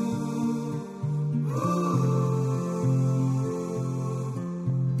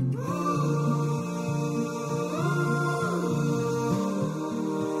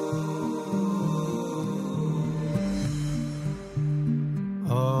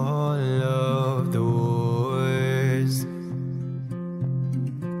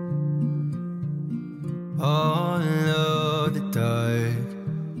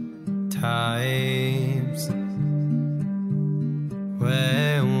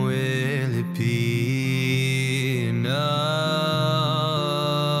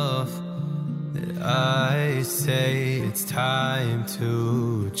 Time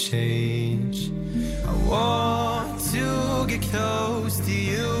to change. I want to get close to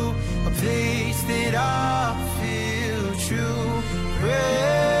you, a place that I feel true. Bring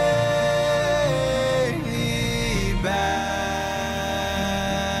me back.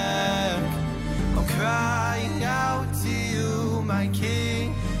 I'm crying out to you, my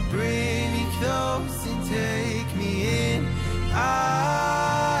king. Bring me close and take me in.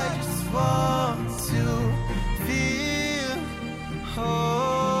 I just want to feel home.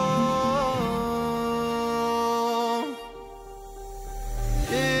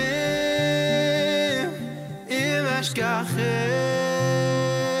 Im Ashkachech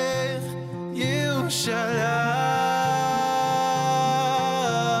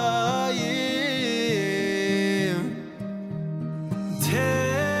Yerushalayim Teshkach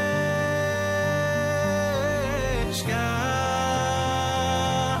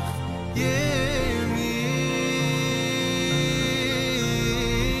Yemi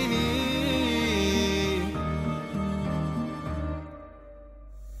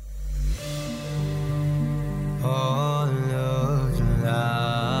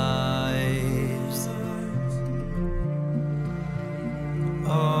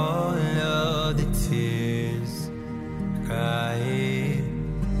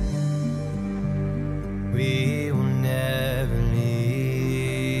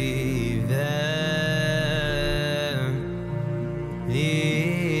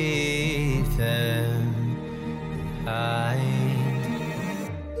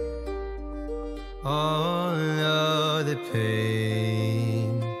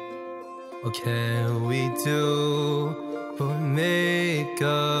What can we do but make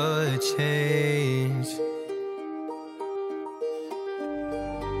a change?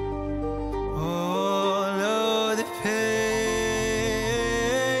 All of the pain,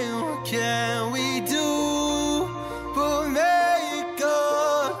 what can we do but make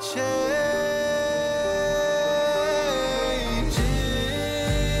a change?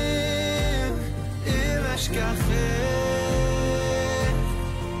 אם אשכחך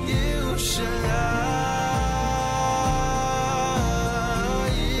ירושלים,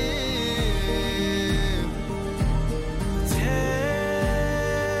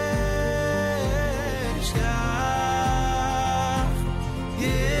 תשכח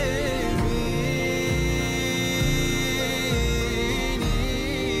ימיני,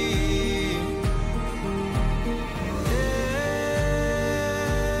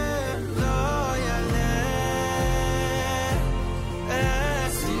 לא יעלה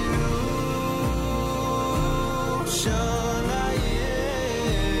as ירושלים.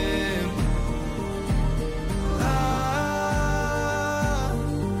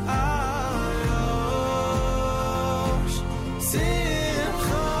 הראש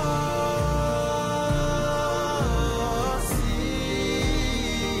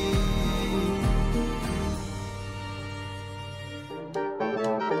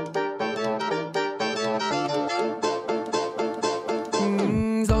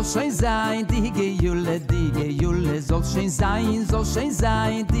Soll schön sein, die Gejulle, soll schön sein,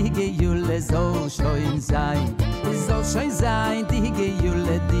 die Gejulle, soll schön sein. Soll schön sein, die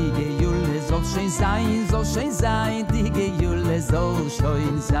Gejulle, soll schön sein, die Gejulle, soll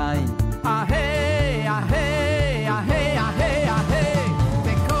schön sein. Ahey, ahey, ahey, ahey, ahey.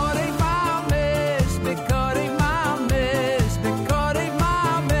 Bekore mamesh, bekore mamesh, bekore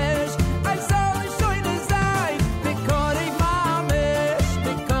mamesh. Ay soll schön sein, bekore mamesh,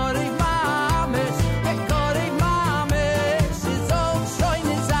 bekore mamesh, bekore mamesh. Soll schön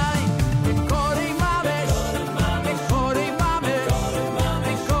sein, bekore mamesh, bekore mamesh,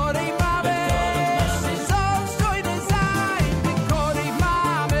 bekore mamesh. Soll schön sein, bekore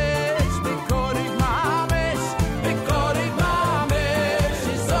mamesh, bekore mamesh, bekore mamesh.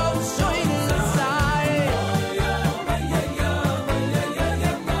 Soll schön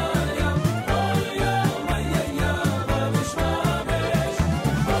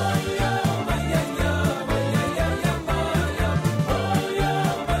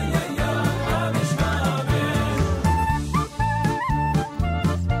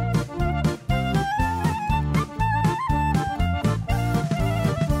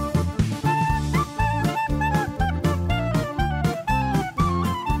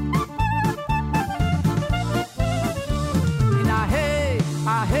Ahey,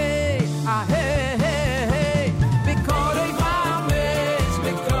 ahey, ahey, hey, hey. Bekore mamesh,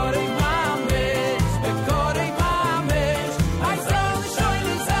 bekore mamesh, bekore mamesh. Ay soll schön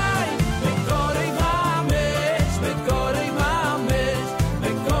sein, bekore mamesh, bekore mamesh,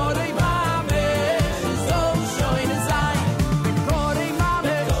 bekore mamesh. Soll schön sein, bekore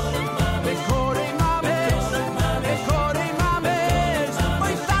mamesh, bekore mamesh, bekore mamesh.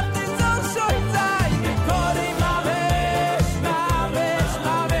 Oy tate soll schön sein, bekore mamesh, mamesh,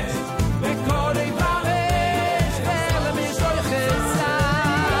 mamesh, bekore mamesh. Ela mi soll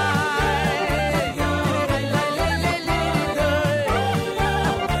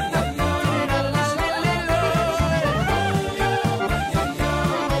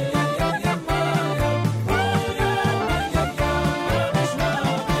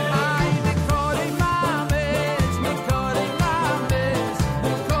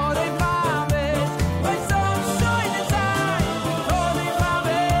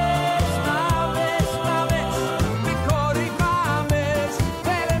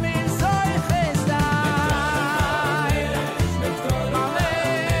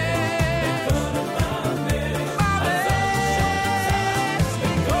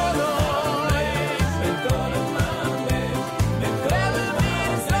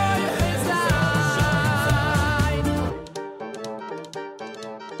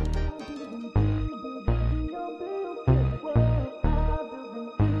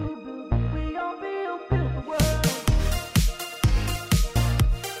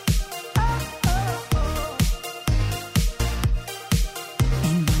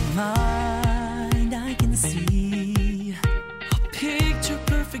In my mind, I can see a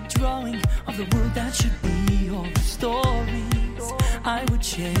picture-perfect drawing of the world that should be. All the stories I would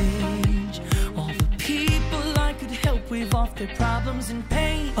change, all the people I could help wave off their problems and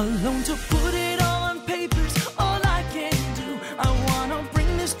pain. Alone to put it all on paper's all I can do. I wanna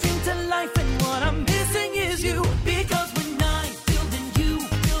bring this dream to life, and what I'm missing is you. Because when I build and you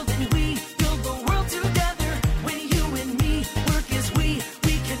build and we build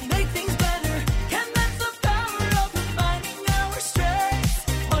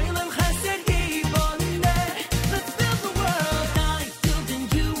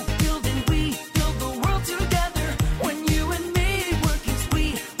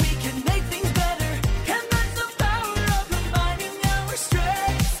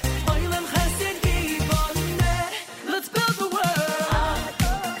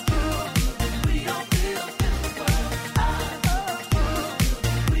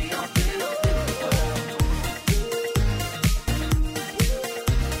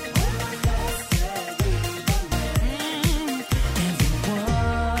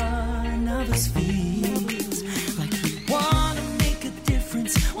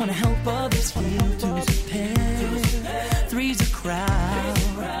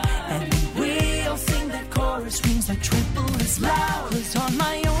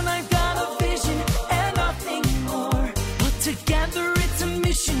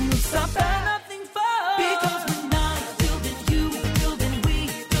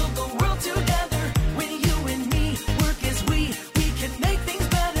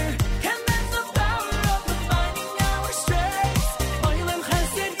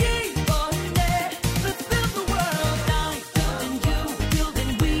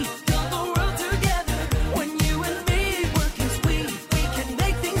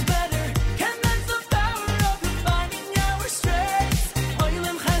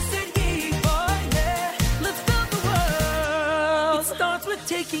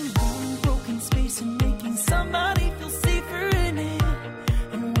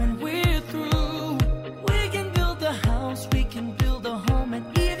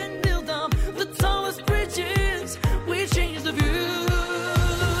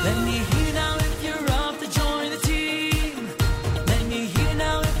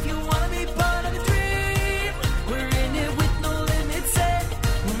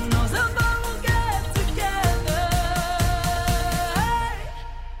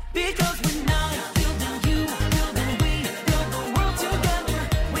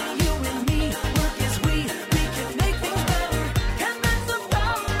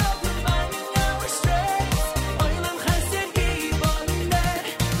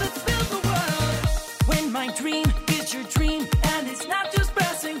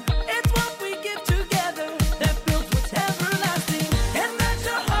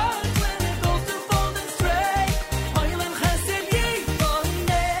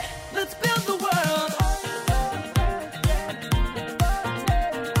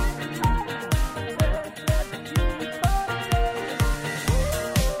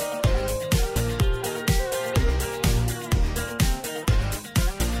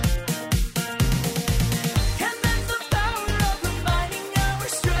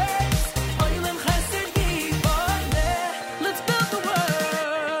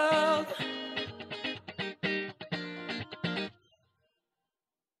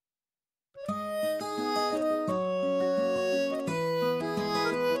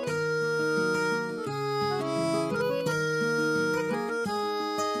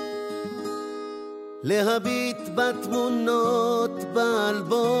להביט בתמונות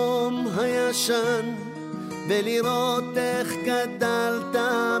באלבום הישן ולראות איך גדלת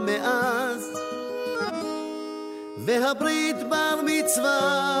מאז והברית בר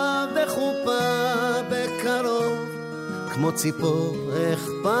מצווה וחופה בקרוב כמו ציפור איך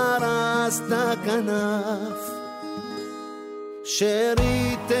פרסת כנף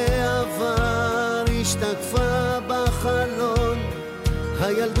שארית העבר השתקפה בחלון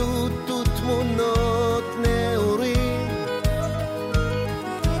הילדות ותמונות נעורים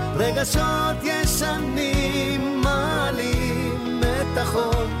רגשות ישנים מעלים את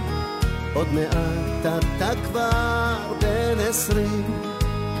החום עוד מעט אתה כבר בן 20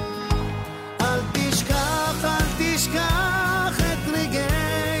 אל תשכח את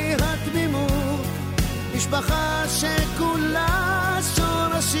רגעי התמימות משפחה שכולה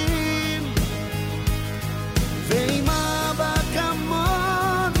שורשים ועם אבא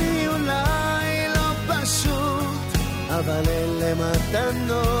כמוני אולי לא פשוט אבל אלה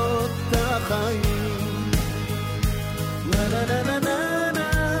מתנות החיים נה נה נה נה נה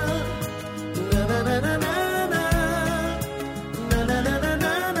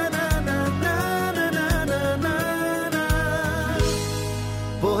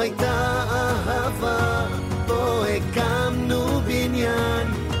פה הייתה אהבה, פה הקמנו בניין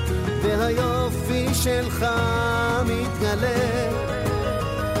והיופי שלך מתגלה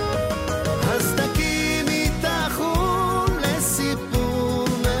אז תקים איתך לסיפור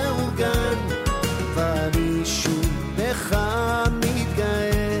מאורגן ואני שוב בך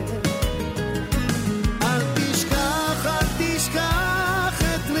מתגאה אל תשכח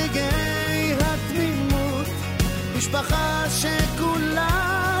את רגעי התמימות משפחה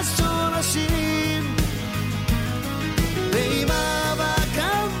שכולה שורשים ועם אבא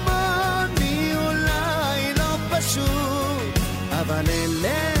כמוני אולי לא פשוט אבל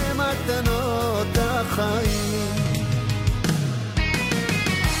אלה מתנות החיים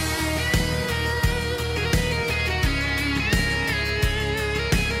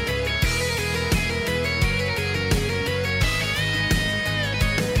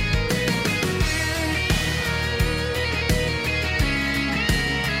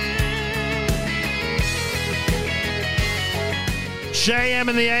JM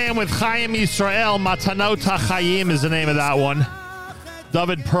in the AM with Chaim Yisrael. Matanot HaChaim is the name of that one.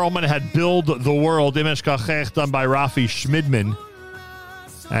 David Perlman had Build the World, Imesh Kachech, done by Rafi Schmidman.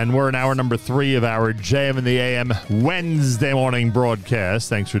 And we're in hour number 3 of our JM in the AM Wednesday morning broadcast.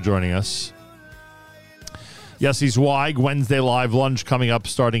 Thanks for joining us. Yossi Zweig, Wednesday live lunch coming up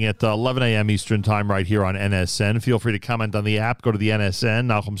starting at 11 a.m. Eastern Time right here on NSN. Feel free to comment on the app. Go to the NSN,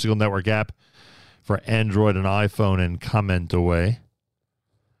 Nachum Segal Network app for Android and iPhone and comment away.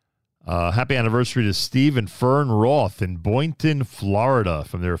 Happy anniversary to Steve and Fern Roth in Boynton, Florida,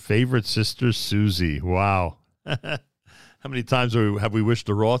 from their favorite sister, Susie. Wow. How many times have we wished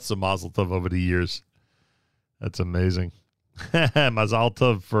the Roths a Mazel Tov over the years? That's amazing. Mazel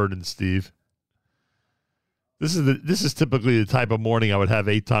Tov, Fern and Steve. This is typically the type of morning I would have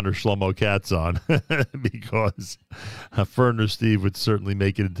Eitan or Shlomo Katz on because Fern or Steve would certainly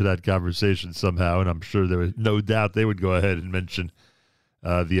make it into that conversation somehow, and I'm sure there was no doubt they would go ahead and mention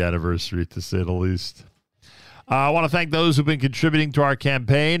the anniversary, to say the least. I want to thank those who've been contributing to our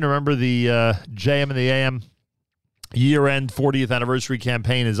campaign. Remember, the JM and the AM year-end 40th anniversary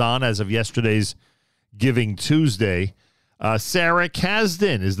campaign is on as of yesterday's Giving Tuesday. Sarah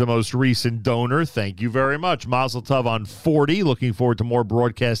Kasdan is the most recent donor. Thank you very much. Mazel Tov on 40. Looking forward to more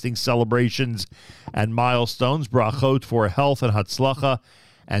broadcasting celebrations and milestones. Brachot for health and hatzlacha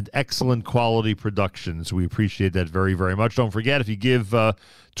and excellent quality productions. We appreciate that very, very much. Don't forget, if you give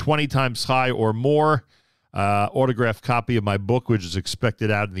 20 times high or more, autographed copy of my book, which is expected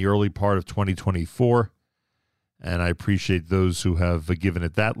out in the early part of 2024. And I appreciate those who have given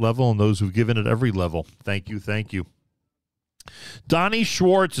at that level and those who've given at every level. Thank you, thank you. Doni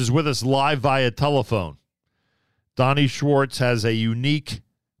Schwartz is with us live via telephone. Doni Schwartz has a unique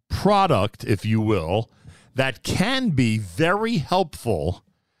product, if you will, that can be very helpful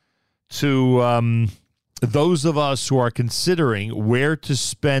to those of us who are considering where to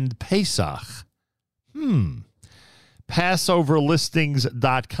spend Pesach.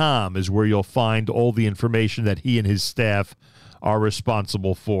 PassoverListings.com is where you'll find all the information that he and his staff are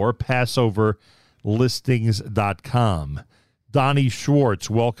responsible for. PassoverListings.com. Doni Schwartz,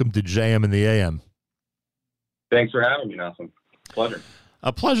 welcome to JM in the AM. Thanks for having me, Nelson. Pleasure.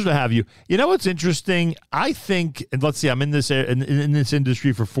 A pleasure to have you. You know what's interesting? I think, and let's see, I'm in this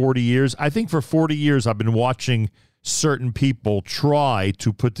industry for 40 years. I think for 40 years I've been watching certain people try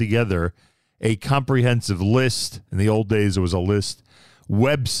to put together a comprehensive list. In the old days, it was a list,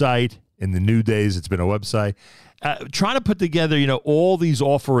 website, In the new days, it's been a website. Trying to put together, all these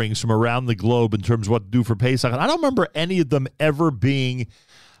offerings from around the globe in terms of what to do for Pesach. And I don't remember any of them ever being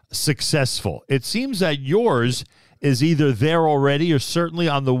successful. It seems that yours is either there already or certainly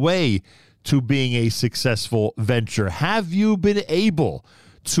on the way to being a successful venture. Have you been able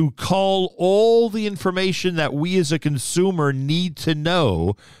to cull all the information that we as a consumer need to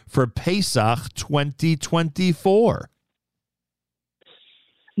know for Pesach 2024?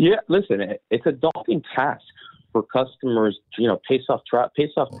 Yeah, listen, it's a daunting task for customers,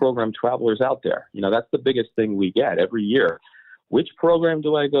 Pesach program travelers out there. That's the biggest thing we get every year. Which program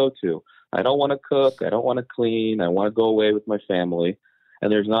do I go to? I don't want to cook. I don't want to clean. I want to go away with my family.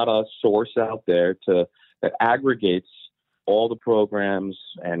 And there's not a source out there that aggregates all the programs,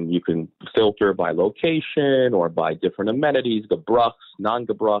 and you can filter by location or by different amenities, gebruchs,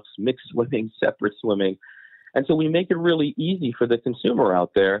 non-gebruchs, mixed swimming, separate swimming. And so we make it really easy for the consumer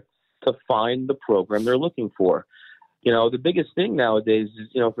out there to find the program they're looking for. The biggest thing nowadays is,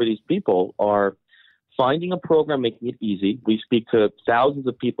 for these people are finding a program, making it easy. We speak to thousands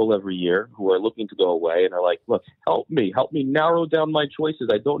of people every year who are looking to go away and are like, look, help me narrow down my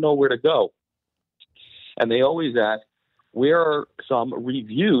choices. I don't know where to go. And they always ask, where are some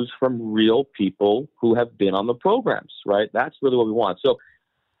reviews from real people who have been on the programs, right? That's really what we want. So,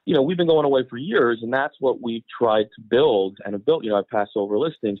 we've been going away for years, and that's what we've tried to build and have built, at Passover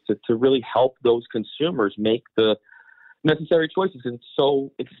Listings to really help those consumers make the necessary choices, because it's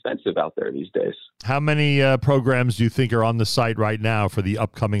so expensive out there these days. How many programs do you think are on the site right now for the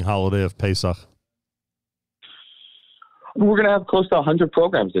upcoming holiday of Pesach? We're going to have close to 100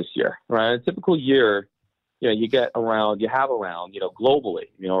 programs this year, right? A typical year, you have around, globally,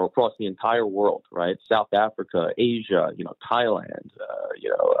 across the entire world, right? South Africa, Asia, Thailand,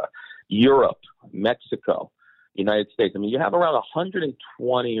 Europe, Mexico, United States. You have around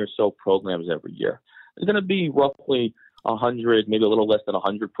 120 or so programs every year. There's going to be roughly 100, maybe a little less than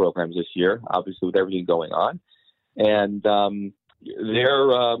 100 programs this year, obviously with everything going on. And they're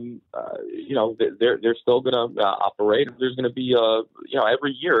still going to operate. There's going to be,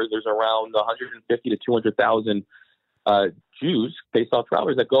 every year there's around 150 to 200,000 Jews, Pesach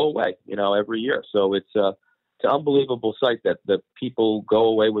travelers that go away, every year. So it's an unbelievable sight that people go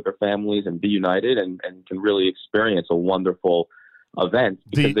away with their families and be united and can really experience a wonderful event,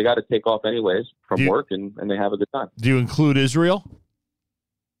 because they got to take off anyways from work and they have a good time. Do you include Israel?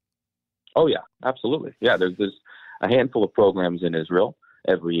 Oh, yeah, absolutely. Yeah, there's a handful of programs in Israel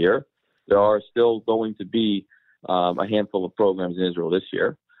every year. There are still going to be a handful of programs in Israel this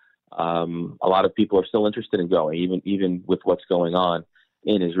year. A lot of people are still interested in going, even with what's going on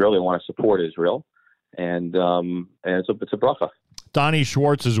in Israel. They want to support Israel, and it's a bracha. Doni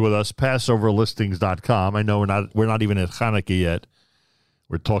Schwartz is with us, PassoverListings.com. I know we're not even at Hanukkah yet.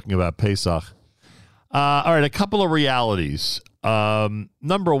 We're talking about Pesach. All right, a couple of realities.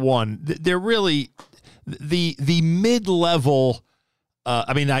 Number one, they're really the mid-level.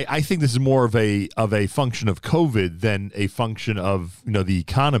 I think this is more of a function of COVID than a function of the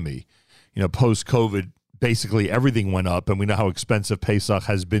economy. Post-COVID, basically everything went up, and we know how expensive Pesach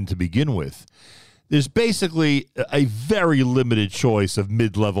has been to begin with. There's basically a very limited choice of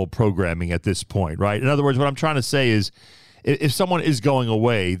mid-level programming at this point, right? In other words, what I'm trying to say is, if someone is going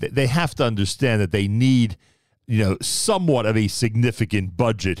away, they have to understand that they need, somewhat of a significant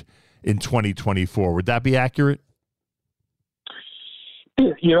budget in 2024. Would that be accurate?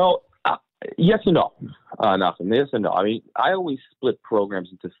 Yes and no. Nothing. Yes and no. I always split programs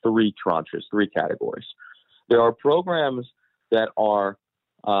into three tranches, three categories. There are programs that are,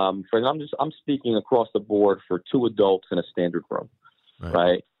 I'm speaking across the board for 2 adults in a standard room,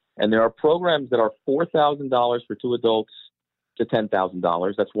 right? And there are programs that are $4,000 for 2 adults to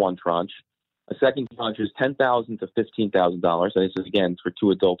 $10,000. That's one tranche. A second tranche is $10,000 to $15,000. And this is, again, for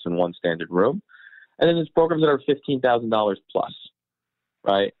 2 adults in one standard room. And then there's programs that are $15,000 plus,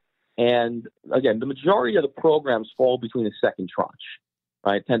 right? And, again, the majority of the programs fall between the second tranche,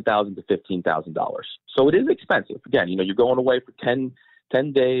 right? $10,000 to $15,000. So it is expensive. Again, you're going away for 10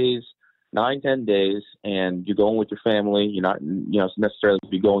 days, 9-10 days, and you're going with your family. You're not, necessarily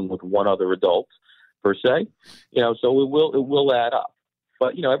be going with one other adult per se. So it will add up.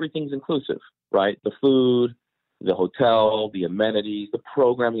 But everything's inclusive, right? The food, the hotel, the amenities, the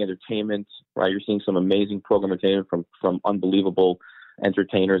programming, entertainment, right? You're seeing some amazing program entertainment from unbelievable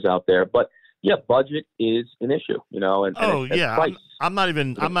entertainers out there. But yeah, budget is an issue, and price. I'm not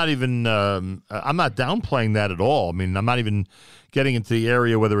downplaying that at all. I'm not even getting into the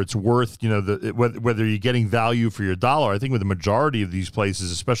area whether it's worth, whether you're getting value for your dollar. I think with the majority of these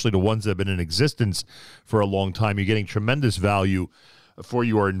places, especially the ones that have been in existence for a long time, you're getting tremendous value for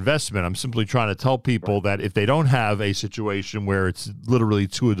your investment. I'm simply trying to tell people that if they don't have a situation where it's literally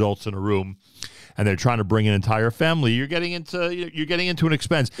two adults in a room and they're trying to bring an entire family, you're getting into an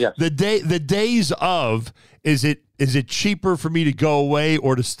expense. Yes. The days of is it cheaper for me to go away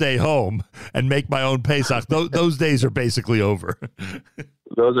or to stay home and make my own Pesach? Those days are basically over.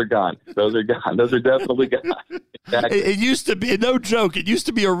 Those are gone. Those are gone. Those are definitely gone. Exactly. It used to be, no joke, it used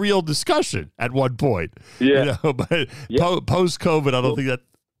to be a real discussion at one point. Yeah. But post-COVID, I don't think that.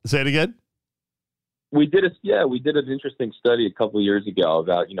 Say it again. We did an interesting study a couple of years ago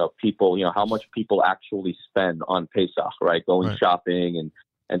about, people, how much people actually spend on Pesach, right? Going shopping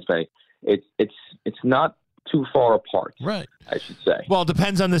and spending. It's not too far apart, right? I should say. Well, it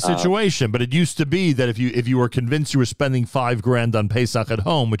depends on the situation, but it used to be that if you were convinced you were spending $5,000 on Pesach at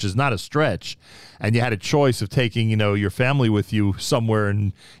home, which is not a stretch, and you had a choice of taking your family with you somewhere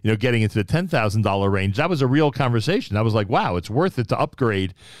and getting into the $10,000 range, that was a real conversation. That was like, wow, it's worth it to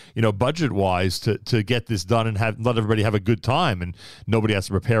upgrade, budget wise to get this done and let everybody have a good time and nobody has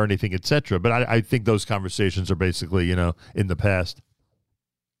to prepare anything, etc. But I think those conversations are basically in the past.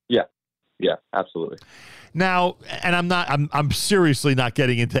 Yeah, absolutely. Now, and I'm seriously not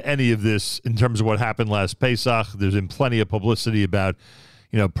getting into any of this in terms of what happened last Pesach. There's been plenty of publicity about,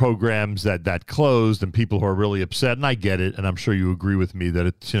 programs that closed and people who are really upset. And I get it. And I'm sure you agree with me that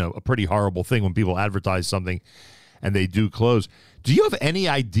it's, a pretty horrible thing when people advertise something and they do close. Do you have any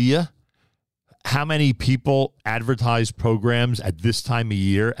idea how many people advertise programs at this time of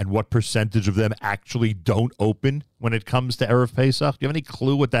year and what percentage of them actually don't open when it comes to Erev Pesach? Do you have any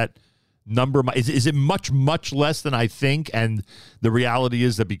clue what that number is? It much less than I think, and the reality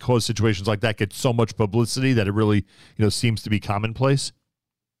is that because situations like that get so much publicity that it really seems to be commonplace?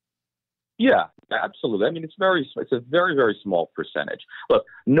 Yeah, absolutely. I mean, it's a very, very small percentage. Look,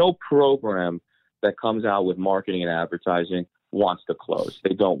 no program that comes out with marketing and advertising wants to close.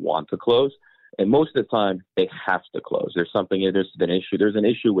 They don't want to close, and most of the time they have to close. There's an issue. There's an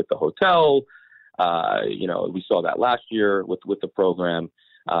issue with the hotel. We saw that last year with the program.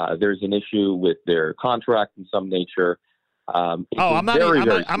 There's an issue with their contract in some nature. I'm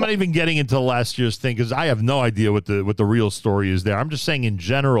not even getting into last year's thing because I have no idea what the real story is there. I'm just saying in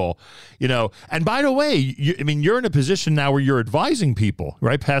general, And by the way, you're in a position now where you're advising people,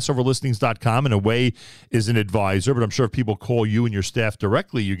 right? PassoverListings.com in a way is an advisor, but I'm sure if people call you and your staff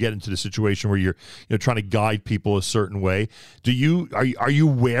directly, you get into the situation where you're trying to guide people a certain way. Are you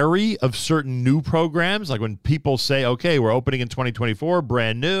wary of certain new programs? Like when people say, okay, we're opening in 2024,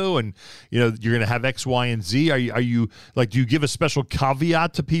 brand new, and you're going to have X, Y, and Z. Are you like, do you give a special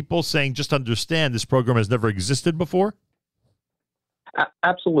caveat to people saying, just understand this program has never existed before?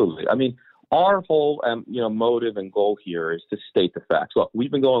 Absolutely. I mean, our whole motive and goal here is to state the facts. Look, we've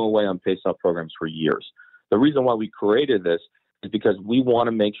been going away on Pesach programs for years. The reason why we created this is because we want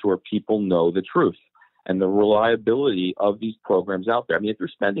to make sure people know the truth and the reliability of these programs out there. I mean, if you're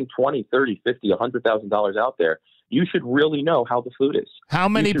spending $20, $30, $50, $100,000 out there, you should really know how the food is. How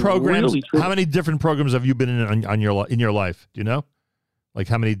many programs? How many different programs have you been in your life? Do you know? Like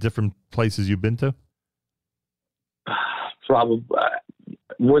how many different places you've been to? Probably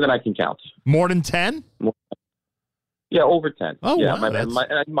more than I can count. More than 10? Yeah, over 10. Oh, yeah, wow,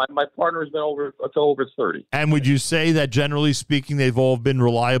 my partner's been over 30. And would you say that generally speaking, they've all been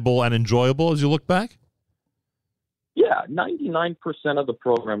reliable and enjoyable as you look back? Yeah, 99% of the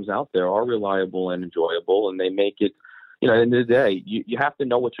programs out there are reliable and enjoyable, and they make it, at the end of the day, you have to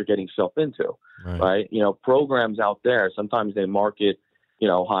know what you're getting yourself into, right? Programs out there, sometimes they market,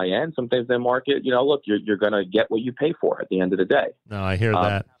 high end, sometimes they market, look, you're going to get what you pay for at the end of the day. No, I hear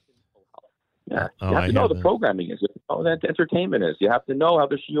that. Yeah, you have to know the programming is, you have to know that entertainment is. You have to know how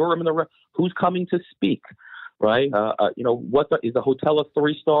the shiurim and who's coming to speak, right? Is the hotel a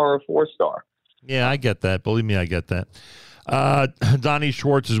 3-star or 4-star? Yeah, I get that. Believe me, I get that. Doni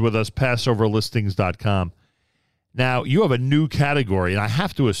Schwartz is with us, PassoverListings.com. Now, you have a new category, and I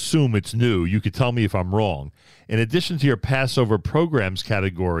have to assume it's new. You could tell me if I'm wrong. In addition to your Passover programs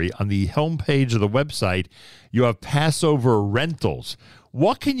category, on the homepage of the website, you have Passover rentals.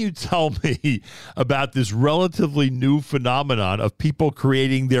 What can you tell me about this relatively new phenomenon of people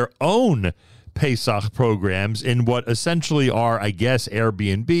creating their own Pesach programs in what essentially are, I guess,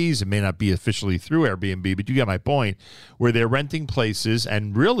 Airbnbs? It may not be officially through Airbnb, but you get my point, where they're renting places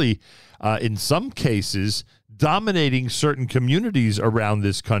and really, in some cases, dominating certain communities around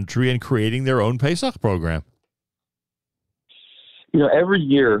this country and creating their own Pesach program. Every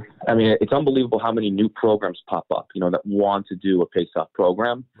year, I mean, it's unbelievable how many new programs pop up, that want to do a Pesach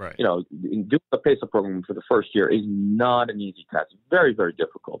program. Right. Doing a Pesach program for the first year is not an easy task. It's very, very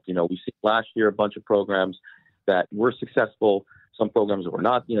difficult. We see last year a bunch of programs that were successful. some programs that were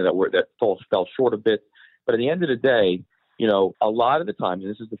not, that fell short a bit. But at the end of the day, a lot of the times,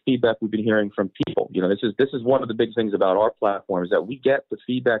 and this is the feedback we've been hearing from people. This is one of the big things about our platform is that we get the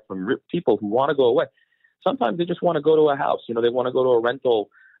feedback from people who want to go away. Sometimes they just want to go to a house. They want to go to a rental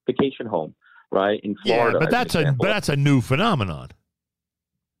vacation home, right, in Florida. Yeah, but that's a new phenomenon.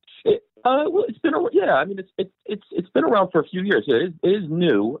 Well, it's been it's been around for a few years. It is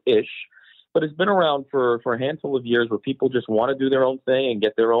new-ish, but it's been around for a handful of years where people just want to do their own thing and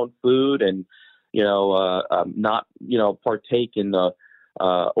get their own food and not partake in the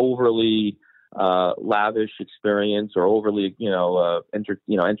overly lavish experience or overly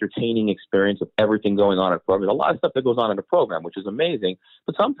entertaining experience of everything going on at the program. There's a lot of stuff that goes on in the program, which is amazing.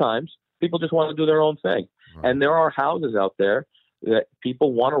 But sometimes people just want to do their own thing, and there are houses out there that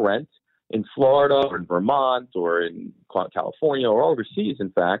people want to rent in Florida or in Vermont or in California or overseas, in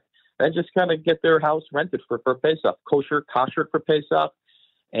fact, and just kind of get their house rented for Pesach, kosher for Pesach,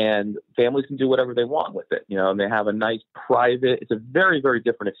 and families can do whatever they want with it, and they have a nice private, it's a very, very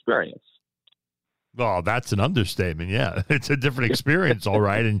different experience. Oh, that's an understatement. Yeah, it's a different experience, all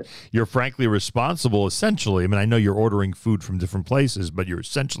right. And you're frankly responsible, essentially. I mean, I know you're ordering food from different places, but you're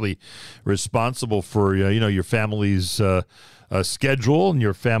essentially responsible for, your family's schedule and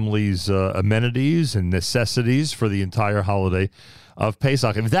your family's amenities and necessities for the entire holiday of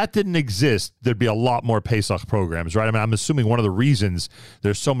Pesach. If that didn't exist, there'd be a lot more Pesach programs, right? I mean, I'm assuming one of the reasons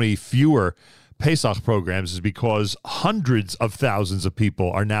there's so many fewer Pesach programs is because hundreds of thousands of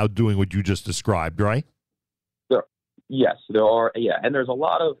people are now doing what you just described, right? Yes, there are. Yeah, and there's a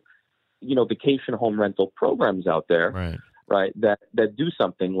lot of, vacation home rental programs out there, right? That do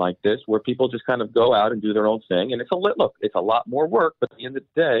something like this, where people just kind of go out and do their own thing, and it's a lot more work, but at the end of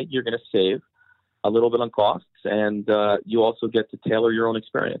the day, you're going to save a little bit on costs, and you also get to tailor your own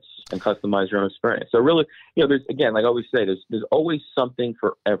experience and customize your own experience. So really, there's, again, like I always say, there's always something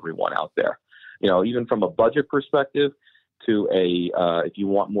for everyone out there. Even from a budget perspective to if you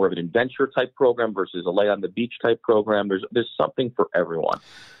want more of an adventure type program versus a lay on the beach type program, there's something for everyone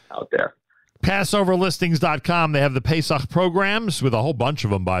out there. PassoverListings.com. They have the Pesach programs with a whole bunch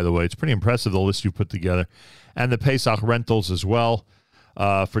of them, by the way. It's pretty impressive, the list you put together. And the Pesach rentals as well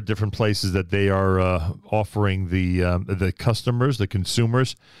for different places that they are offering the customers, the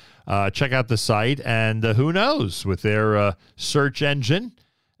consumers. Check out the site. And who knows, with their search engine,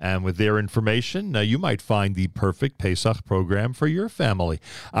 and with their information, you might find the perfect Pesach program for your family.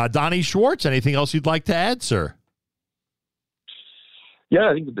 Doni Schwartz, anything else you'd like to add, sir? Yeah,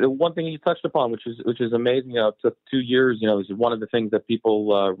 I think the one thing you touched upon, which is amazing, it took 2 years. This is one of the things that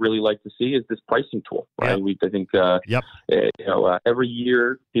people really like to see is this pricing tool, right? Every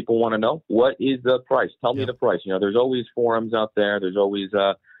year people want to know, what is the price? Tell me the price. There's always forums out there. There's always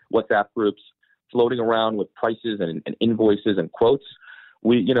WhatsApp groups floating around with prices and invoices and quotes.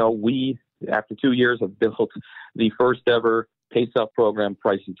 We after 2 years have built the first ever Pesach program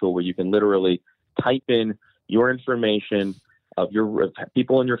pricing tool where you can literally type in your information of your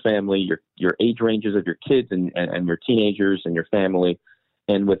people in your family, your age ranges of your kids and your teenagers and your family.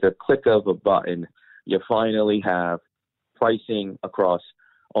 And with a click of a button, you finally have pricing across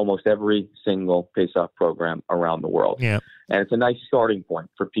almost every single Pesach program around the world. Yeah. And it's a nice starting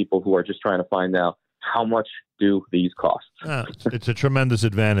point for people who are just trying to find out, how much do these cost? It's a tremendous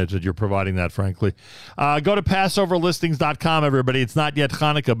advantage that you're providing that, frankly. Go to PassoverListings.com, everybody. It's not yet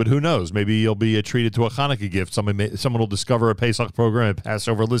Hanukkah, but who knows? Maybe you'll be treated to a Hanukkah gift. Someone will discover a Pesach program at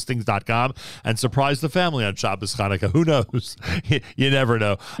PassoverListings.com and surprise the family on Shabbos Hanukkah. Who knows? You never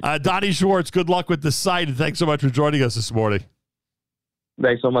know. Doni Schwartz, good luck with the site, and thanks so much for joining us this morning.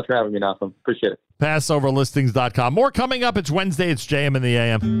 Thanks so much for having me, Nachum. Appreciate it. PassoverListings.com. More coming up. It's Wednesday. It's JM in the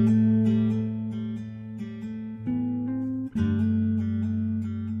AM.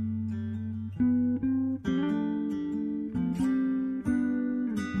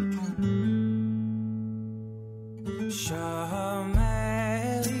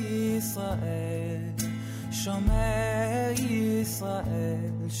 שומר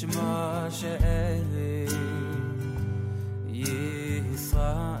ישראל, שמו שאלי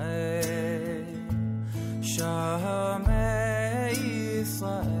ישראל. שומר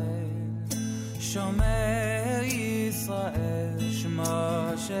ישראל, שומר ישראל,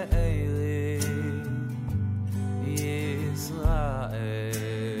 שמו שאלי ישראל.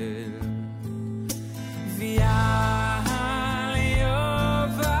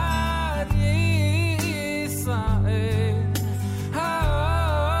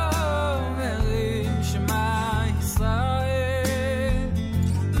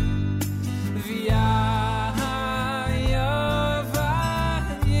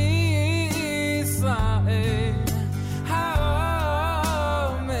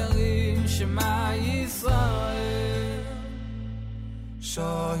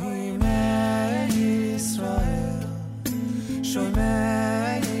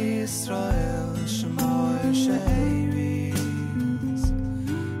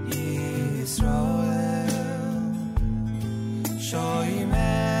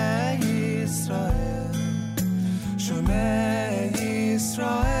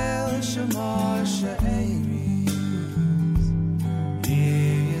 Moshe Eris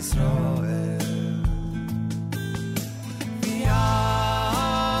Yisrael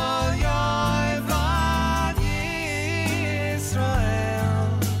V'al Yovad Yisrael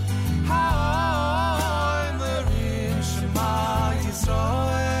Ha'omerim Shema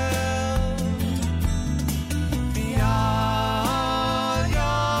Yisrael V'al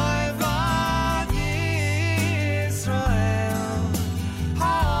Yovad Yisrael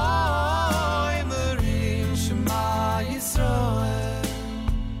Ha'omerim Shema Yisrael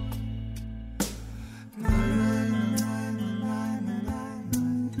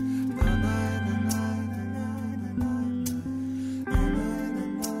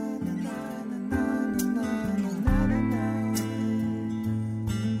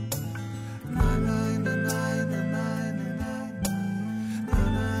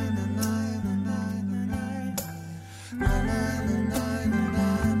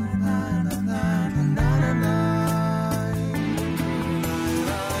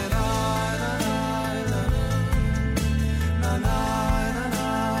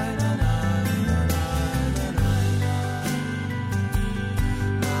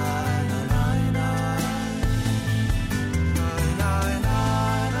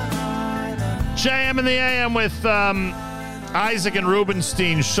JM in the AM with Isaac and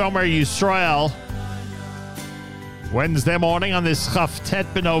Rubenstein, Shomer Yisrael. Wednesday morning on this Chavtet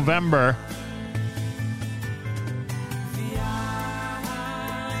b'November.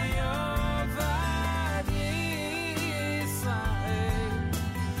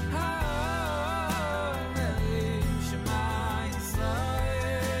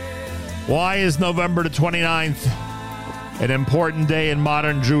 Why is November the 29th an important day in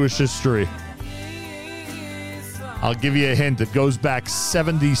modern Jewish history? I'll give you a hint. It goes back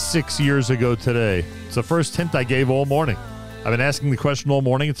 76 years ago today. It's the first hint I gave all morning. I've been asking the question all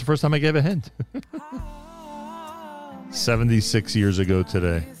morning. It's the first time I gave a hint. 76 years ago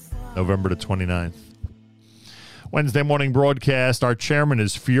today, November the 29th. Wednesday morning broadcast. Our chairman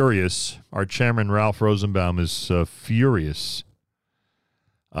is furious. Our chairman, Ralph Rosenbaum, is furious.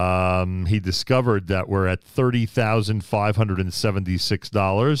 He discovered that we're at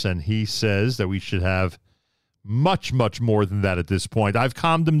 $30,576, and he says that we should have much, much more than that at this point. I've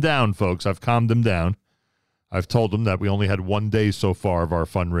calmed him down, folks. I've calmed him down. I've told him that we only had 1 day so far of our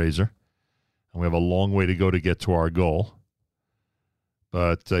fundraiser, and we have a long way to go to get to our goal.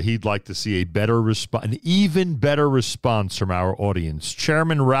 But he'd like to see a better response, an even better response from our audience.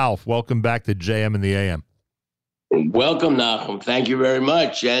 Chairman Ralph, welcome back to JM and the AM. Welcome, Nachum. Thank you very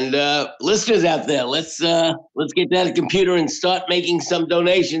much. And listeners out there, let's get that computer and start making some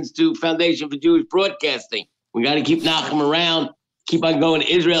donations to Foundation for Jewish Broadcasting. We got to keep Nachum around, keep on going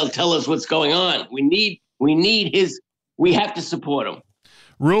to Israel, tell us what's going on. We have to support him.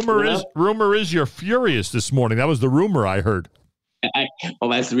 Rumor is you're furious this morning. That was the rumor I heard. Well,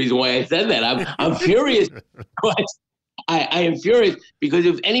 that's the reason why I said that. I'm furious. I am furious because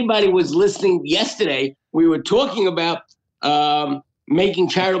if anybody was listening yesterday, we were talking about making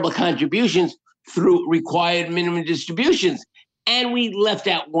charitable contributions through required minimum distributions. And we left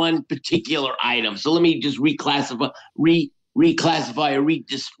out one particular item. So let me just reclassify or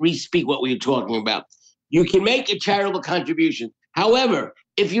re-speak what we were talking about. You can make a charitable contribution. However,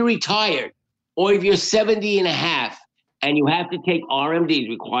 if you're retired or if you're 70 and a half and you have to take RMDs,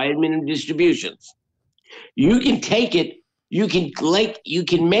 required minimum distributions, you can take it. You can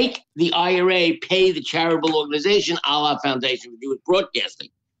make the IRA pay the charitable organization, a la Foundation for Jewish Broadcasting.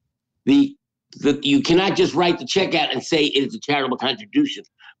 You cannot just write the check out and say it is a charitable contribution.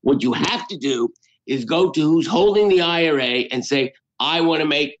 What you have to do is go to who's holding the IRA and say, I want to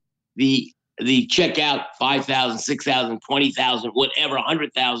make the check out $5,000, $6,000, $20,000, whatever,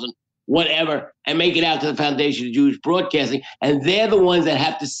 $100,000, whatever, and make it out to the Foundation for Jewish Broadcasting. And they're the ones that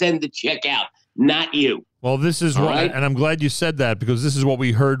have to send the check out, not you. Well, this is what, and I'm glad you said that, because this is what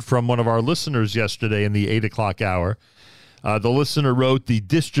we heard from one of our listeners yesterday in the 8 o'clock hour. The listener wrote, the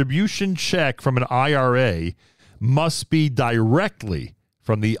distribution check from an IRA must be directly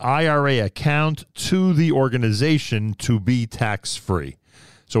from the IRA account to the organization to be tax-free.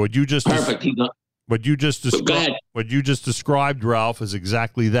 So what you just described, Ralph, is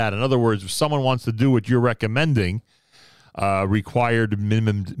exactly that. In other words, if someone wants to do what you're recommending, required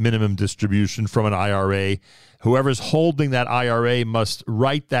minimum distribution from an IRA, whoever's holding that IRA must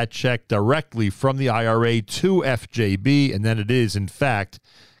write that check directly from the IRA to FJB, and then it is, in fact,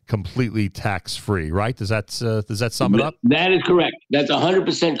 completely tax-free, right? Does that sum it up? That is correct. That's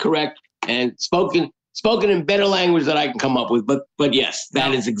 100% correct. And spoken spoken in better language that I can come up with. But yes,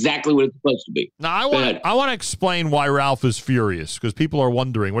 that is exactly what it's supposed to be. Now, I want to explain why Ralph is furious, because people are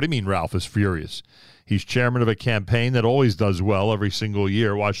wondering, what do you mean Ralph is furious? He's chairman of a campaign that always does well every single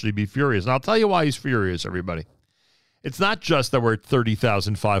year. Why should he be furious? And I'll tell you why he's furious, everybody. It's not just that we're at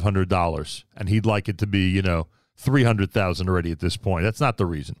 $30,500 and he'd like it to be, $300,000 already at this point. That's not the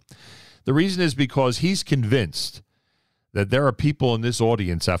reason. The reason is because he's convinced that there are people in this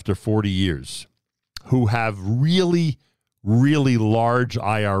audience after 40 years who have really, really large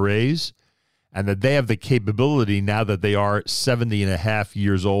IRAs and that they have the capability now that they are 70 and a half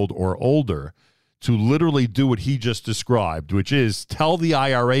years old or older to literally do what he just described, which is tell the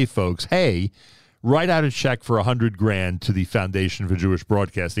IRA folks, hey, write out a check for $100,000 to the Foundation for Jewish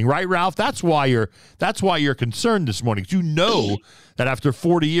Broadcasting. Right, Ralph? That's why you're concerned this morning. You know that after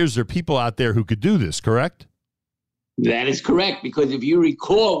 40 years, there are people out there who could do this, correct? That is correct, because if you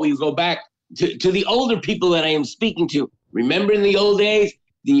recall, we go back to the older people that I am speaking to. Remember in the old days,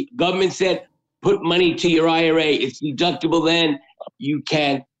 the government said, put money to your IRA. It's deductible then. You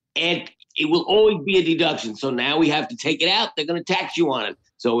can add. It will always be a deduction. So now we have to take it out. They're going to tax you on it.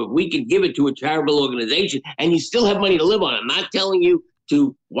 So if we can give it to a charitable organization and you still have money to live on, I'm not telling you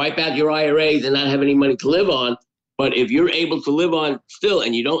to wipe out your IRAs and not have any money to live on. But if you're able to live on still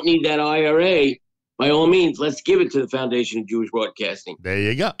and you don't need that IRA, by all means, let's give it to the Foundation of Jewish Broadcasting. There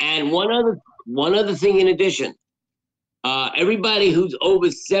you go. And one other thing in addition, everybody who's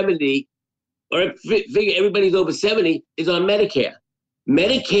over 70, or figure everybody's over 70 is on Medicare.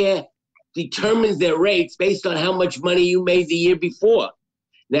 Medicare determines their rates based on how much money you made the year before.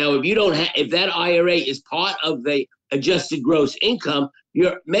 Now, if that IRA is part of the adjusted gross income,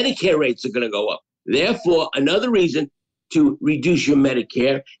 your Medicare rates are going to go up. Therefore, another reason to reduce your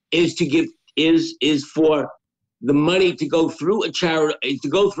Medicare is to give is for the money to go through a charity, to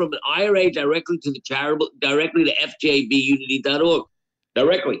go from an IRA directly to the charitable, directly to fjbunity.org,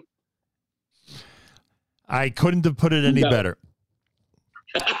 directly. I couldn't have put it any better.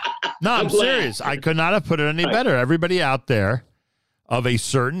 No, I'm serious. I could not have put it any better. Everybody out there of a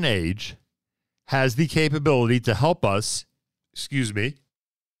certain age has the capability to help us,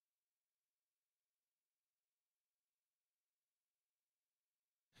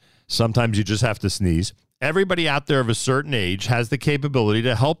 Sometimes you just have to sneeze. Everybody out there of a certain age has the capability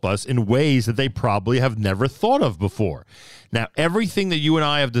to help us in ways that they probably have never thought of before. Now, everything that you and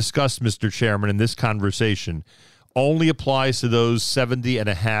I have discussed, Mr. Chairman, in this conversation only applies to those 70 and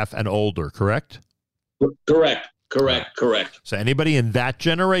a half and older, correct? Correct. So anybody in that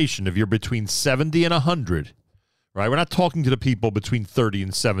generation, if you're between 70 and 100, right? We're not talking to the people between 30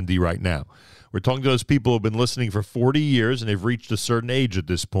 and 70 right now. We're talking to those people who have been listening for 40 years and they've reached a certain age at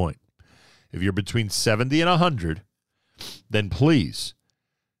this point. If you're between 70 and 100, then please,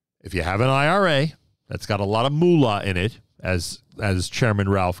 if you have an IRA that's got a lot of moolah in it, as Chairman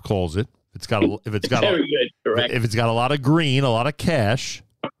Ralph calls it, if it's got a lot of green, a lot of cash,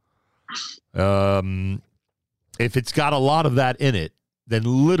 if it's got a lot of that in it, then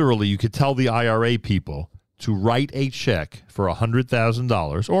literally you could tell the IRA people to write a check for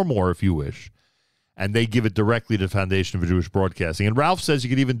 $100,000 or more if you wish, and they give it directly to the Foundation for Jewish Broadcasting. And Ralph says you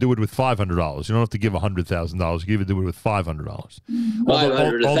could even do it with $500. You don't have to give $100,000. You can even do it with $500.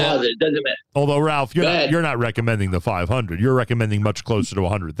 500, 1,000, it doesn't matter. Although, Ralph, you're not recommending the 500. You're recommending much closer to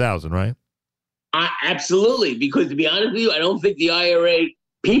 100,000, right? Absolutely, because to be honest with you, I don't think the IRA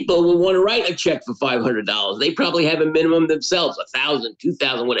people will want to write a check for $500. They probably have a minimum themselves, 1,000,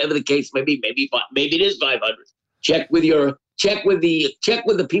 2,000, whatever the case may be. Maybe it is 500. Check with the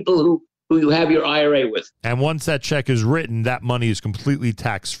people who you have your IRA with. And once that check is written, that money is completely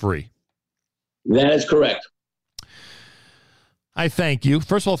tax-free. That is correct. I thank you.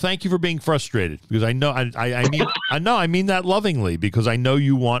 First of all, thank you for being frustrated, because I know I mean that lovingly, because I know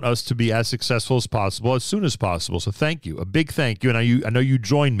you want us to be as successful as possible as soon as possible. So thank you, a big thank you, and I know you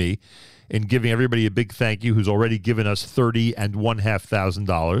join me in giving everybody a big thank you who's already given us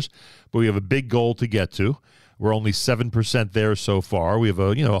 $30,500. But we have a big goal to get to. We're only 7% there so far. We have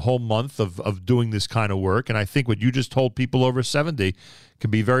a whole month of doing this kind of work, and I think what you just told people over 70 can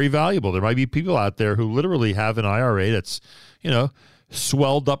be very valuable. There might be people out there who literally have an IRA that's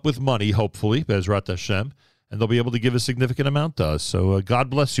swelled up with money, hopefully, Bezrat Hashem, and they'll be able to give a significant amount to us. So God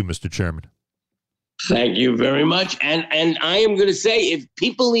bless you, Mr. Chairman. Thank you very much. And I am going to say, if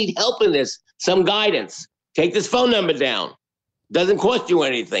people need help in this, some guidance, take this phone number down. Doesn't cost you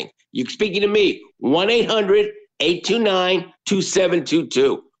anything. You're speaking to me,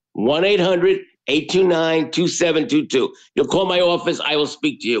 1-800-829-2722. 1-800-829-2722. You'll call my office. I will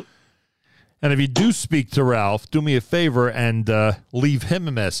speak to you. And if you do speak to Ralph, do me a favor and leave him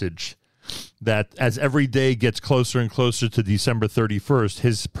a message. that as every day gets closer and closer to December 31st,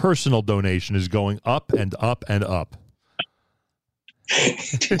 his personal donation is going up and up and up.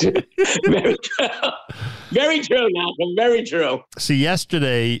 Very true. Very true, Malcolm. Very true. See,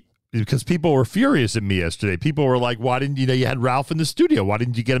 yesterday, because people were furious at me yesterday, people were like, why didn't you had Ralph in the studio? Why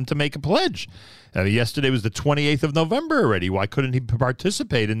didn't you get him to make a pledge? Yesterday was the 28th of November already. Why couldn't he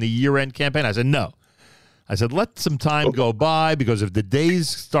participate in the year-end campaign? I said, no. I said, let some time go by, because if the days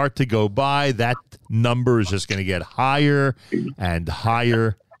start to go by, that number is just going to get higher and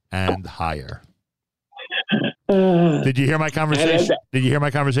higher and higher. Did you hear my conversation? Did you hear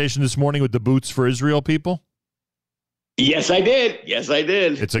my conversation this morning with the Boots for Israel people? Yes, I did. Yes, I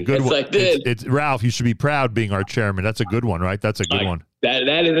did. It's a good one. I did. It's Ralph. You should be proud being our chairman. That's a good one, right? That's a good one. That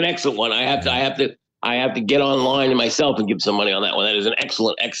is an excellent one. I have to get online myself and give some money on that one. That is an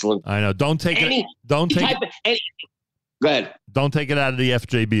excellent. I know. Don't take it. Don't take it. Go ahead. Don't take it out of the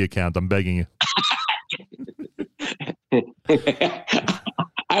FJB account. I'm begging you.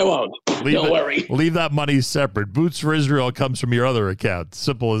 I won't. Don't worry. Leave that money separate. Boots for Israel comes from your other account.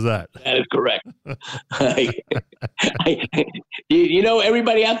 Simple as that. That is correct.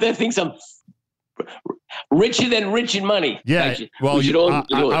 Everybody out there thinks I'm richer than rich in money. Yeah. Well,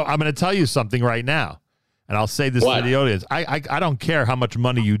 I'm going to tell you something right now, and I'll say this to the audience. I don't care how much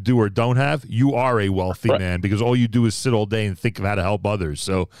money you do or don't have. You are a wealthy man, because all you do is sit all day and think of how to help others.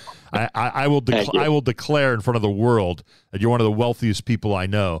 So I will declare in front of the world that you're one of the wealthiest people I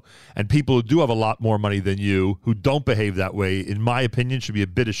know. And people who do have a lot more money than you, who don't behave that way, in my opinion, should be a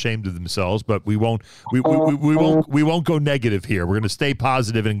bit ashamed of themselves. But we won't go negative here. We're going to stay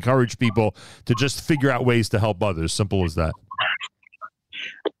positive and encourage people to just figure out ways to help others. Simple as that.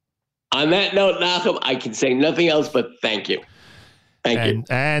 On that note, Malcolm, I can say nothing else but thank you. Thank you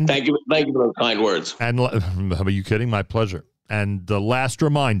for those kind words. And are you kidding? My pleasure. And the last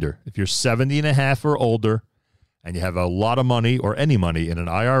reminder, if you're 70 and a half or older and you have a lot of money or any money in an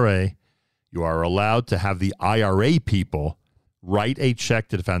IRA, you are allowed to have the IRA people write a check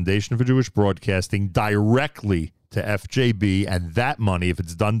to the Foundation for Jewish Broadcasting directly to FJB, and that money, if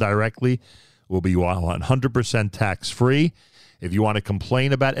it's done directly, will be 100% tax-free. If you want to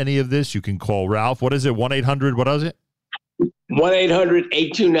complain about any of this, you can call Ralph. What is it? 1-800, what is it?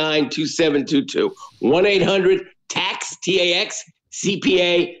 1-800-829-2722. 1-800-TAX, T-A-X,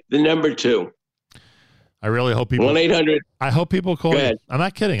 CPA, the number 2. I really hope people. 1-800. I hope people call you. I'm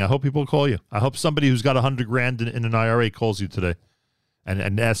not kidding. I hope people call you. I hope somebody who's got $100,000 in an IRA calls you today,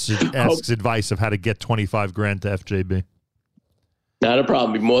 and asks advice of how to get $25,000 to FJB. Not a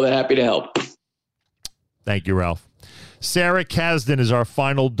problem. Be more than happy to help. Thank you, Ralph. Sarah Kasdan is our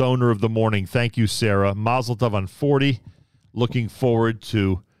final donor of the morning. Thank you, Sarah. Mazel tov on 40. Looking forward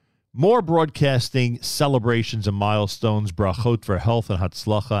to more broadcasting celebrations and milestones. Brachot for health and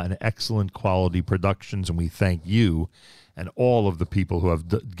hatzlacha and excellent quality productions. And we thank you and all of the people who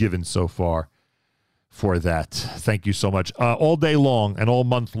have given so far for that. Thank you so much. All day long and all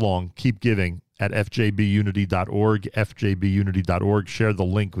month long, keep giving at fjbunity.org, fjbunity.org. Share the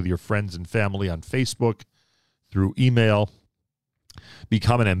link with your friends and family on Facebook, through email.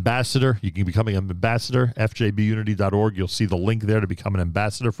 Become an ambassador. You can become an ambassador, fjbunity.org. You'll see the link there to become an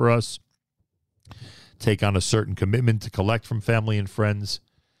ambassador for us. Take on a certain commitment to collect from family and friends.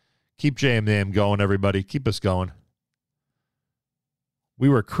 Keep JMNAM going, everybody. Keep us going. We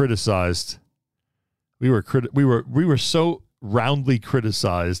were criticized. We were so roundly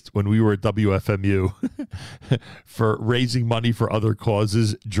criticized when we were at WFMU for raising money for other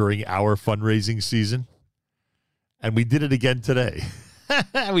causes during our fundraising season. And we did it again today.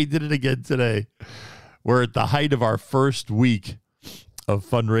 We're at the height of our first week of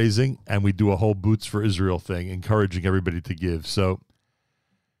fundraising, and we do a whole Boots for Israel thing, encouraging everybody to give. So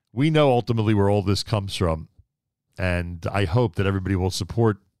we know ultimately where all this comes from, and I hope that everybody will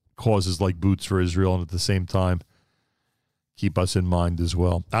support causes like Boots for Israel, and at the same time, keep us in mind as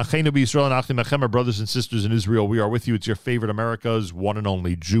well. Achenu b'Yisrael and Achim Echem, our brothers and sisters in Israel, we are with you. It's your favorite America's one and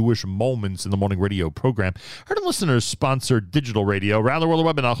only Jewish Moments in the Morning radio program. Heard and listeners sponsored digital radio around the world, the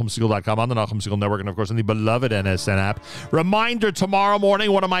web at NachumSegal.com, on the Nachum Segal Network, and of course on the beloved NSN app. Reminder, tomorrow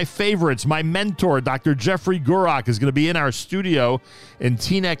morning, one of my favorites, my mentor, Dr. Jeffrey Gurak, is going to be in our studio in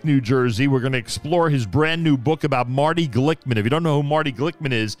Teaneck, New Jersey. We're going to explore his brand new book about Marty Glickman. If you don't know who Marty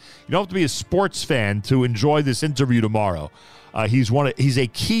Glickman is, you don't have to be a sports fan to enjoy this interview tomorrow. He's a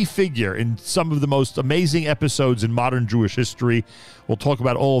key figure in some of the most amazing episodes in modern Jewish history. We'll talk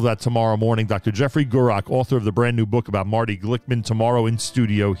about all of that tomorrow morning. Dr. Jeffrey Gurak, author of the brand new book about Marty Glickman, tomorrow in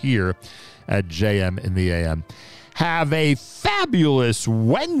studio here at JM in the AM. Have a fabulous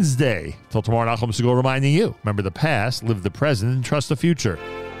Wednesday. Till tomorrow, Nachum Segal reminding you, remember the past, live the present, and trust the future.